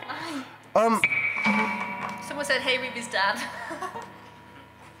 9:30. Someone said, "Hey, Ruby's dad."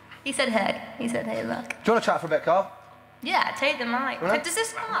 He said, "Hey." He said, "Hey, look." Do you want to chat for a bit, Carl? Yeah, take the mic. Right. Does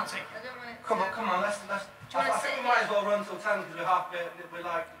this come up? Come on, let's. I think we might as well run till 10 because we're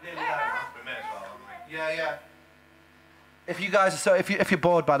like nearly there. We may as well, aren't we? Yeah. If you guys are if you're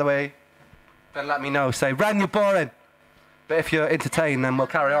bored, by the way, then let me know. Say, Ren, you're boring. But if you're entertained, then we'll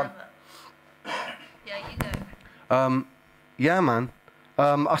carry on. Yeah, you go. Yeah, man.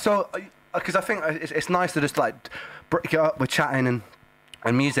 So, because I think it's nice to just like break it up with chatting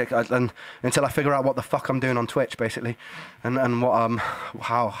and music, and until I figure out what the fuck I'm doing on Twitch, basically, and what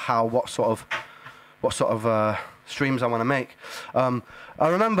what sort of streams I want to make. I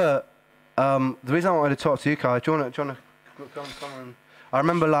remember the reason I wanted to talk to you, Kai. Do you want to come on? I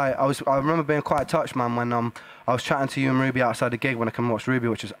remember I remember being quite touched, man, when I was chatting to you and Ruby outside the gig when I come watch Ruby,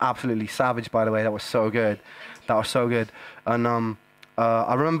 which was absolutely savage, by the way. That was so good. That was so good. And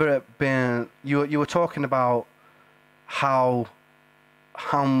I remember it being you were talking about how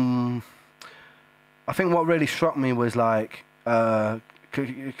I think what really struck me was like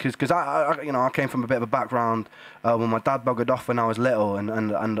because I came from a bit of a background when my dad buggered off when I was little,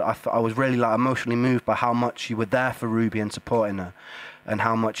 and I was really like emotionally moved by how much you were there for Ruby and supporting her, and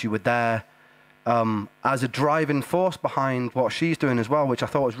how much you were there as a driving force behind what she's doing as well, which I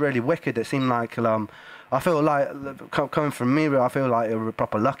thought was really wicked. It seemed like I feel like coming from me, I feel like you're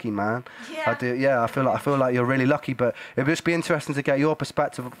proper lucky, man. Yeah. I do. Yeah, I feel like you're really lucky. But it would just be interesting to get your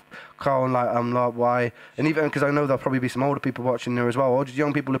perspective, Carl, and like why, and even because I know there'll probably be some older people watching there as well, or just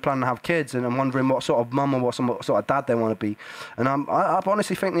young people who plan to have kids and wondering what sort of mum or what sort of dad they want to be. And I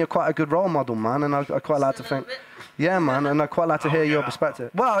honestly think you're quite a good role model, man. And I quite like to think, yeah, man. And I quite like to hear your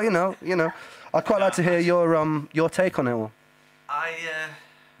perspective. Well, you know, I'd quite like to hear your take on it all. I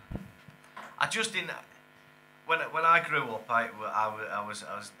just didn't. When I grew up, I was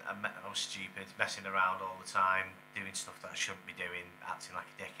stupid, messing around all the time, doing stuff that I shouldn't be doing, acting like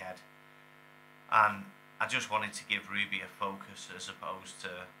a dickhead. And I just wanted to give Ruby a focus as opposed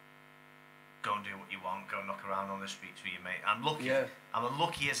to go and do what you want, go and knock around on the streets with your mate. I'm lucky. Yeah. I'm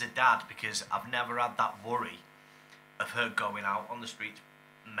lucky as a dad because I've never had that worry of her going out on the streets,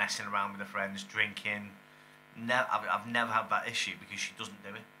 messing around with her friends, drinking. I've never had that issue because she doesn't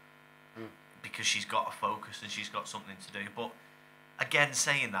do it. Because she's got a focus and she's got something to do. But again,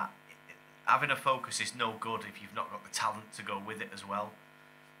 saying that, having a focus is no good if you've not got the talent to go with it as well.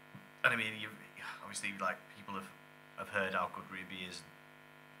 And I mean, obviously, like, people have heard how good Ruby is.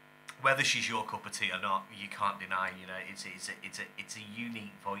 Whether she's your cup of tea or not, you can't deny. You know, it's a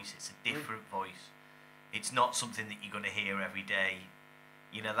unique voice. It's a different voice. It's not something that you're going to hear every day.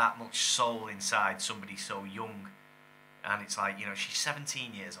 You know, that much soul inside somebody so young, and it's like, you know, she's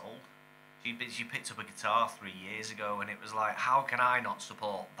 17 years old. She picked up a guitar 3 years ago, and it was like, how can I not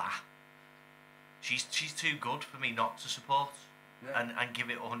support that? She's too good for me not to support. and give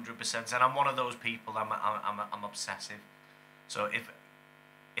it 100%. And I'm one of those people. I'm obsessive. So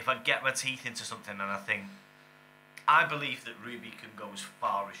if I get my teeth into something and I believe that Ruby can go as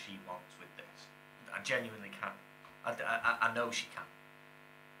far as she wants with this. I genuinely can. I know she can.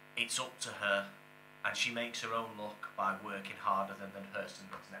 It's up to her, and she makes her own luck by working harder than the person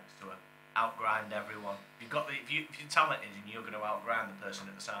that's next to her. Outgrind everyone. If you're talented and you're going to outgrind the person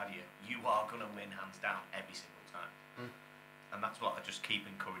at the side of you, you are going to win hands down every single time. And that's what I just keep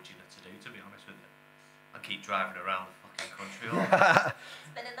encouraging her to do, to be honest with you. I keep driving around the fucking country all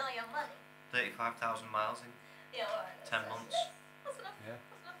Spending all your money. 35,000 miles in 10 months. That's enough. Yeah.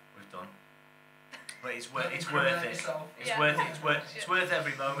 That's enough. We've done. But it's worth it. It's worth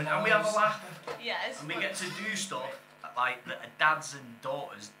every moment, and we have a laugh. Yeah, it's And we fun. get to do stuff like that dads and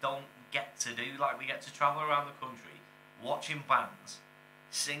daughters don't get to do. Like we get to travel around the country, watching bands,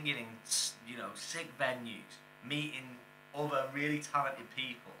 singing in sick venues, meeting other really talented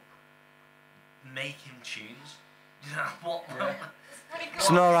people, making tunes. You know what? Yeah. Pretty cool. It's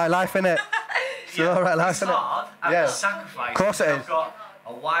an alright life, innit? It's an alright life, It's innit? hard. And Yeah. the sacrifice. Of course it I've is. got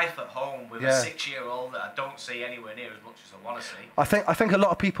a wife at home with Yeah. a 6-year-old that I don't see anywhere near as much as I want to see. I think a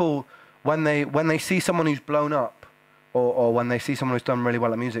lot of people when they see someone who's blown up or when they see someone who's done really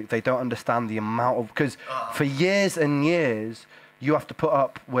well at music, they don't understand the amount of because for years and years you have to put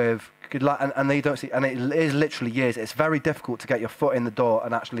up with and they don't see, and it is literally years. It's very difficult to get your foot in the door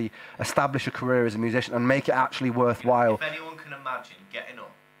and actually establish a career as a musician and make it actually worthwhile. If anyone can imagine getting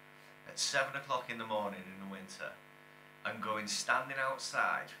up at 7 o'clock in the morning in the winter and going standing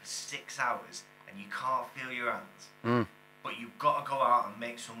outside for 6 hours and you can't feel your hands, but you've got to go out and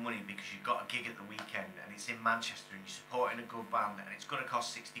make some money because you've got a gig at the weekend and it's in Manchester and you're supporting a good band and it's going to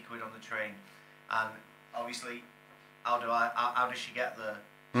cost 60 quid on the train, and obviously how does she get there?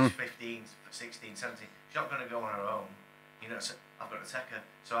 She's 15, 16, 17. She's not going to go on her own. So I've got to take her.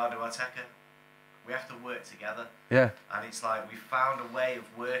 So how do I take her? We have to work together. Yeah. And it's like we found a way of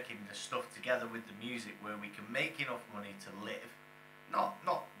working the stuff together with the music where we can make enough money to live. Not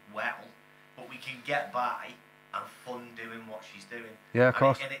well, but we can get by and fun doing what she's doing. Yeah, of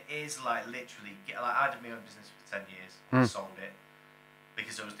course. And it is like literally, I did my own business for 10 years. I sold it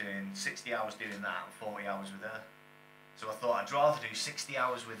because I was doing 60 hours doing that and 40 hours with her. So I thought I'd rather do 60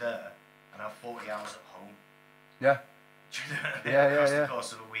 hours with her and have 40 hours at home. Yeah. Across the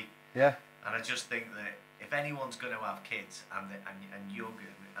course of a week. Yeah. And I just think that if anyone's going to have kids and young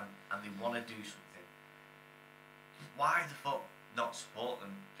and they want to do something, why the fuck not support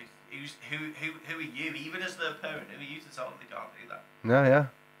them? Who are you? Even as their parent, who are you to tell them they can't do that? Yeah.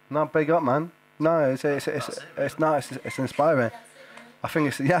 No, big up, man. No, it's nice. It's inspiring. I think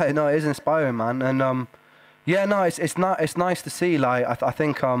it is inspiring, man. And it's nice to see. Like I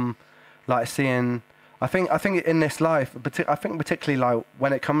think like seeing. I think in this life, I think particularly like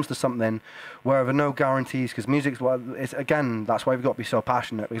when it comes to something where there are no guarantees, because music's it's again, that's why we've got to be so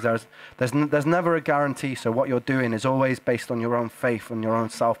passionate, because there's never a guarantee. So what you're doing is always based on your own faith and your own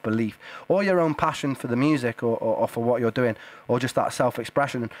self-belief, or your own passion for the music, or for what you're doing, or just that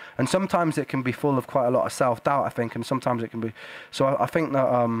self-expression. And sometimes it can be full of quite a lot of self-doubt, I think, and sometimes it can be. So I think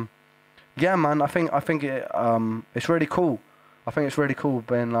that yeah, man, I think it's really cool. I think it's really cool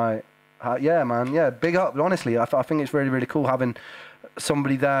being like. Yeah, man. Yeah, big up. Honestly, I think it's really, really cool having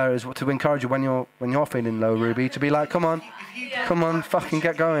somebody there to encourage you when you're feeling low, Ruby. To be like, come on, fucking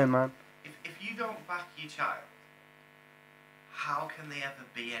get going, man. If you don't back your child, how can they ever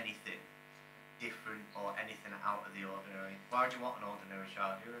be anything different or anything out of the ordinary? Why do you want an ordinary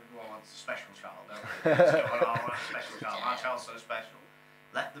child? Everyone wants a special child, don't they? I want a special child. My child's so special.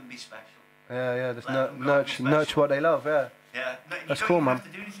 Let them be special. Yeah. Just nurture what they love. Yeah. Yeah, no, that's you cool, don't man. have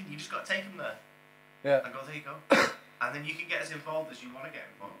to do anything. You just got to take them there. Yeah. And go, there you go. And then you can get as involved as you want to get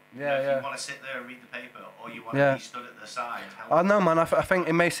involved. Yeah, If yeah. you want to sit there and read the paper, or you want to be stood at the side. I know, man. I think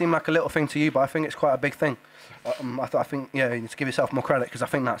it may seem like a little thing to you, but I think it's quite a big thing. I think you need to give yourself more credit, because I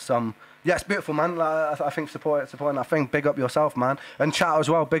think that's it's beautiful, man. Like, I think supporting that thing. Big up yourself, man, and chat as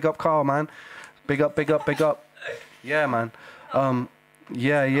well. Big up Carl, man. Big up. Yeah, man.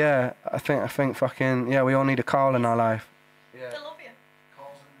 Yeah. I think fucking we all need a Carl in our life. Yeah. I love you.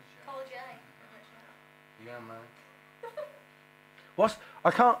 Call J. Yeah, man.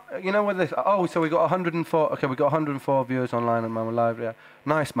 I can't. You know what this? Oh, so we got 104. Okay, we got 104 viewers online at the moment live. Yeah,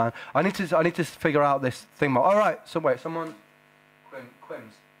 nice, man. I need to figure out this thing more. All right. So wait, someone.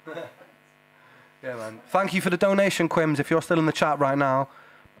 Quims. Yeah, man. Thank you for the donation, Quims. If you're still in the chat right now,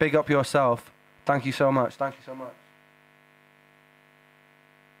 big up yourself. Thank you so much.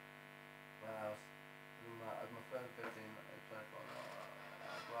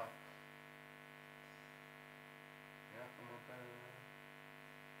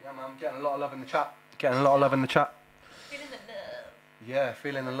 Yeah, man, I'm getting a lot of love in the chat. Getting a lot of love in the chat. Feeling the love. Yeah,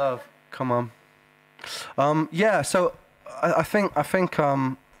 feeling the love. Come on. Yeah, so I think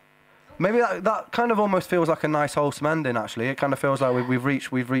maybe that kind of almost feels like a nice wholesome ending. Actually, it kind of feels like we've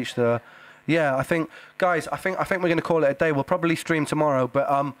reached the. Yeah, I think, guys, I think we're gonna call it a day. We'll probably stream tomorrow, but It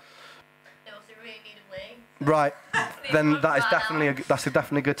was a really needed way. right, then that's definitely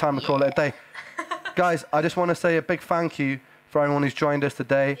a good time to call it a day. Guys, I just want to say a big thank you for everyone who's joined us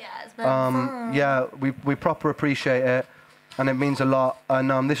today. Yeah, it's been fun. Yeah, we proper appreciate it, and it means a lot.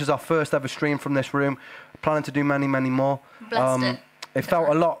 And this is our first ever stream from this room. Planning to do many more. Blessed it. It felt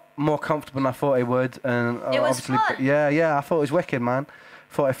a lot more comfortable than I thought it would, and It was obviously, fun. yeah, I thought it was wicked, man.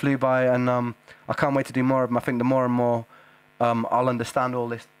 Thought it flew by, and I can't wait to do more of them. I think the more and more I'll understand all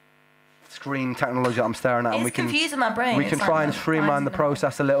this screen technology that I'm staring at, and It's confusing my brain. we can It's try like and streamline the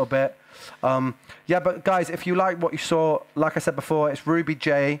process a little bit. Yeah, but guys, if you like what you saw, like I said before, it's Ruby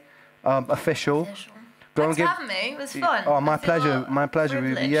J official. Go Thanks for having me. It was fun. Oh, my I feel pleasure, my pleasure,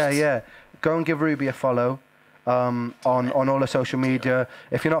 Ruby. privileged. Yeah. Go and give Ruby a follow on all the social media.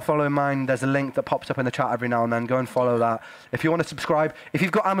 If you're not following mine, there's a link that pops up in the chat every now and then. Go and follow that. If you want to subscribe, if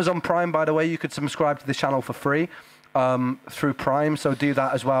you've got Amazon Prime, by the way, you could subscribe to the channel for free through Prime. So do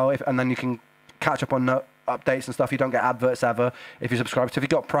that as well, and then you can catch up on updates and stuff. You don't get adverts ever if you subscribe. So if you've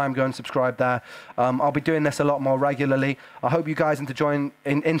got Prime, go and subscribe there. I'll be doing this a lot more regularly. I hope you guys interjoined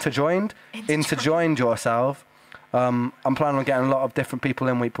yourself. I'm planning on getting a lot of different people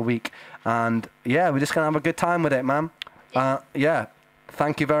in week per week, and yeah, we're just gonna have a good time with it, man. Yeah,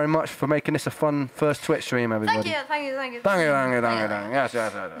 thank you very much for making this a fun first Twitch stream, everybody. Thank you. Thank you. Yes.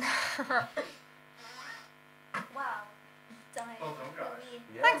 Wow. Well done,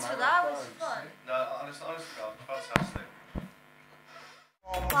 guys. Thanks for that. It was fun. No, honestly, fantastic.